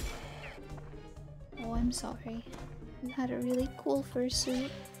 Oh, I'm sorry. You had a really cool fursuit.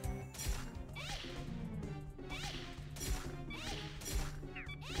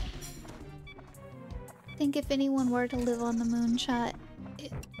 I think if anyone were to live on the moon, chat,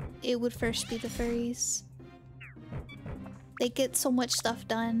 it would first be the furries. They get so much stuff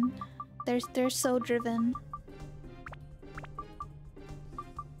done. They're so driven.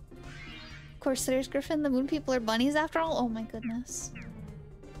 Of course, there's Griffin. The moon people are bunnies after all. Oh my goodness.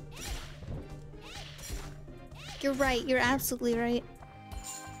 You're right. You're absolutely right.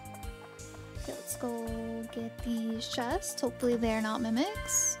 Okay, let's go get these chests. Hopefully they're not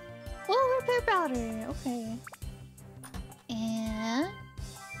mimics. Oh, repair powder. Okay. And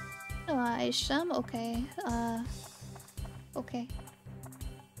ice gem. Okay. Okay.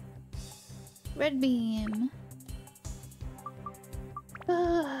 Red beam.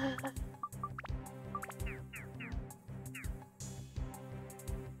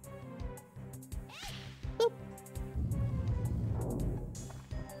 Boop.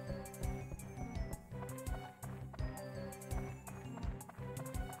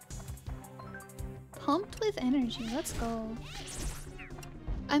 Pumped with energy. Let's go.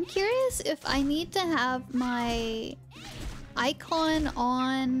 I'm curious if I need to have my icon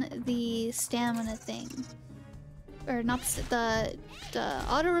on the stamina thing. Or not the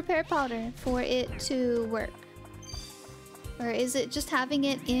auto repair powder for it to work. Or is it just having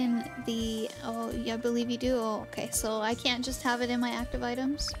it in the... Oh, yeah, I believe you do. Oh, okay, so I can't just have it in my active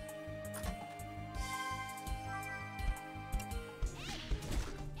items.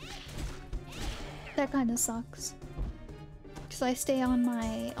 That kind of sucks. Cause I stay on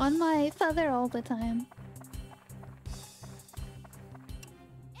my feather all the time.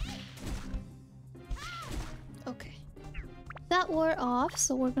 Okay. That wore off,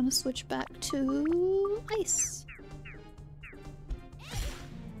 so we're gonna switch back to ice.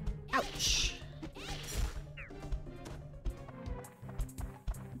 Ouch.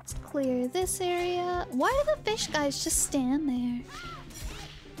 Let's clear this area. Why do the fish guys just stand there?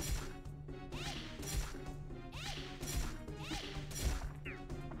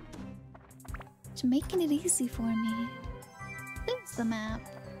 It's making it easy for me. There's the map.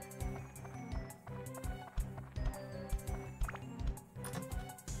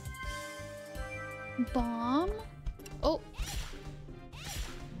 Bomb. Oh.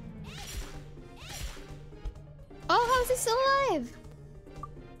 Oh, how is he still alive?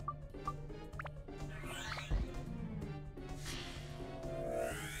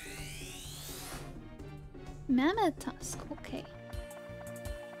 Mammoth tusk. Okay.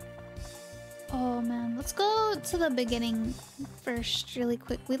 Oh man, let's go to the beginning first really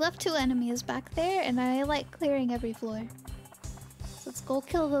quick. We left 2 enemies back there and I like clearing every floor. So let's go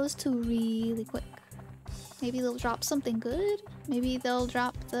kill those 2 really quick. Maybe they'll drop something good. Maybe they'll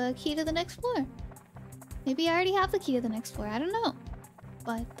drop the key to the next floor. Maybe I already have the key to the next floor. I don't know.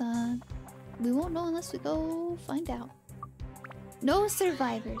 But we won't know unless we go find out. No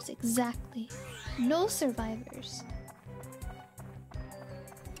survivors, exactly. No survivors.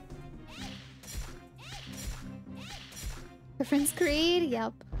 Griffin's Creed,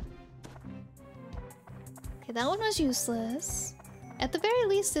 yep. Okay, that one was useless. At the very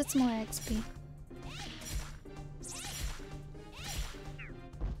least, it's more XP.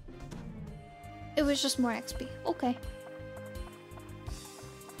 It was just more XP. Okay.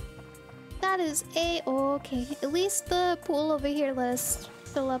 That is A-okay. At least the pool over here let us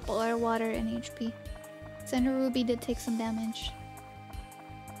fill up all our water and HP. Xander Ruby did take some damage.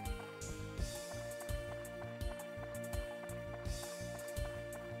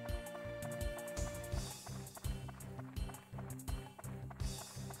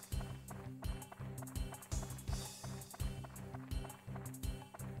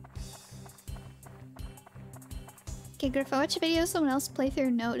 Okay, Griffin, watch a video someone else play through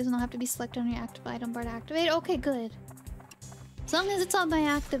note. Does not have to be selected on your active item bar to activate. Okay, good. As long as it's on my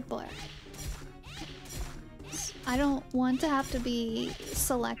active bar. I don't want to have to be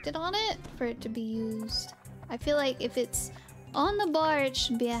selected on it for it to be used. I feel like if it's on the bar, it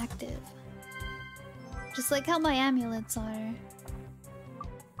should be active. Just like how my amulets are.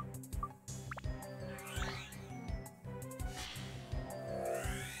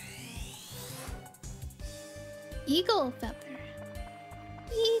 Eagle feather.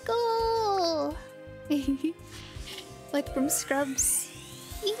 Eagle! Like from Scrubs.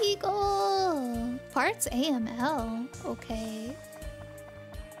 Eagle! Parts AML. Okay.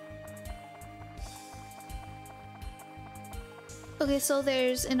 Okay, so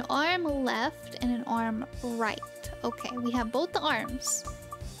there's an arm left and an arm right. Okay, we have both the arms.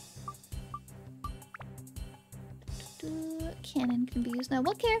 Cannon can be used now.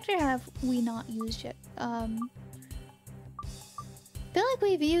 What character have we not used yet? I feel like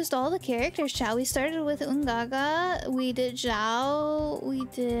we've used all the characters, Chow. We started with Ungaga, we did Zhao, we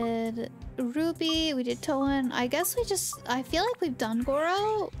did Ruby, we did Toan. I guess I feel like we've done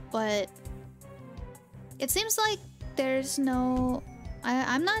Goro, but it seems like there's no...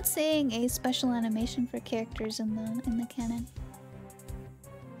 I'm not seeing a special animation for characters in the canon.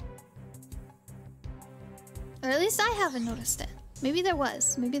 Or at least I haven't noticed it. Maybe there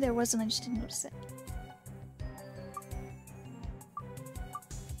was. Maybe there wasn't, I just didn't notice it.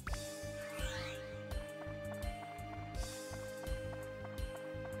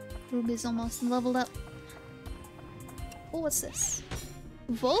 Ruby's almost leveled up. Oh, what's this?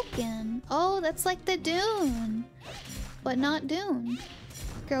 Vulcan. Oh, that's like the Dune. But not Dune.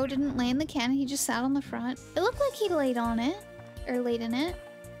 Girl didn't lay in the cannon, he just sat on the front. It looked like he laid on it. Or laid in it.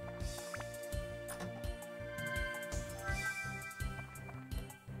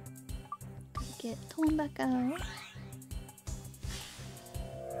 Get Tom back out.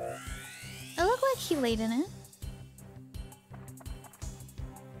 It looked like he laid in it.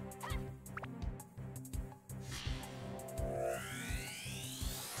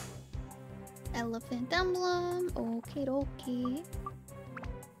 Elephant emblem. Okay, okay.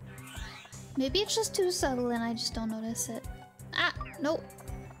 Maybe it's just too subtle and I just don't notice it. Ah, nope.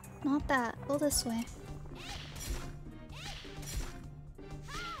 Not that. Go this way.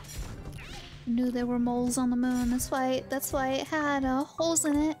 Knew there were moles on the moon. That's why it had holes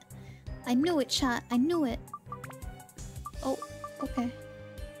in it. I knew it, chat. I knew it. Oh, okay.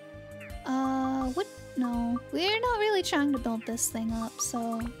 What? No. We're not really trying to build this thing up,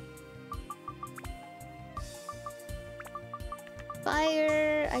 so...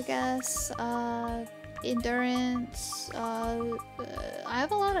 Fire, I guess. Endurance. I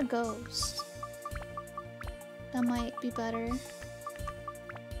have a lot of ghosts. That might be better.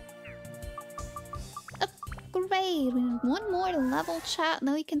 Upgrade! We need one more to level, chat, and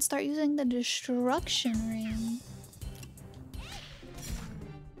then we can start using the destruction ring.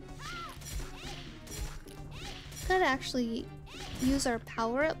 Could actually use our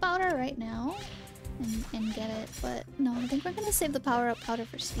power-up powder right now and get it, but no, I think we're gonna save the power-up powder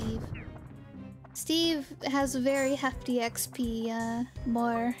for Steve. Steve has very hefty XP,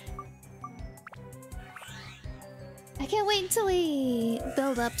 more. I can't wait until we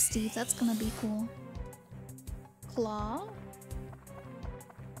build up Steve, that's gonna be cool. Claw?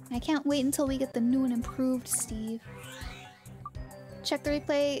 I can't wait until we get the new and improved Steve. Check the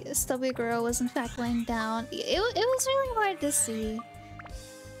replay, Stubby Girl was in fact laying down. It was really hard to see.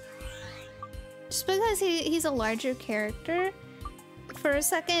 Just because he's a larger character, for a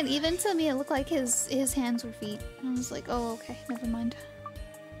second, even to me, it looked like his hands were feet. And I was like, oh, okay, never mind.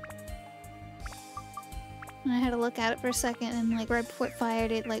 And I had to look at it for a second, and like right before it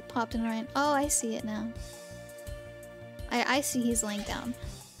fired, it like popped in right. Oh, I see it now. I see he's laying down.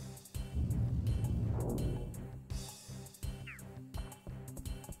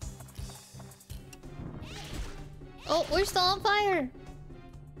 Oh, we're still on fire!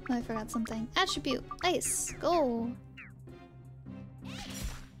 Oh, I forgot something. Attribute. Ice. Go.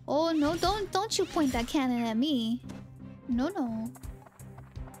 Oh no, don't you point that cannon at me. No, no.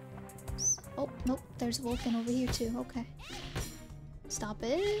 Oh, nope. There's Vulcan over here too. Okay. Stop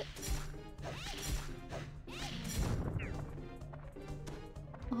it.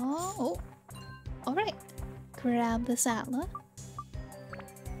 Oh. Alright. Grab the Sattler.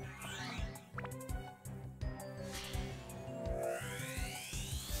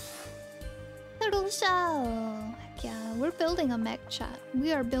 Turtle shell! Heck yeah, we're building a mech, chat.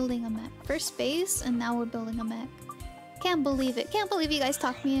 We are building a mech. First base, and now we're building a mech. Can't believe it. Can't believe you guys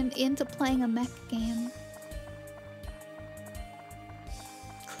talked me into playing a mech game.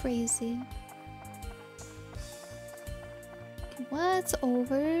 Crazy. Okay, what's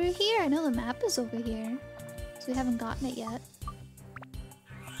over here? I know the map is over here. So we haven't gotten it yet.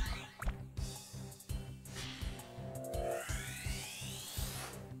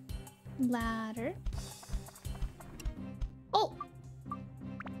 Ladder. Oh!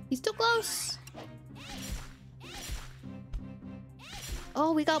 He's too close!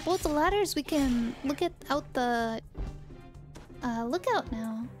 Oh, we got both the ladders. We can look out the lookout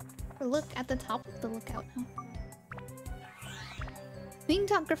now. Or look at the top of the lookout now. We can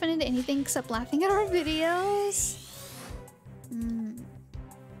talk Griffin into anything except laughing at our videos.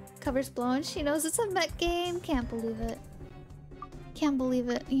 Cover's blown. She knows it's a mech game. Can't believe it. Can't believe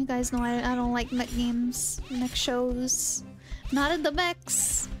it. You guys know I don't like mech games, mech shows. Not in the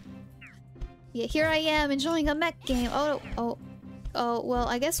mechs. Yeah, here I am enjoying a mech game. Oh, well,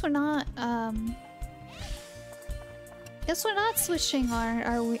 I guess we're not, guess we're not switching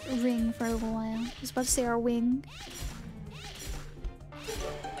our ring for a little while. I was about to say our wing.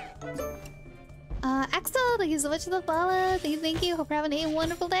 Axel, thank you so much for the follow. Thank you. Hope you're having a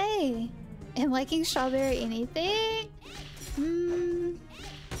wonderful day. And liking strawberry anything?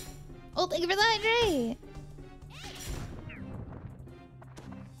 Oh, thank you for the hydrate!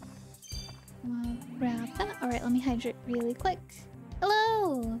 Grab that. Alright, let me hydrate really quick.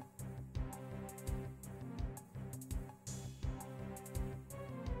 Hello!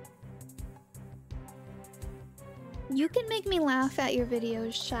 You can make me laugh at your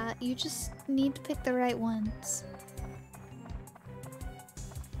videos, chat. You just need to pick the right ones.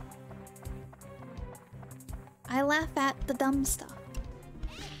 I laugh at the dumb stuff.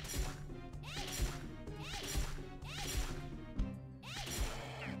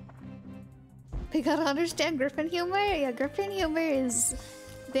 We gotta understand Griffin humor. Yeah, Griffin humor is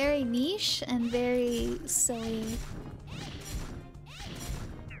very niche and very silly.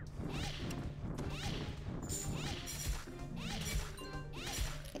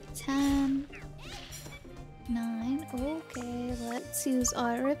 Okay, 10, 9. Okay, let's use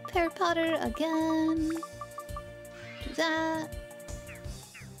our repair powder again. Do that.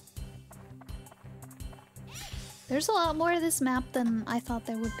 There's a lot more of this map than I thought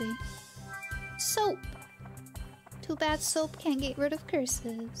there would be. Soap! Too bad soap can't get rid of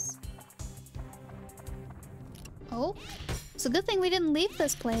curses. Oh, it's a good thing we didn't leave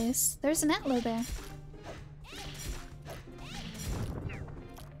this place. There's an antler there.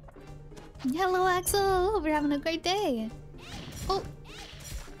 Hello, Axel! Hope you're having a great day. Oh!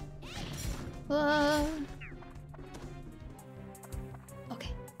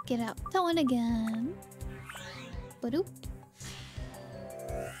 Okay, get out. That one again. Badoop.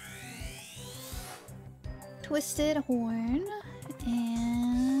 Twisted horn.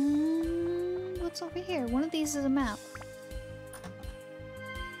 And what's over here? One of these is a map.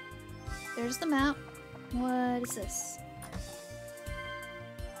 There's the map. What is this?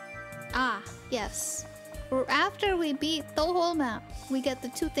 Ah, yes. After we beat the whole map, we get the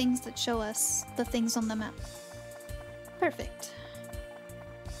 2 things that show us the things on the map. Perfect.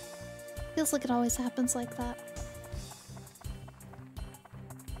 Feels like it always happens like that.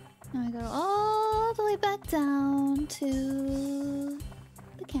 Now we go all the way back down to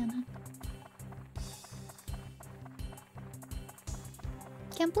the cannon.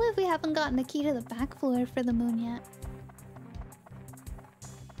 Can't believe we haven't gotten a key to the back floor for the moon yet.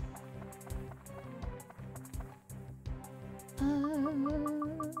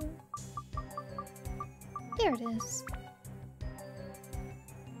 There it is.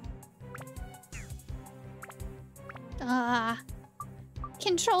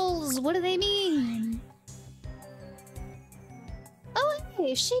 Controls, what do they mean? Oh,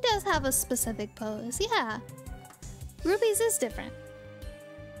 hey, she does have a specific pose, yeah. Ruby's is different.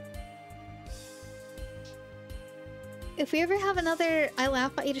 If we ever have another I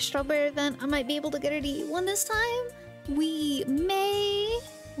Laugh I Eat a Strawberry event, I might be able to get her to eat one this time. We may.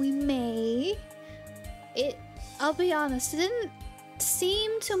 I'll be honest, it didn't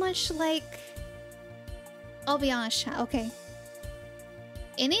seem too much like... I'll be honest, chat, okay.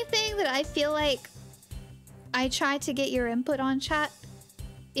 Anything that I feel like I try to get your input on, chat,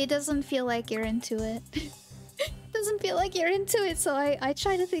 it doesn't feel like you're into it. Doesn't feel like you're into it, so I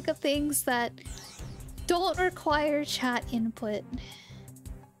try to think of things that don't require chat input.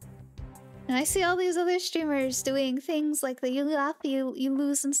 And I see all these other streamers doing things like the you laugh, you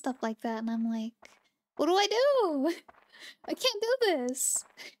lose and stuff like that, and I'm like, what do I do? I can't do this.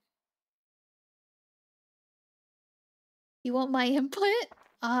 You want my input?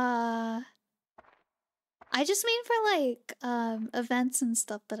 I just mean for like events and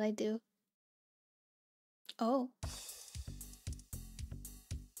stuff that I do. Oh.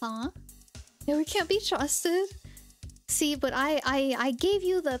 Huh? Yeah, we can't be trusted. See, but I gave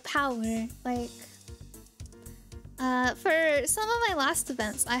you the power. Like, for some of my last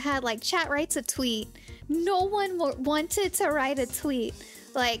events, I had like chat writes a tweet. No one wanted to write a tweet.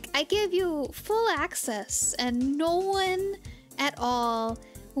 Like, I give you full access, and no one at all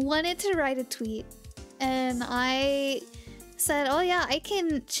wanted to write a tweet. And I said, oh yeah, I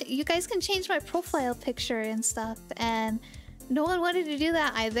can. You guys can change my profile picture and stuff. And no one wanted to do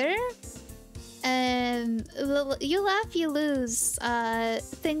that either. And the you laugh, you lose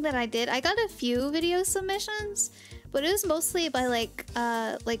thing that I did, I got a few video submissions, but it was mostly by like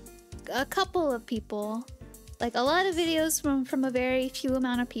a couple of people, like a lot of videos from a very few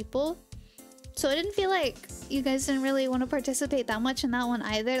amount of people. So I didn't feel like you guys didn't really want to participate that much in that one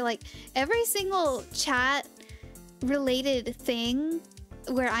either. Like every single chat related thing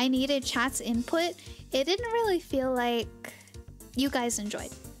where I needed chat's input, it didn't really feel like you guys enjoyed.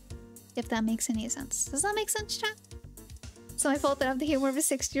 If that makes any sense. Does that make sense, chat? It's my fault that I have the humor of a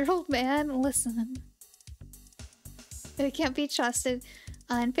 60-year-old man. Listen. It can't be trusted.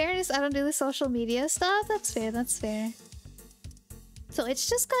 In fairness, I don't do the social media stuff. That's fair, that's fair. So it's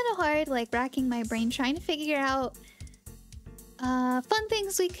just kind of hard, like, racking my brain trying to figure out fun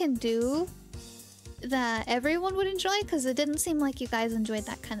things we can do that everyone would enjoy, because it didn't seem like you guys enjoyed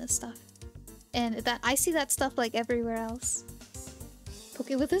that kind of stuff. And that I see that stuff, like, everywhere else.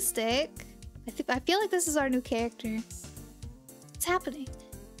 Poke with a stick. I feel like this is our new character. What's happening?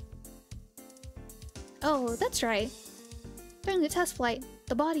 Oh, that's right. During the test flight,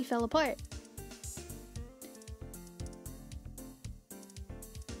 the body fell apart.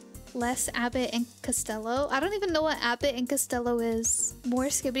 less Abbott and Costello. I don't even know what Abbott and Costello is. More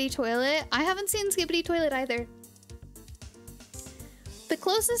Skibbity Toilet. I haven't seen Skibbity Toilet either. The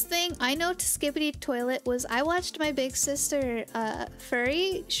closest thing I know to Skibbity Toilet was I watched my big sister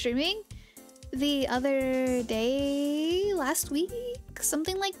Furry streaming the other day, last week,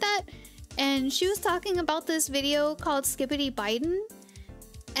 something like that. And she was talking about this video called Skibbity Biden.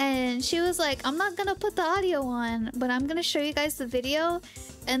 And she was like, I'm not gonna put the audio on, but I'm gonna show you guys the video.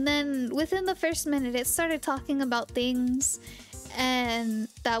 And then within the first minute, it started talking about things and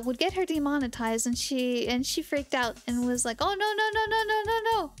that would get her demonetized, and she freaked out and was like, oh no.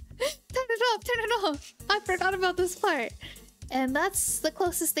 Turn it off. I forgot about this part. And that's the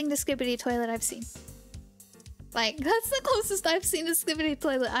closest thing to Skibbity Toilet I've seen. Like, that's the closest I've seen to Skibbity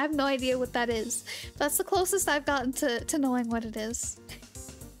Toilet. I have no idea what that is. That's the closest I've gotten to knowing what it is.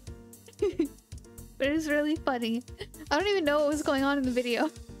 But it was really funny. I don't even know what was going on in the video.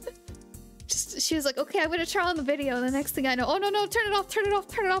 Just, she was like, okay, I'm gonna turn on the video, and the next thing I know, oh no, turn it off,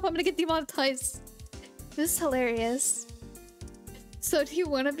 I'm gonna get demonetized. This is hilarious. So do you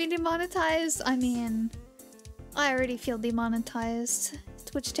want to be demonetized? I mean, I already feel demonetized.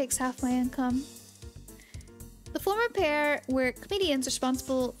 Twitch takes half my income. The former pair were comedians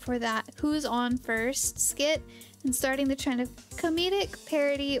responsible for that Who's On First skit and starting the trend of comedic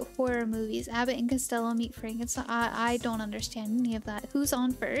parody horror movies. Abbott and Costello meet Frankenstein. I don't understand any of that. Who's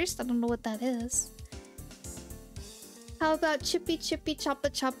On First? I don't know what that is. How about Chippy Chippy Choppa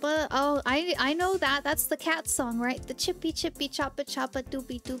Choppa? Oh, I know that. That's the cat song, right? The Chippy Chippy Choppa Choppa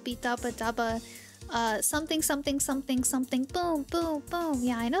Doopy Doopy Dabba Dabba something something something something boom boom boom.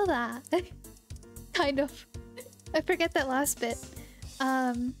 Yeah, I know that. Kind of. I forget that last bit.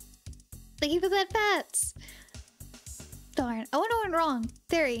 Thank you for that, Pats. Darn, I wonder what went wrong.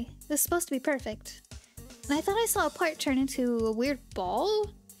 Theory, this is supposed to be perfect. And I thought I saw a part turn into a weird ball?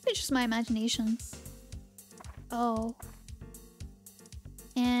 It's just my imagination. Oh.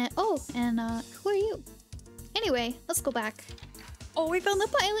 And, who are you? Anyway, let's go back. Oh, we found the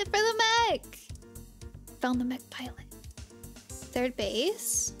pilot for the mech! Found the mech pilot. Third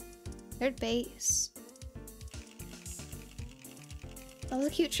base. Third base. That was a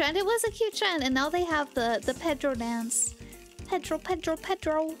cute trend. It was a cute trend. And now they have the Pedro dance. Pedro.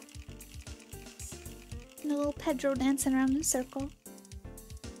 And a little Pedro dancing around in a circle.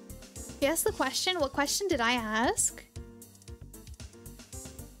 You asked the question? What question did I ask?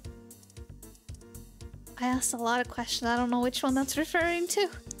 I asked a lot of questions. I don't know which one that's referring to.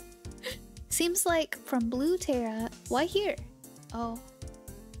 Seems like from Blue Terra. Why here? Oh.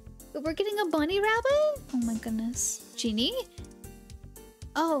 We're getting a bunny rabbit? Oh my goodness. Genie?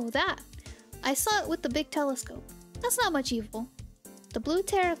 Oh, that. I saw it with the big telescope. That's not much evil. The Blue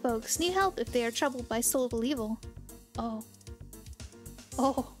Terra folks need help if they are troubled by soulful evil. Oh.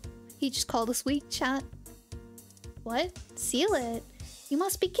 Oh. He just called us weak, chat. What? Seal it? You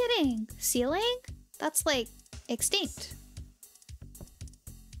must be kidding. Sealing? That's like extinct.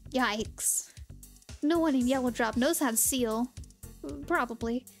 Yikes. No one in Yellow Drop knows how to seal.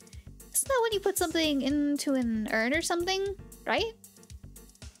 Probably. Isn't that when you put something into an urn or something? Right?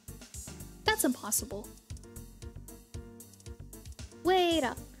 That's impossible. Wait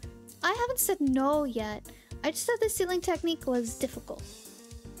up. I haven't said no yet. I just said the sealing technique was difficult.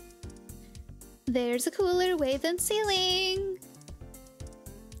 There's a cooler way than sealing.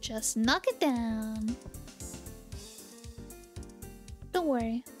 Just knock it down. Don't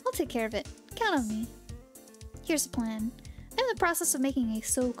worry, I'll take care of it. Count on me. Here's the plan. I'm in the process of making a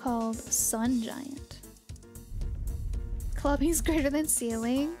so-called sun giant. Clubbing's greater than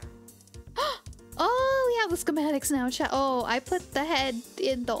sealing. Oh, we have the schematics now, chat. Oh, I put the head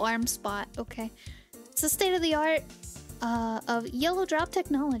in the arm spot. Okay. It's the state-of-the-art of Yellow Drop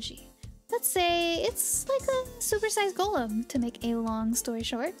technology. Let's say it's like a supersized golem, to make a long story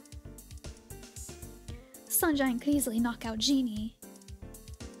short. Sun Giant could easily knock out Genie.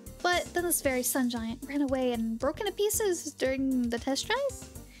 But then this very Sun Giant ran away and broke into pieces during the test drive?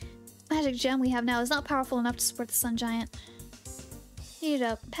 Magic gem we have now is not powerful enough to support the Sun Giant. Need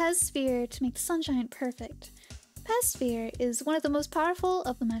a Pez Sphere to make the Sun Giant perfect. Pez Sphere is one of the most powerful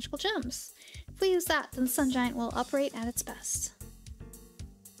of the magical gems. If we use that, then the Sun Giant will operate at its best.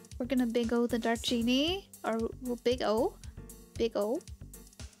 We're gonna Big O the Dark Genie. Or Big O. Big O.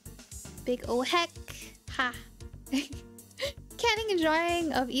 Big O heck. Ha. Canning and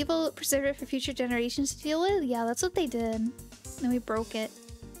drying of evil, preserve it for future generations to deal with? Yeah, that's what they did. Then we broke it.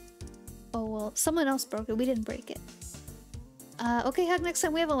 Oh well, someone else broke it. We didn't break it. Okay, Hug, next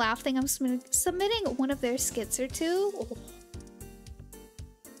time we have a laugh thing, I'm submitting one of their skits or two. Oh.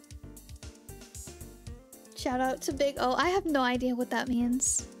 Shout out to Big O. I have no idea what that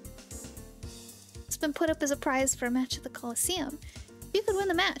means. been put up as a prize for a match at the Coliseum. If you could win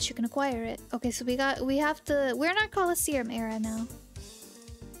the match, you can acquire it. Okay, so we're in our Coliseum era now.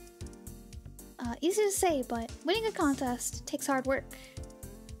 Easy to say, but winning a contest takes hard work.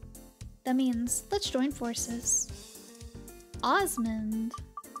 That means let's join forces. Osmond.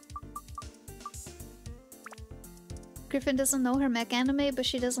 Griffin doesn't know her mech anime, but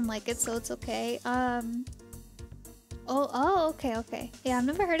she doesn't like it, so it's okay. Okay. Yeah, I've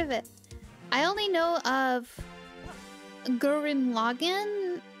never heard of it. I only know of Gurren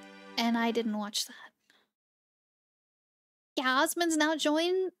Lagann, and I didn't watch that. Yeah, Osmond's now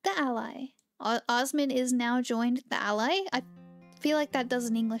joined the Ally. Osmond is now joined the Ally. I feel like that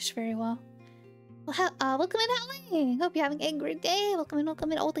doesn't English very well. Welcome in, Ally. Hope you're having a great day. Welcome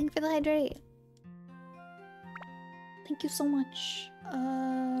in. Oh, thank you for the hydrate. Thank you so much.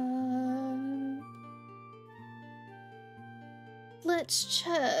 Let's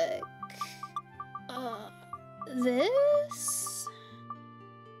check. This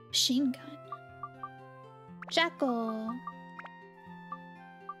machine gun. Jackal.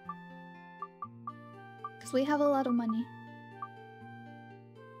 Because we have a lot of money.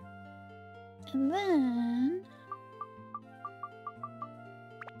 And then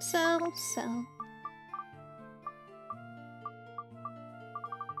sell.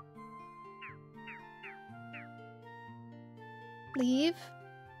 Leave.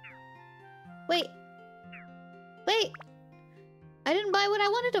 Wait. I didn't buy what I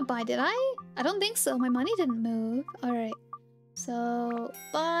wanted to buy, did I? I don't think so. My money didn't move. Alright. So,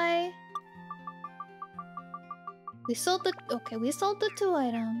 buy. We sold the 2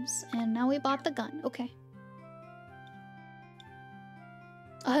 items, and now we bought the gun. Okay.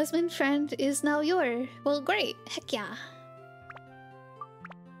 Osmond friend is now your. Well, great. Heck yeah.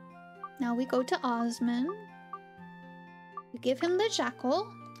 Now we go to Osmond. We give him the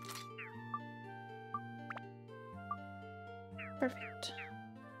jackal. Perfect.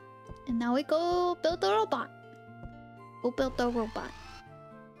 And now we go build the robot. Go build the robot.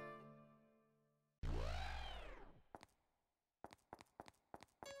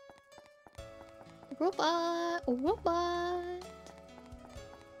 Robot.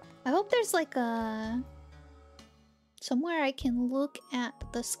 I hope there's like a... somewhere I can look at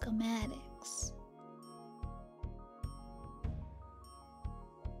the schematics.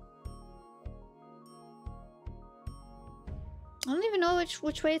 I don't even know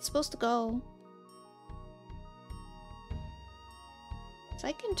which way it's supposed to go. So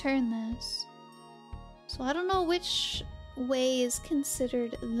I can turn this. So I don't know which way is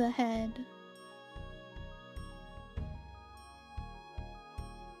considered the head.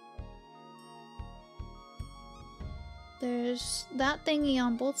 There's that thingy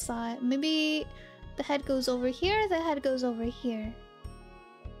on both sides. Maybe the head goes over here, the head goes over here.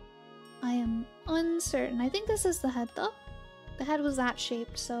 I am uncertain. I think this is the head though. The head was that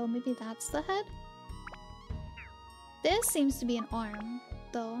shaped, so maybe that's the head. This seems to be an arm,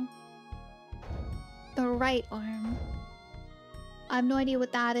 though. The right arm. I have no idea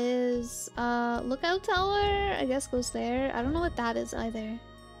what that is. Lookout tower, I guess goes there. I don't know what that is either.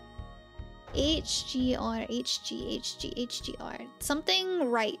 HGR, HGR. Something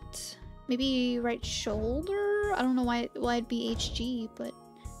right. Maybe right shoulder? I don't know why it'd be HG, but...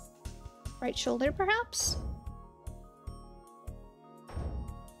 right shoulder, perhaps?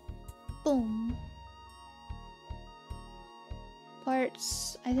 Boom.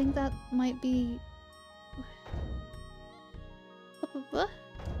 Parts. I think that might be... Huh?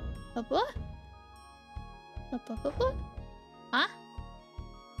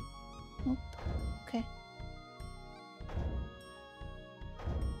 Nope. Okay.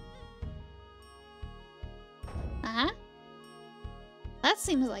 That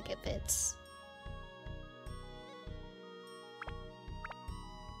seems like it fits.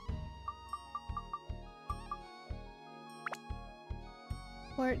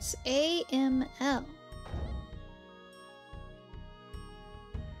 Ports AML.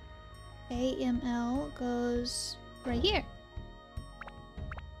 AML goes right here.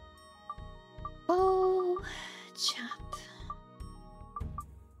 Oh, chat.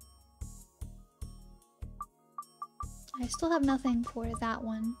 I still have nothing for that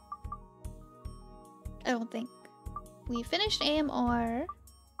one. I don't think. We finished AMR.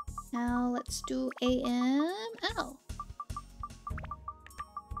 Now let's do AML.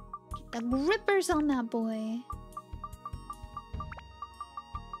 Get the grippers on that boy.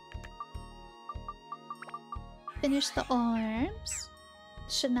 Finish the arms.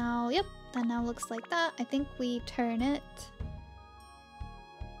 Should now, yep, that now looks like that. I think we turn it.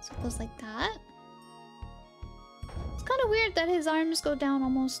 So it goes like that. It's kind of weird that his arms go down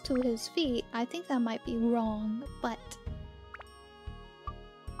almost to his feet. I think that might be wrong, but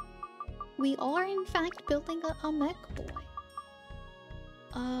we are in fact building a mech boy.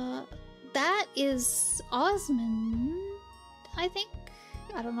 That is Osmond, I think.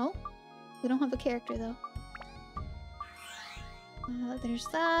 I don't know. We don't have a character though. There's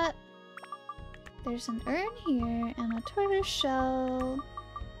that. There's an urn here and a tortoise shell.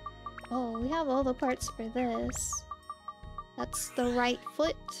 Oh, we have all the parts for this. That's the right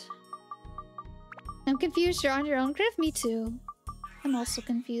foot. I'm confused. You're on your own, Griff? Me too. I'm also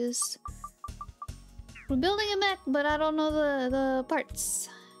confused. We're building a mech, but I don't know the parts.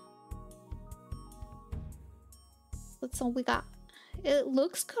 That's all we got. It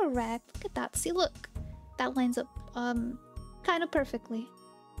looks correct. Look at that. See, look. That lines up kind of perfectly.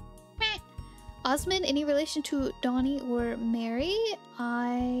 Meh. Osmond, any relation to Donnie or Mary?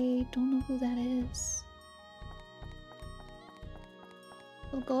 I don't know who that is.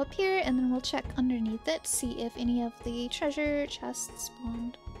 We'll go up here and then we'll check underneath it to see if any of the treasure chests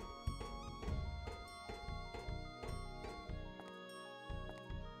spawned.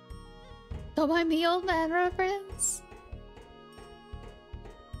 Don't mind me, old man reference.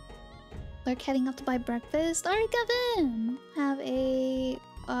 They're heading up to buy breakfast. Alright, Griffin! Have a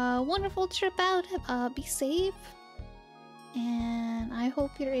wonderful trip out. Be safe. And I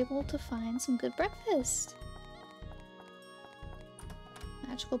hope you're able to find some good breakfast.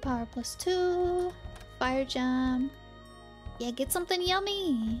 Magical power +2. Fire jam. Yeah, get something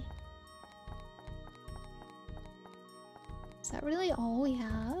yummy. Is that really all we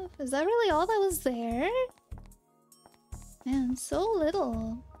have? Is that really all that was there? Man, so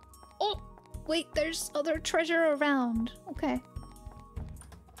little. Oh! Wait, there's other treasure around. Okay.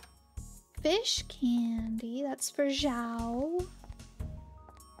 Fish candy. That's for Zhao.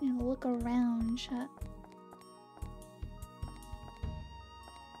 I'm gonna look around, chat.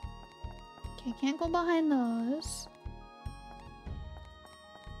 Okay, can't go behind those.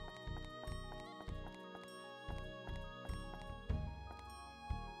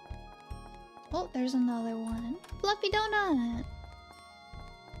 Oh, there's another one. Fluffy donut!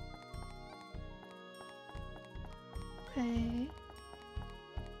 Okay.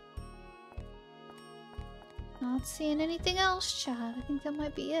 Not seeing anything else, chat. I think that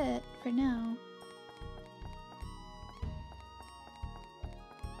might be it for now.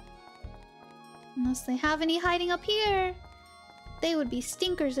 Unless they have any hiding up here. They would be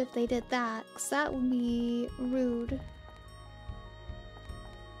stinkers if they did that, because that would be rude.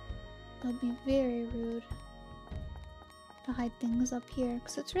 That would be very rude to hide things up here,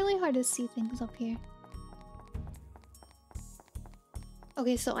 because it's really hard to see things up here.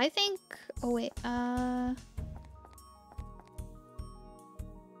 Okay, so I think... Oh wait, no,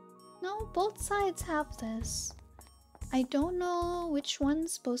 both sides have this. I don't know which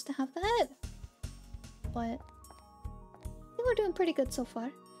one's supposed to have the head. But I think we're doing pretty good so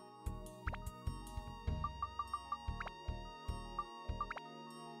far.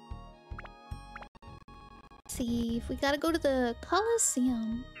 Let's see if we gotta go to the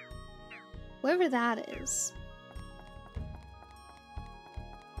Coliseum. Wherever that is.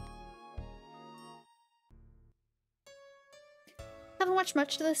 Haven't watched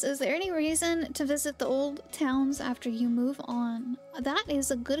much of this. Is there any reason to visit the old towns after you move on? That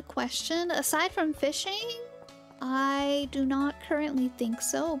is a good question. Aside from fishing, I do not currently think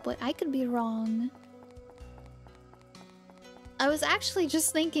so, but I could be wrong. I was actually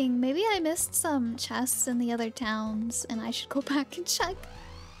just thinking maybe I missed some chests in the other towns and I should go back and check.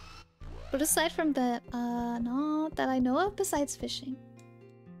 But aside from that, not that I know of besides fishing.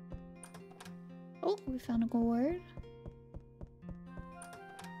 Oh, we found a gourd.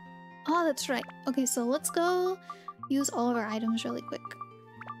 Oh, that's right. Okay, so let's go use all of our items really quick.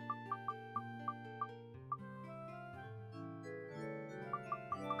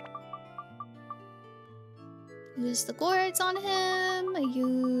 Use the gourds on him.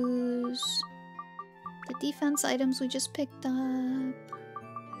 Use the defense items we just picked up.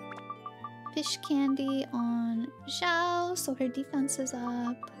 Fish candy on Zhao, so her defense is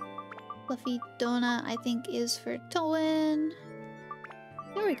up. Fluffy donut, I think, is for Toin.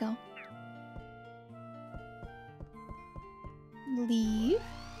 Here we go. Leave.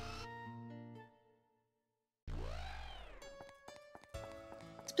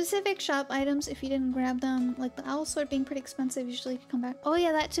 Specific shop items, if you didn't grab them, like the owl sword being pretty expensive, usually you can come back. Oh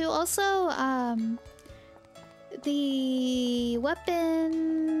yeah, that too. Also, the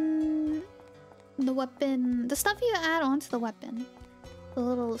stuff you add onto the weapon. The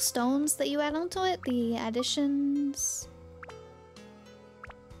little stones that you add onto it, the additions.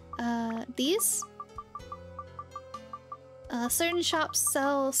 These? certain shops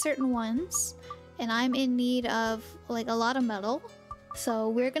sell certain ones, and I'm in need of like a lot of metal. So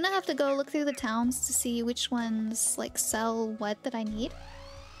we're gonna have to go look through the towns to see which ones like sell what that I need.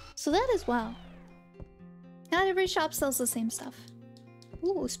 So that as well. Not every shop sells the same stuff.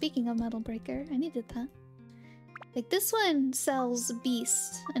 Ooh, speaking of metal breaker, I needed that. Like this one sells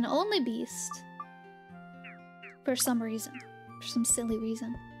beast and only beast for some reason, for some silly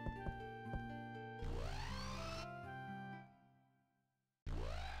reason.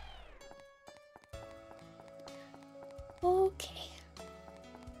 Okay.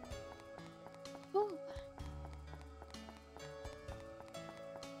 Oh.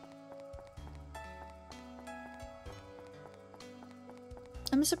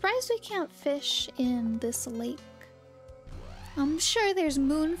 I'm surprised we can't fish in this lake. I'm sure there's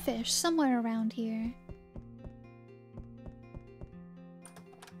moonfish somewhere around here.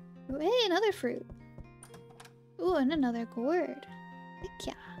 Hey, another fruit. Ooh, and another gourd. Heck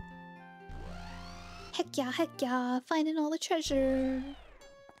yeah. Heck yeah, finding all the treasure.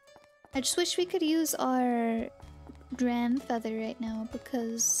 I just wish we could use our Dran feather right now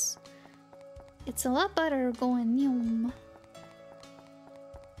because it's a lot better going yum.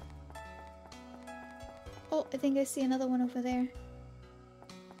 Oh, I think I see another one over there.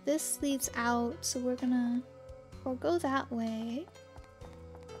 This leads out, so we're gonna go that way.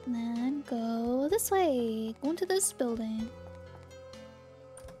 And then go this way. Go into this building.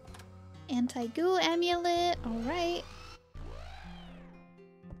 Anti-goo amulet, alright.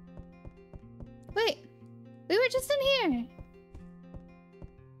 Wait, we were just in here.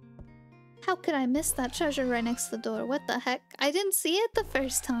 How could I miss that treasure right next to the door? What the heck? I didn't see it the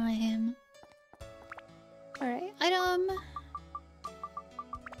first time. Alright, item.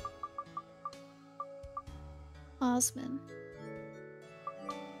 Osman.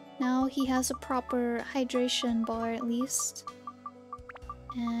 Now he has a proper hydration bar at least.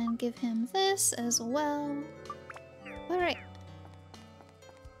 And give him this as well. Alright.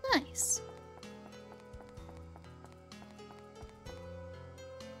 Nice.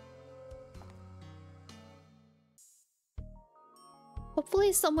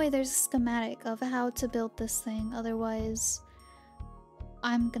 Hopefully some way there's a schematic of how to build this thing, otherwise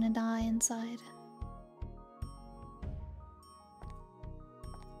I'm gonna die inside.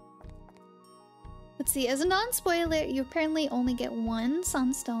 Let's see, as a non-spoiler, you apparently only get one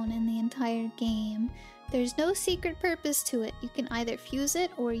sunstone in the entire game. There's no secret purpose to it. You can either fuse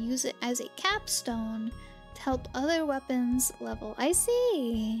it or use it as a capstone to help other weapons level. I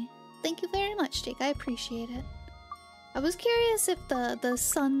see! Thank you very much, Jake. I appreciate it. I was curious if the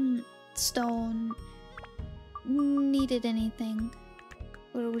sunstone needed anything,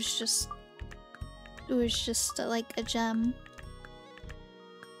 or it was just like a gem.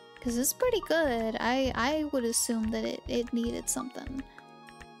 Cause it's pretty good. I would assume that it needed something.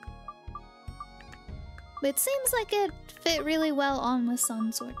 But it seems like it fit really well on the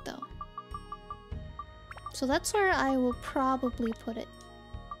sun sword though. So that's where I will probably put it.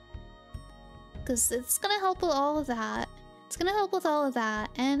 Because it's gonna help with all of that. It's gonna help with all of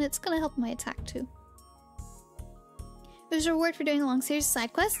that, and it's gonna help my attack too. There's a reward for doing a long series of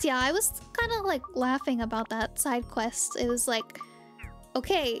side quests. Yeah, I was kind of like laughing about that side quest. It was like,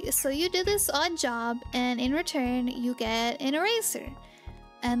 okay, so you did this odd job, and in return you get an eraser.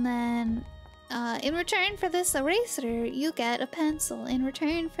 And then in return for this eraser, you get a pencil. In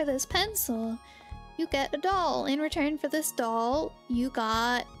return for this pencil, you get a doll. In return for this doll, you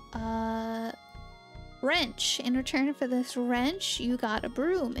got wrench. In return for this wrench, you got a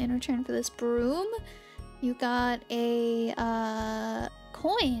broom. In return for this broom, you got a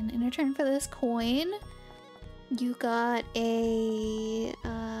coin. In return for this coin, you got a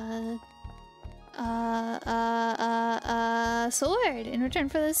sword. In return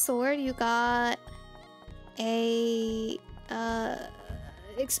for this sword, you got a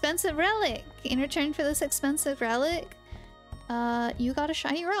expensive relic. In return for this expensive relic, you got a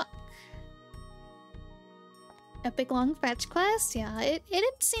shiny rock. Epic long fetch quest? Yeah, it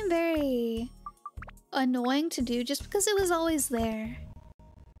didn't seem very annoying to do just because it was always there.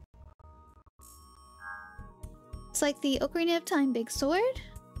 It's like the Ocarina of Time big sword.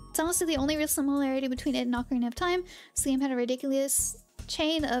 It's honestly the only real similarity between it and Ocarina of Time. So the game had a ridiculous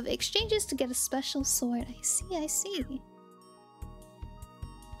chain of exchanges to get a special sword. I see.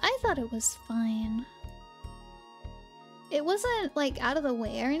 I thought it was fine. It wasn't like out of the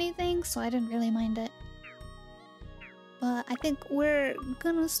way or anything, so I didn't really mind it. But I think we're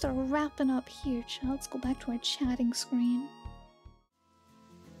gonna start wrapping up here, child. Let's go back to our chatting screen.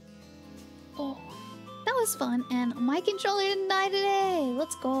 Oh, that was fun, and my controller didn't die today!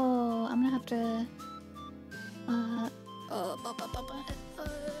 Let's go! I'm gonna have to...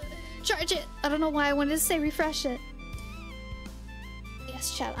 Charge it. I don't know why I wanted to say refresh it.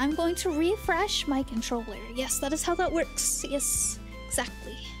 Yes, chat. I'm going to refresh my controller. Yes, that is how that works. Yes,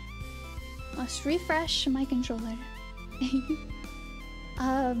 exactly. Must refresh my controller.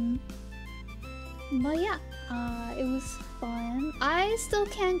 But yeah, it was fun. I still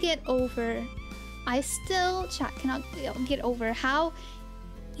can't get over. Chat cannot get over how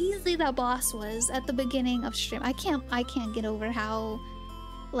easy that boss was at the beginning of stream. I can't get over how,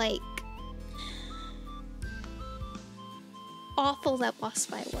 like, awful that boss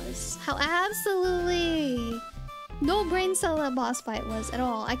fight was. How absolutely no brain cell that boss fight was at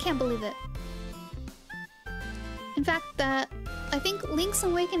all. I can't believe it. In fact, I think Link's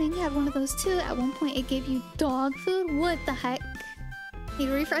Awakening had one of those too. At one point it gave you dog food. What the heck? Need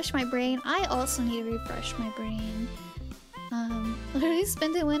to refresh my brain. I also need to refresh my brain. Literally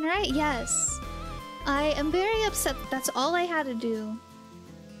spin to win, right? Yes. I am very upset that that's all I had to do.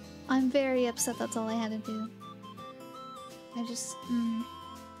 I'm very upset that's all I had to do. I just...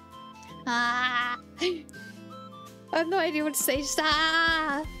 I have no idea what to say. Just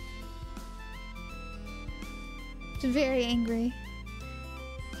very angry.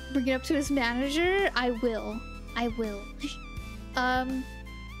 Bring it up to his manager? I will. I will. I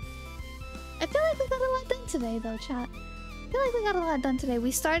feel like we got a lot done today though, chat. I feel like we got a lot done today.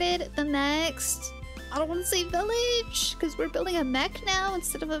 We started the next... I don't want to say village, because we're building a mech now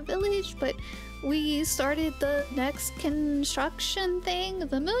instead of a village, but we started the next construction thing.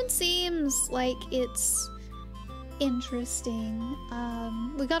 The moon seems like it's interesting.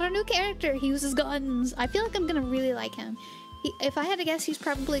 We got our new character. He uses guns. I feel like I'm gonna really like him. If I had to guess, he's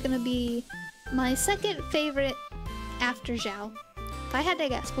probably gonna be my second favorite after Zhao. If I had to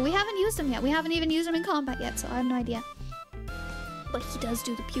guess. But we haven't used him yet. We haven't even used him in combat yet, so I have no idea. But he does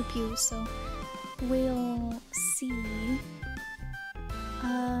do the pew-pew, so we'll see.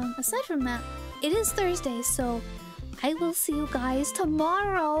 Aside from that, it is Thursday, so I will see you guys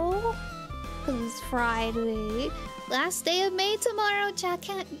tomorrow. Because it's Friday. Last day of May tomorrow, chat.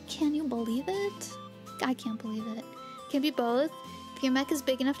 Can you believe it? I can't believe it. It can be both. If your mech is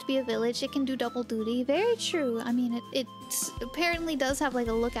big enough to be a village, it can do double duty. Very true. I mean, it apparently does have like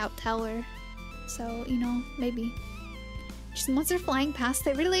a lookout tower. So, you know, maybe. Just once they're flying past,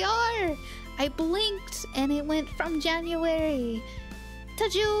 they really are! I blinked and it went from January to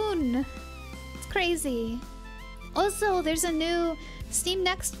June! It's crazy. Also, there's a new Steam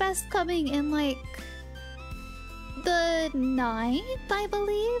Next Fest coming in like the 9th, I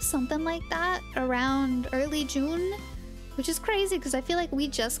believe? Something like that. Around early June. Which is crazy because I feel like we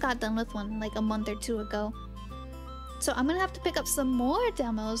just got done with one like a month or two ago. So I'm gonna have to pick up some more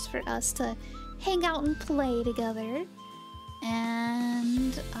demos for us to hang out and play together.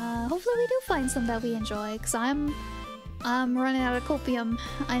 And hopefully we do find some that we enjoy, because I'm running out of copium.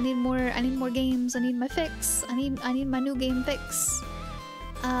 I need more games. I need my fix. I need my new game fix.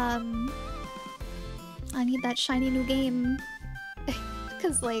 I need that shiny new game.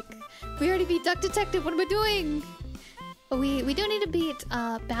 Cause like we already beat Duck Detective. What am I doing? But we do need to beat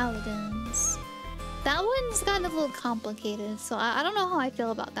Paladins. That one's gotten a little complicated, so I don't know how I feel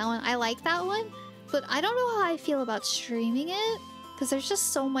about that one. I like that one. But I don't know how I feel about streaming it, because there's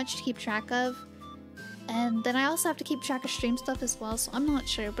just so much to keep track of. And then I also have to keep track of stream stuff as well, so I'm not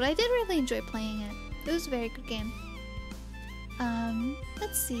sure. But I did really enjoy playing it. It was a very good game.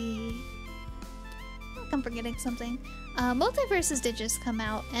 Let's see. I think I'm forgetting something. Multiverses did just come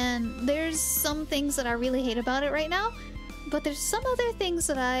out, and there's some things that I really hate about it right now. But there's some other things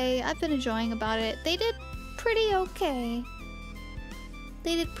that I've been enjoying about it. They did pretty okay.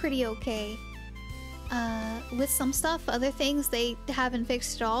 They did pretty okay. With some stuff, other things they haven't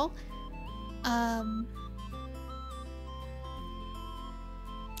fixed at all.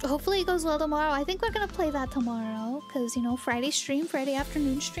 Hopefully it goes well tomorrow. I think we're gonna play that tomorrow, because, you know, Friday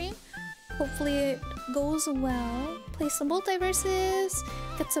afternoon stream. Hopefully it goes well. Play some multiverses,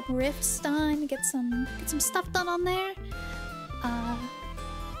 get some rifts done, get some stuff done on there.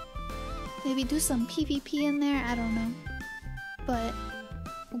 Maybe do some PvP in there, I don't know. But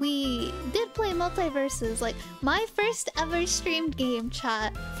we did play multiverses, like my first ever streamed game,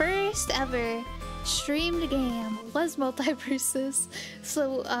 chat. First ever streamed game was multiverses.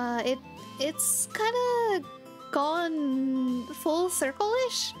 So it's kind of gone full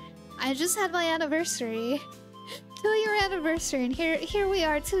circle-ish. I just had my anniversary. 2-year anniversary, and here we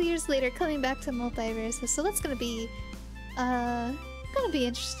are 2 years later coming back to multiverses. So that's gonna be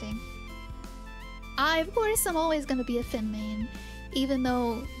interesting. Of course, I'm always gonna be a Finn main, even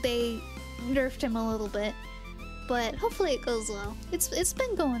though they nerfed him a little bit. but hopefully it goes well. It's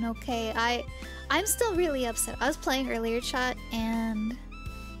been going okay. I'm still really upset. I was playing earlier, chat, and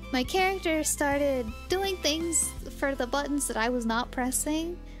my character started doing things for the buttons that I was not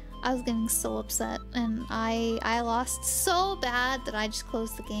pressing. I was getting so upset, and I lost so bad that I just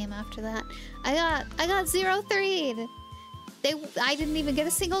closed the game after that. I got 0-3'd. I didn't even get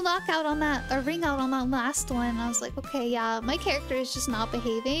a single knockout on that, or ring out on that last one. I was like, okay, yeah, my character is just not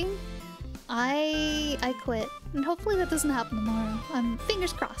behaving. I quit, and hopefully that doesn't happen tomorrow.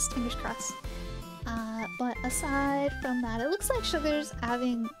 Fingers crossed, fingers crossed. But aside from that, it looks like Sugar's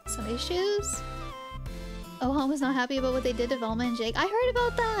having some issues. Oh, Home is not happy about what they did to Velma and Jake. I heard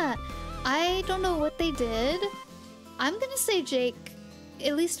about that. I don't know what they did. I'm gonna say Jake,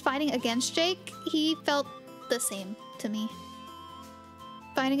 at least fighting against Jake, he felt the same to me.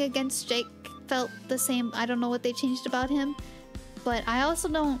 Fighting against Jake felt the same. I don't know what they changed about him, but I also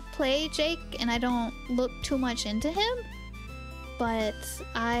don't play Jake and I don't look too much into him. But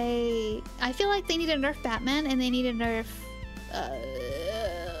I feel like they need to nerf Batman and they need to nerf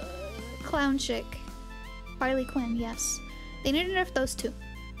Clown Chick. Harley Quinn, yes. They need to nerf those two.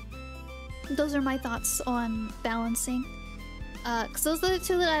 Those are my thoughts on balancing. Because those are the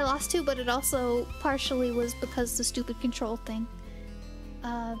two that I lost to, but it also partially was because the stupid control thing.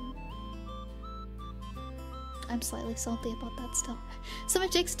 I'm slightly salty about that still. Some of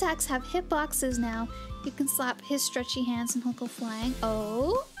Jake's attacks have hitboxes now. You can slap his stretchy hands and he'll go flying.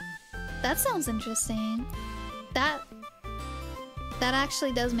 Oh? That sounds interesting. That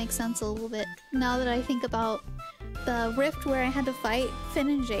actually does make sense a little bit. Now that I think about the rift where I had to fight Finn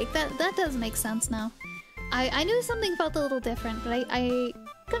and Jake, that does make sense now. I knew something felt a little different, but I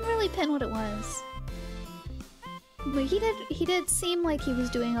couldn't really pin what it was. But he did seem like he was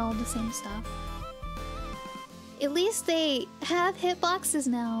doing all the same stuff. At least they have hitboxes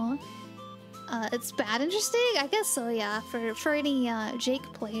now. It's bad interesting? I guess so, yeah, for any Jake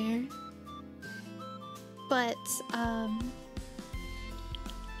player. But I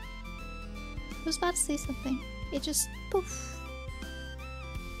was about to say something. It just poof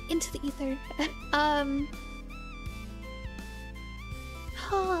into the ether.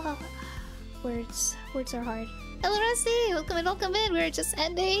 Words are hard. Hello Rusty! Welcome in! We're just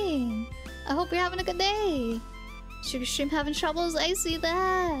ending! I hope you're having a good day! Sugar Stream having troubles? I see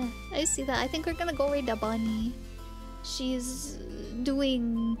that! I see that. I think we're gonna go raid a bunny. She's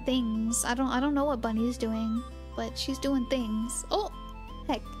doing things. I don't know what Bunny's doing, but she's doing things. Oh!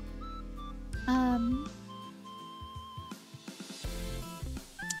 Heck.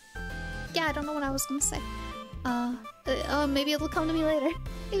 Yeah, I don't know what I was gonna say. Maybe it'll come to me later.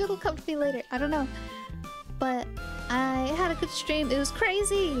 Maybe it'll come to me later. I don't know. But I had a good stream. It was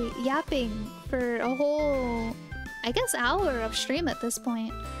crazy yapping for a whole, I guess, hour of stream at this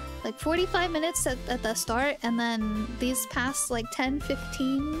point. Like 45 minutes at the start, and then these past like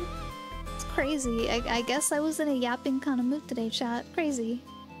 10-15. It's crazy. I guess I was in a yapping kind of mood today, chat. Crazy.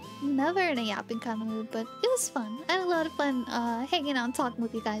 Never in a yapping kind of mood, but it was fun. I had a lot of fun hanging out and talking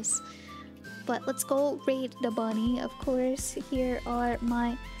with you guys. But let's go raid the bunny, of course. Here are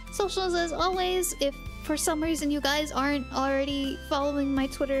my socials as always. If for some reason you guys aren't already following my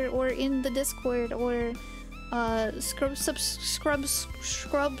Twitter or in the Discord or subscribe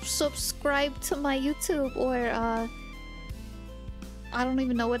to my YouTube or I don't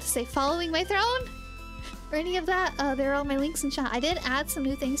even know what to say, following my throne or any of that, there are all my links in chat. I did add some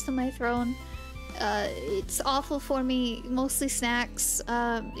new things to my throne. It's awful for me, mostly snacks.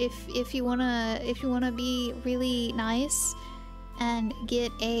 If you wanna be really nice and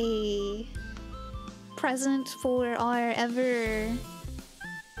get a present for our ever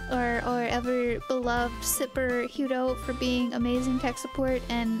beloved Sipper Hudo for being amazing tech support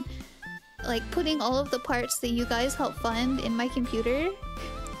and like putting all of the parts that you guys help fund in my computer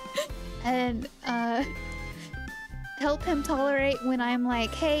and help him tolerate when I'm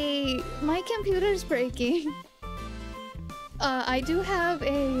like, hey, my computer's breaking. I do have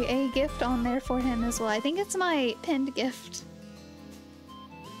a gift on there for him as well. I think it's my pinned gift.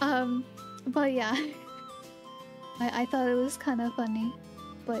 But yeah. I thought it was kind of funny.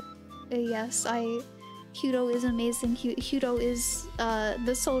 But yes, Hudo is amazing. Hudo is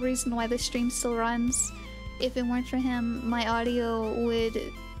the sole reason why the stream still runs. If it weren't for him, my audio would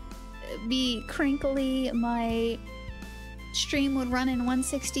be crinkly, my stream would run in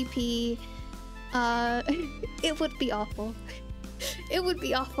 160p. It would be awful. It would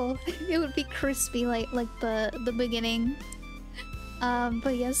be awful. It would be crispy like the beginning.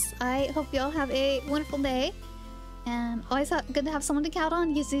 But yes, I hope y'all have a wonderful day. And always good to have someone to count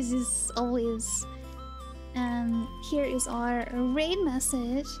on. Yes, always. And here is our raid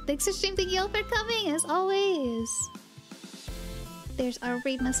message. Thanks for stream, thank you all for coming, as always. There's our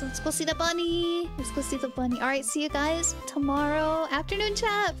raid message. Let's go see the bunny. Let's go see the bunny. Alright, see you guys tomorrow afternoon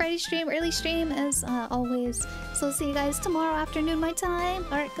chat. Friday stream, early stream as always. So see you guys tomorrow afternoon my time.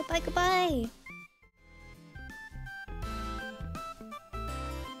 Alright, goodbye, goodbye.